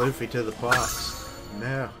just sent Luffy to the box.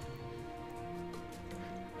 No.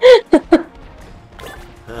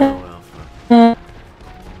 Oh, well, fuck.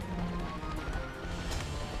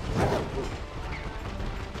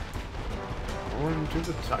 On to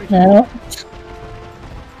the Titan. No.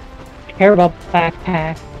 Care about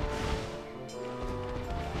backpack.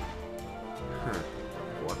 Huh.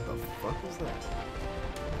 What the fuck is that?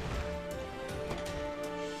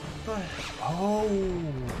 Oh!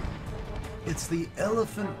 It's the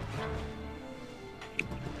elephant.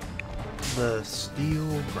 The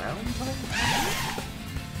steel ground type?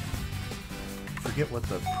 Forget what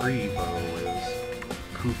the pre-bow is.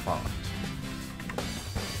 Kufant.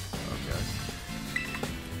 Okay.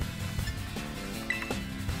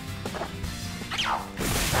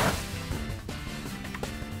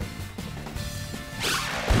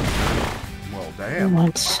 Well, damn.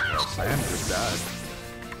 What? Sam just died.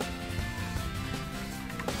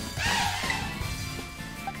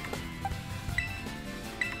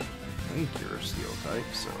 I think you're a steel type,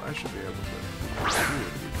 so I should be able to do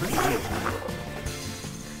it pretty easy.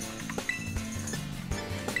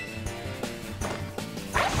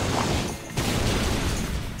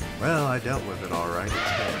 Well, I dealt with it alright. It's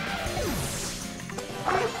dead.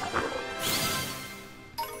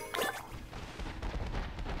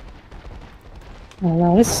 Oh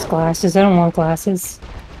no, this is glasses. I don't want glasses.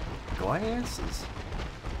 Glasses?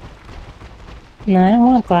 No, I don't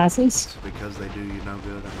want glasses. It's because they do you no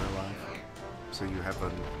good in real life. So you have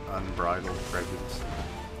an unbridled prejudice.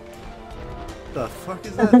 The fuck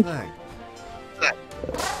is that thing?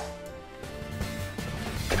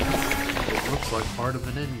 It looks like part of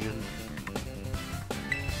an engine.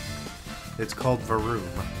 It's called Varoom.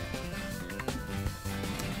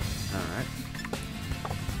 Alright.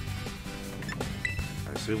 I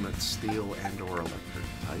assume it's steel and or electric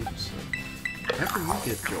type, so... Whenever you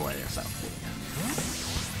get your ass out there.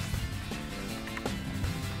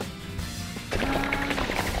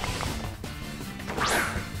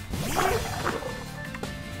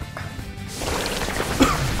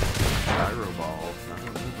 Gyro ball. I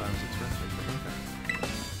don't know if I was expecting, but okay.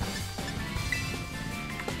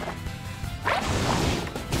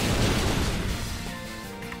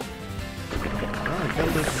 Oh, I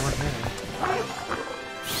killed it in one hand.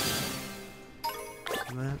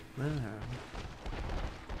 That happened.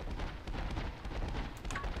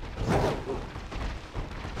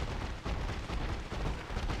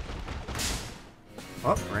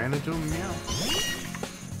 Oh, ran into him, meow.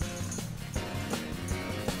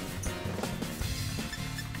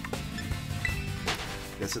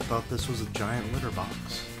 Guess it thought this was a giant litter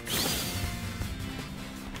box.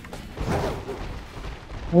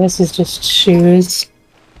 This is just shoes.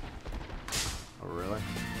 Oh, really?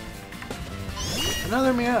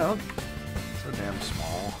 Another meow. So damn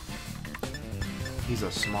small. He's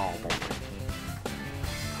a small boy.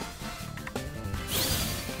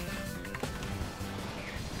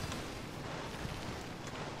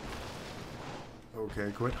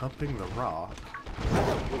 Okay, quit humping the rock.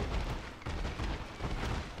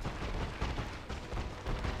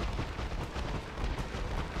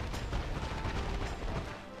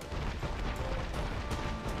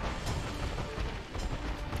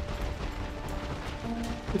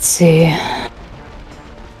 Let's see. Ooh, I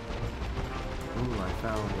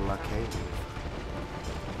found La Cave.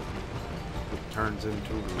 It turns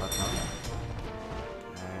into La Tunnel.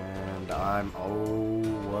 And oh,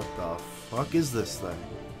 what the fuck is this thing?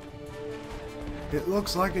 It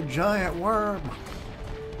looks like a giant worm.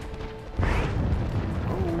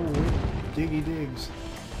 Oh, diggy digs.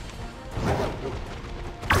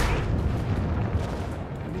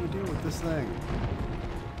 What do you do with this thing?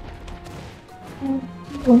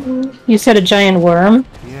 You said a giant worm?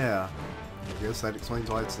 Yeah, I guess that explains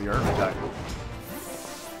why it's the Earth type.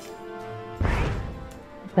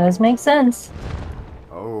 Does make sense.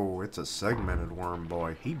 Oh, it's a segmented worm,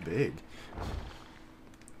 boy. He big.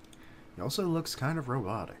 He also looks kind of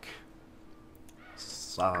robotic.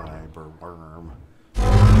 Cyber worm.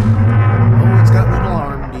 Oh, it's got little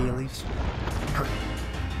arm dealies.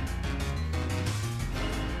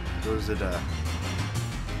 So is it a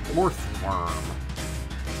fourth worm?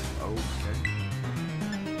 Okay.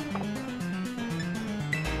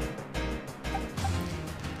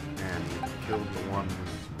 And you killed the one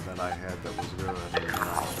that I had that was good, and then I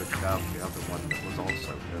switched out the other one that was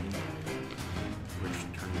also good. Which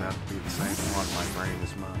turned out to be the same one. My brain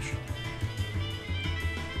is mush.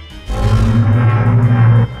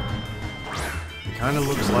 It kind of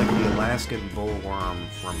looks like the Alaskan bullworm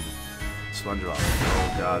from SpongeBob.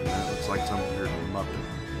 Oh god, that looks like some weird Muppet.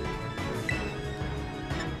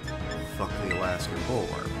 Fuck the Alaskan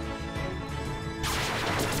bullworm.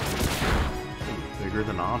 Bigger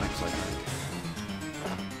than Onyx, I think.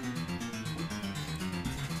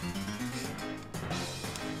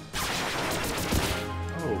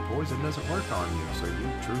 Oh, poison doesn't work on you, so you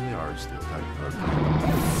truly are still type. Okay.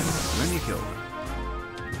 And then you kill it.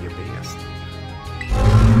 You beast.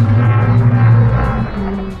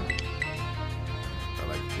 I'd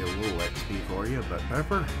like to get a little XP for you, but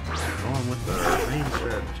Pepper, going with the green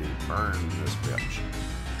strategy. Burn this bitch.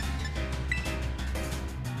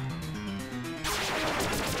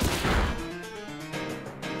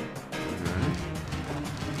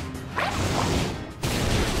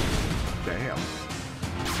 Damn.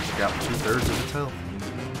 Got 2/3 of its health.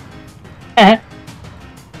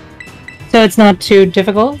 So it's not too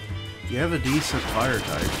difficult? If you have a decent fire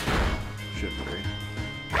type, shouldn't be.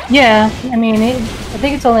 Yeah, I mean, I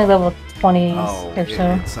think it's only level 20 Oh, or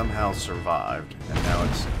so. it somehow survived, and now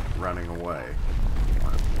it's running away.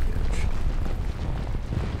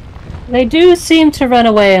 They do seem to run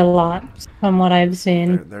away a lot, from what I've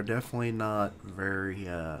seen. They're definitely not very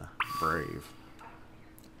brave.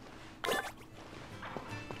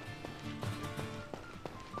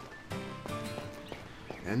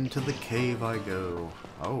 Into the cave I go.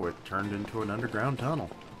 Oh, it turned into an underground tunnel.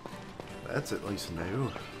 That's at least new.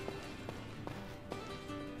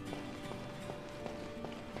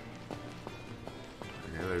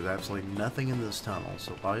 Okay, there's absolutely nothing in this tunnel,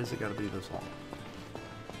 so why has it got to be this long?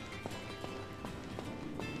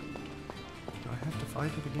 Do I have to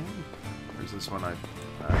fight it again? Or is this one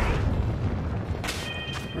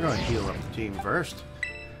we're going to heal up the team first.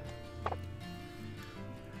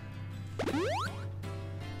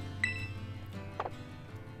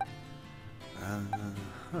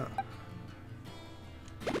 Huh.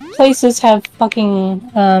 Places have fucking, Do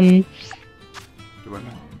I know?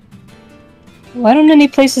 why don't any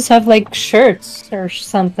places have, like, shirts or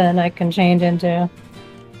something I can change into?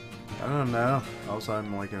 I don't know. Also,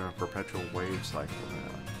 I'm like in a perpetual wave cycle now.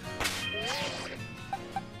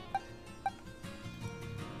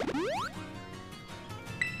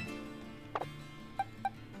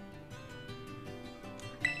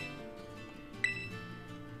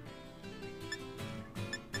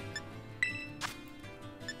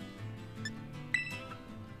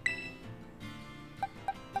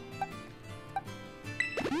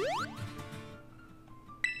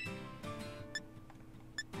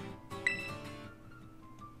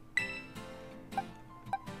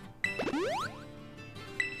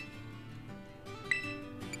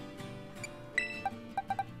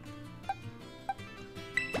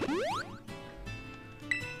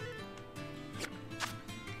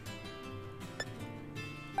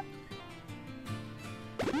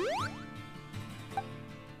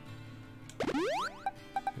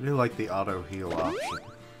 I do like the auto heal option.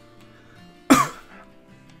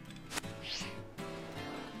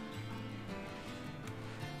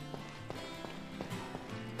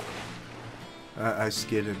 I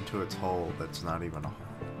skid into its hole that's not even a hole.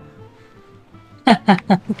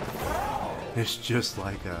 It's just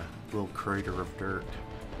like a little crater of dirt.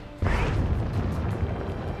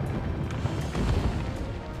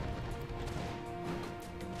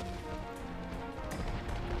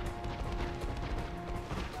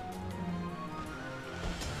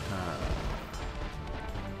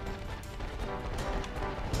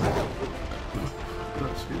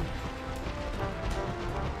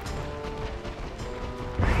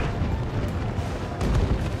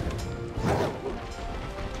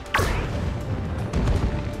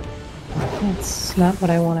 That's not what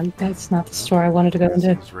I wanted. That's not the store I wanted to go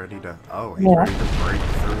into. He's ready to. Oh, he's ready to break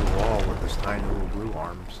through the wall with his tiny little blue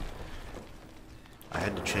arms. I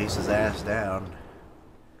had to chase his ass down.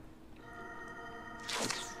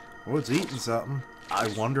 Oh, it's eating something. I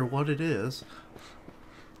wonder what it is.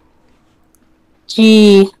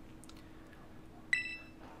 Gee.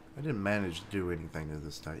 I didn't manage to do anything to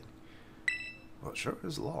this Titan. Well, it sure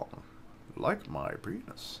is long. Like my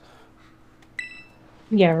penis.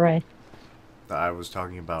 Yeah, right. I was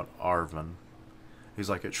talking about Arvin. He's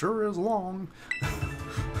like, it sure is long.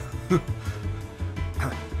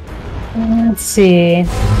 Let's see.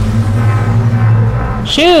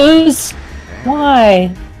 Shoes?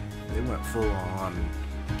 Why? They went full on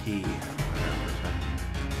key.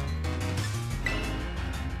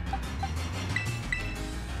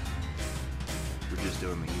 We're just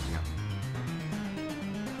doing the easy one.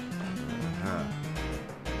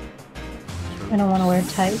 I don't want to wear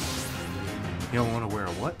tights. You don't want to wear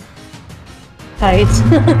a what? Tights.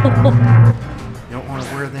 You don't want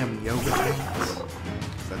to wear them yoga pants?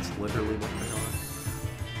 That's literally what they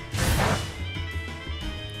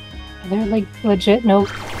are. Are there like legit no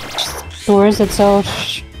stores that sell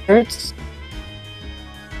shirts?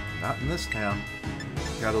 Not in this town.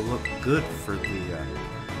 Gotta look good for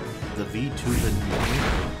the V-tubing.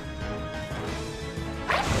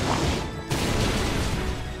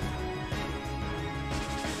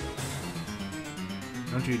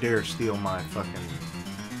 Don't you dare steal my fucking...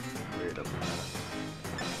 Wait a minute.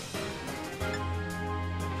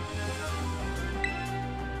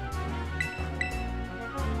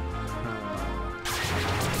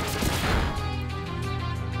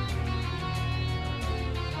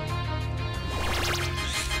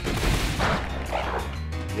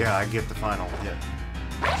 Yeah, I get the final hit.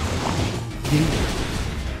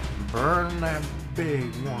 Burn that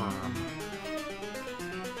big worm.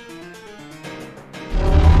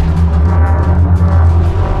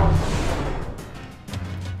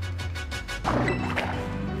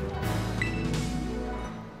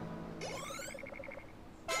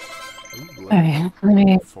 Alright, let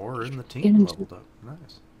me 4 in the team leveled up.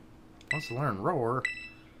 Nice. Wants to learn roar.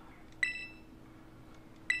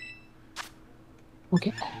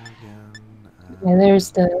 Okay. Yeah,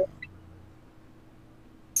 there's the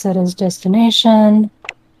set as destination. I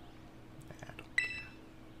don't care.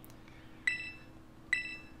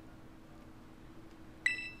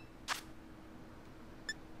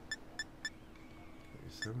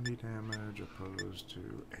 70 damage opposed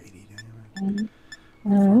to 80 damage.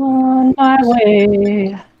 I'm on my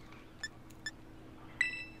way.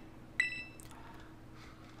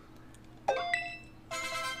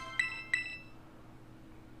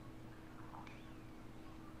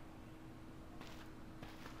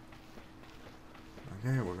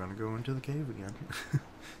 Okay, we're gonna go into the cave again.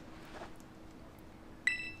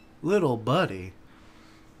 Little buddy.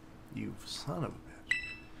 You son of a bitch.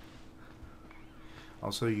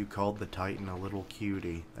 Also, you called the Titan a little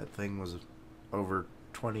cutie. That thing was over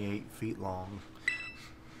 28 feet long.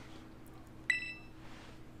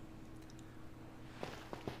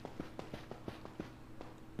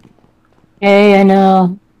 Hey, I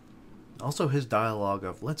know. Also, his dialogue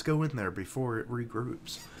of, let's go in there before it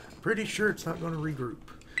regroups. Pretty sure it's not going to regroup.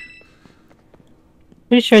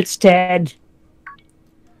 Pretty sure it's dead.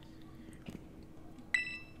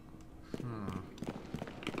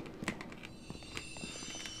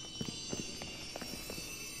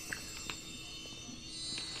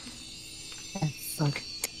 Fuck.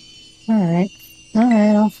 Alright.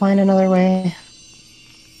 Alright, I'll find another way.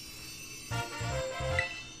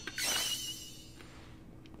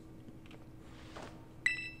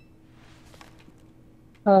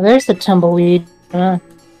 Oh, there's the tumbleweed. Oh,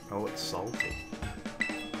 it's salty.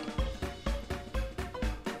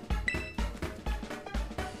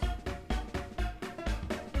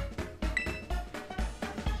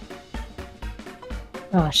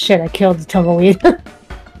 Oh shit, I killed the tumbleweed. Oh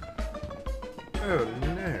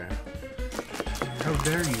no. How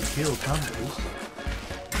dare you kill tumbles?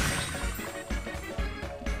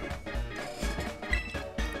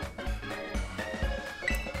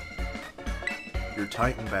 Your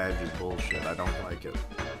Titan badge is bullshit. I don't like it.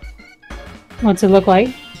 What's it look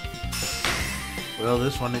like? Well,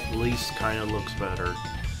 this one at least kind of looks better.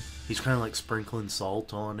 He's kind of like sprinkling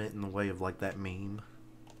salt on it in the way of like that meme.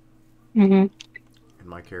 Mm-hmm. And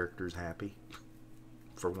my character's happy.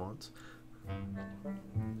 For once.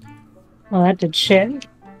 Well, that did shit.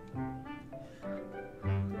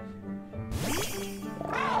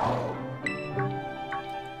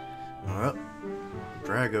 Well,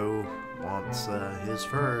 Drago wants his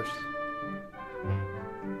first.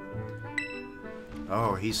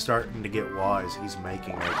 Oh, he's starting to get wise. He's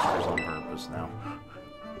making extras on purpose now.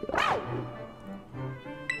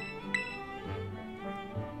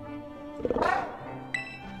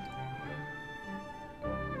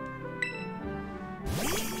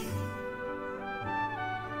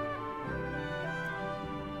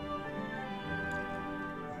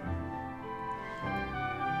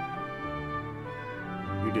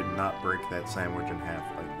 You did not break that sandwich in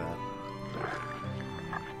half like that.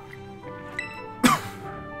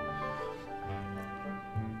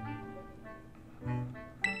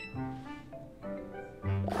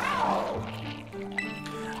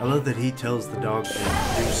 I love that he tells the dog to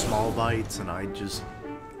do small bites and I just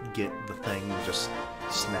get the thing just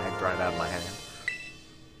snagged right out of my hand.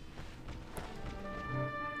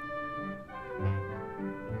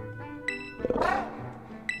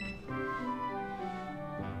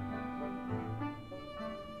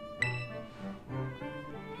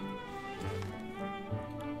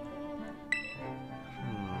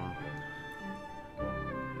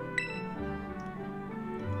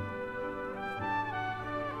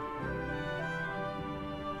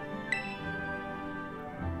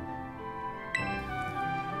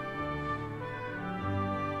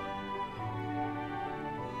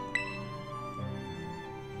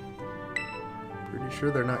 Pretty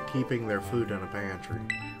sure they're not keeping their food in a pantry.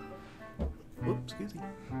 Whoops, excuse me.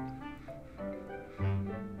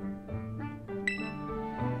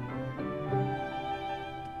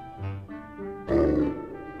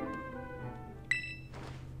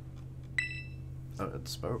 Oh, it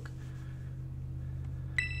spoke.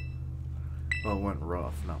 Well, it went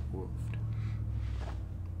rough, not woofed.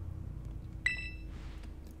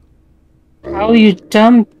 Oh, you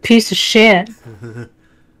dumb piece of shit.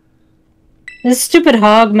 This stupid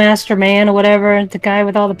hog master man or whatever, the guy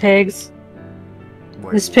with all the pigs.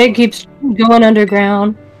 Wait, This pig what? keeps going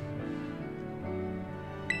underground.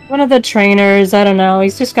 One of the trainers, I don't know,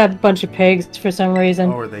 he's just got a bunch of pigs for some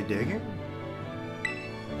reason. Oh, are they digging?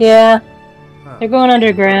 Yeah, Huh. they're going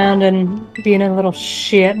underground and being a little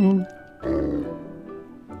shit and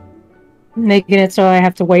making it so I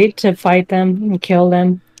have to wait to fight them and kill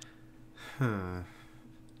them. Huh.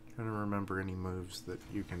 I don't remember any moves that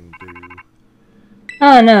you can do.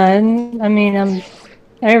 Oh no, I mean, I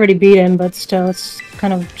already beat him, but still, it's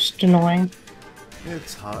kind of just annoying.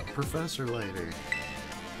 It's hot professor lady.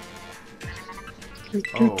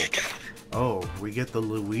 Oh, we get the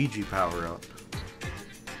Luigi power up.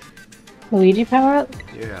 Luigi power up?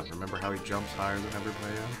 Yeah, remember how he jumps higher than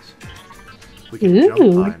everybody else? We can jump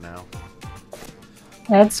high now.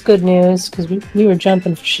 That's good news, because we were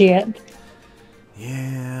jumping for shit.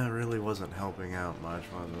 Yeah, it really wasn't helping out much,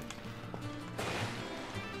 was it?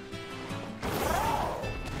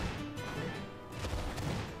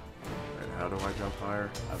 Wait, how do I jump higher?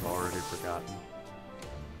 I've already forgotten.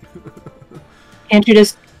 Can't you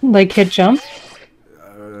just, like, hit jump?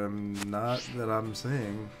 Not that I'm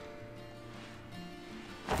seeing.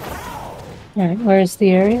 Alright, where's the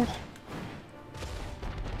area?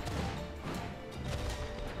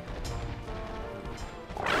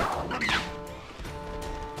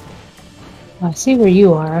 I see where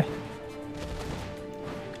you are.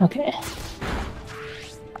 Okay. Oh,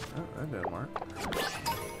 that didn't work.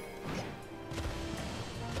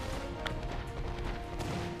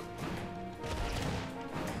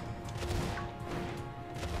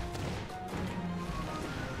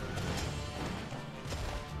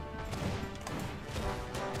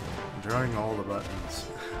 I'm drawing all the buttons.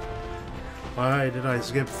 Why did I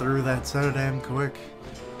skip through that so damn quick?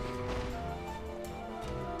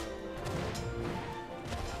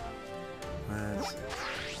 Let's see.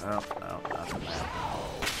 Oh, no, nothing there.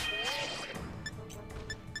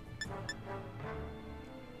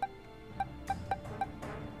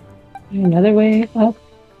 Another way up?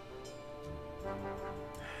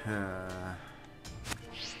 I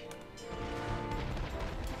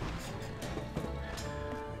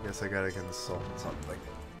guess I gotta consult something.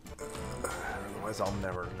 Otherwise I'll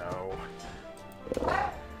never know.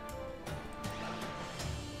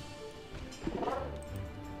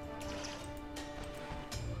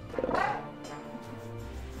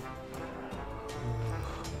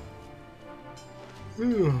 This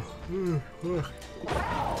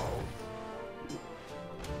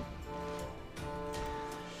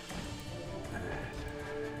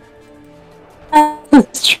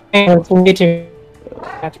train is way too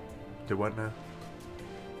fast. Do what now?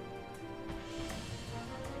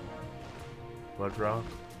 Blood draw?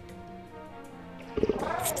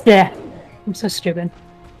 Yeah, I'm so stupid.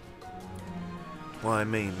 Well, I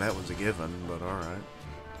mean, that was a given, but alright.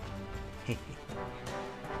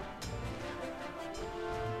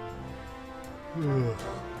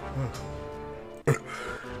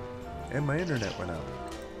 And my internet went out.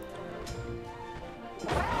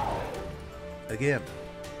 Again.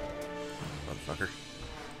 Motherfucker.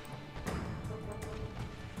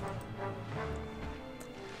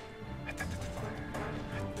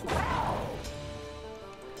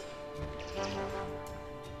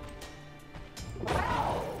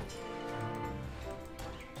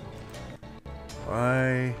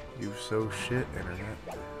 Why you so shit, internet?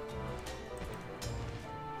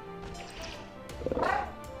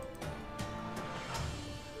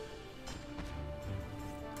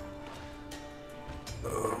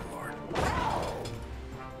 Oh Lord.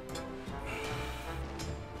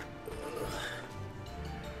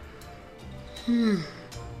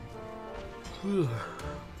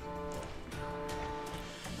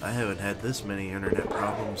 I haven't had this many internet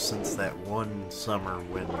problems since that one summer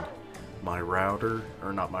when my router,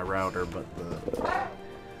 or not my router, but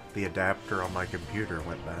the adapter on my computer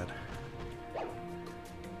went bad.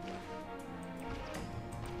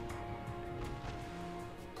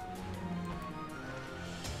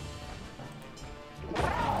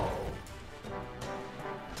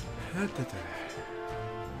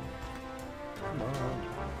 Come on.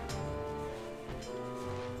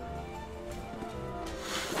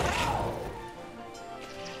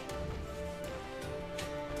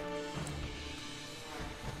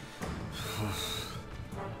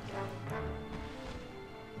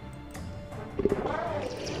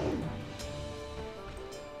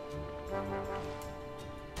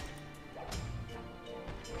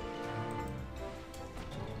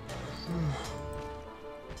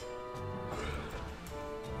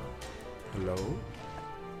 Hello?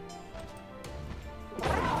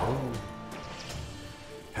 Hello?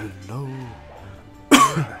 Hello?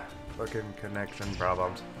 Fucking connection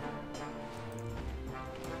problems.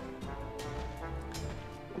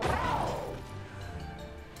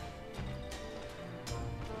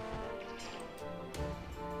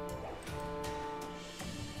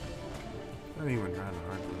 Not even trying to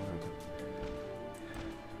hardly load it.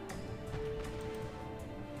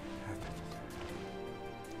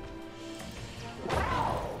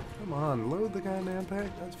 Come on, load the goddamn pack.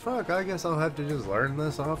 That's fuck. I guess I'll have to just learn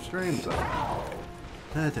this off stream. So,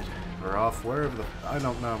 or off wherever the I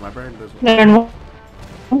don't know. My brain doesn't. Learn.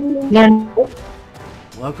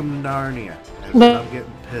 Welcome to Narnia. I'm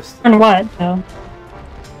getting pissed. Learn what? No.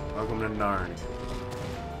 Welcome to Narnia.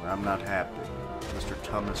 Where I'm not happy. Mr.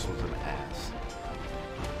 Thomas was an ass.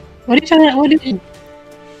 What are you talking about? What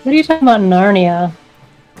are you talking about, Narnia?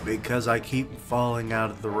 Because I keep falling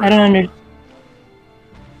out of the realm. I don't understand.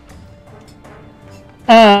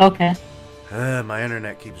 Oh, okay. My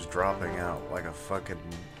internet keeps dropping out like a fucking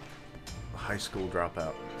high school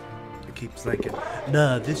dropout. It keeps thinking,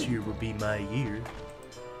 nah, this year will be my year.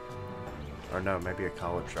 Or no, maybe a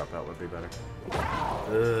college dropout would be better.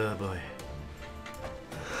 Oh boy.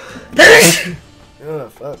 Oh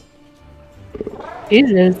fuck.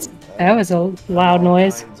 Jesus, that was a loud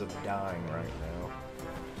noise. Kinds of dying right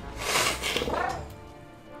now.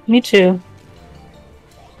 Me too.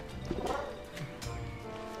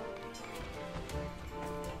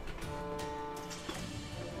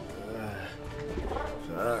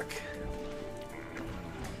 Fuck.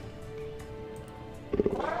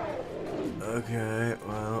 Okay,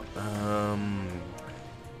 well,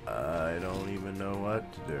 I don't even know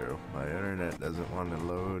what to do. My internet doesn't want to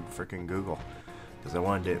load frickin' Google. Because I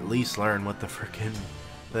wanted to at least learn what the frickin'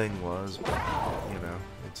 thing was, but, you know,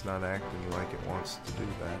 it's not acting like it wants to do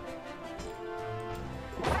that.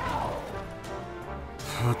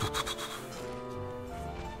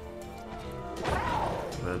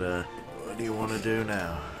 But, what do you want to do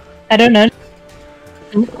now? I don't know.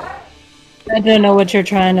 I don't know what you're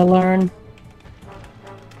trying to learn.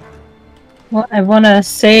 Well, I want to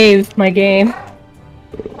save my game.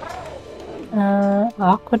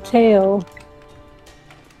 Aqua Tail.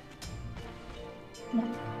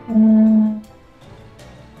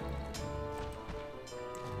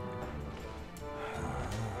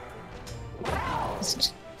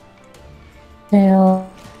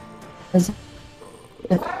 Tail.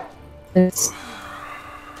 It's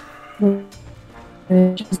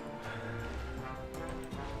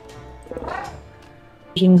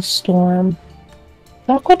raging storm. Is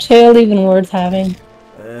Aqua Tail even worth having?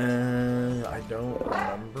 I don't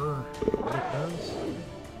remember what it does.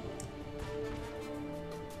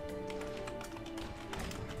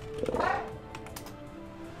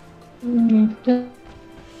 It'd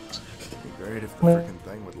be great if the freaking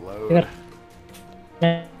thing would load.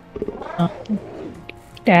 That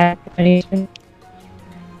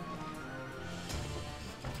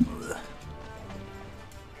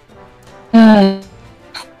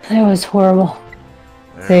was horrible.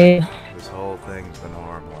 This whole thing's been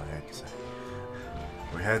horrible, I hate to say.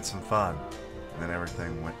 We had some fun, and then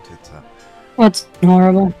everything went tits up. What's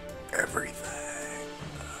horrible? Everything.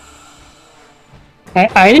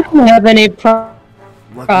 I didn't have any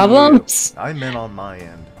problems. I'm in on my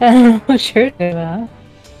end. I don't know what you're doing about.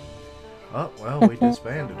 Oh, well, we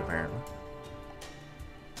disbanded, apparently.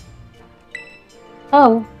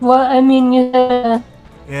 Oh, well, I mean, you Yeah,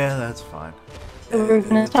 that's fine. we're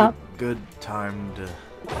gonna It's stop. a good time to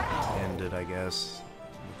end it, I guess.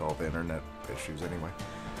 With all the internet issues, anyway.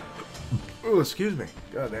 Oh, excuse me.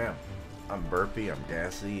 Goddamn. I'm burpy, I'm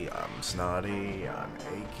gassy, I'm snotty, I'm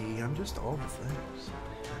achy, I'm just all the things.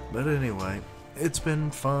 But anyway, it's been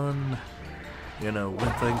fun, you know, when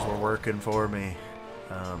things were working for me.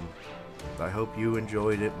 I hope you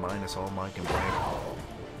enjoyed it, minus all my complaints.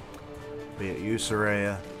 Be it you,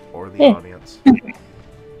 Soreiya, or the audience. This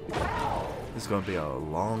is going to be a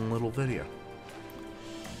long little video.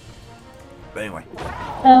 But anyway.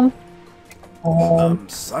 I'm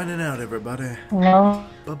signing out, everybody. No.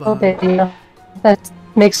 Bye-bye. Video. That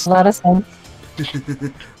makes a lot of sense.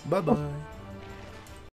 Bye-bye.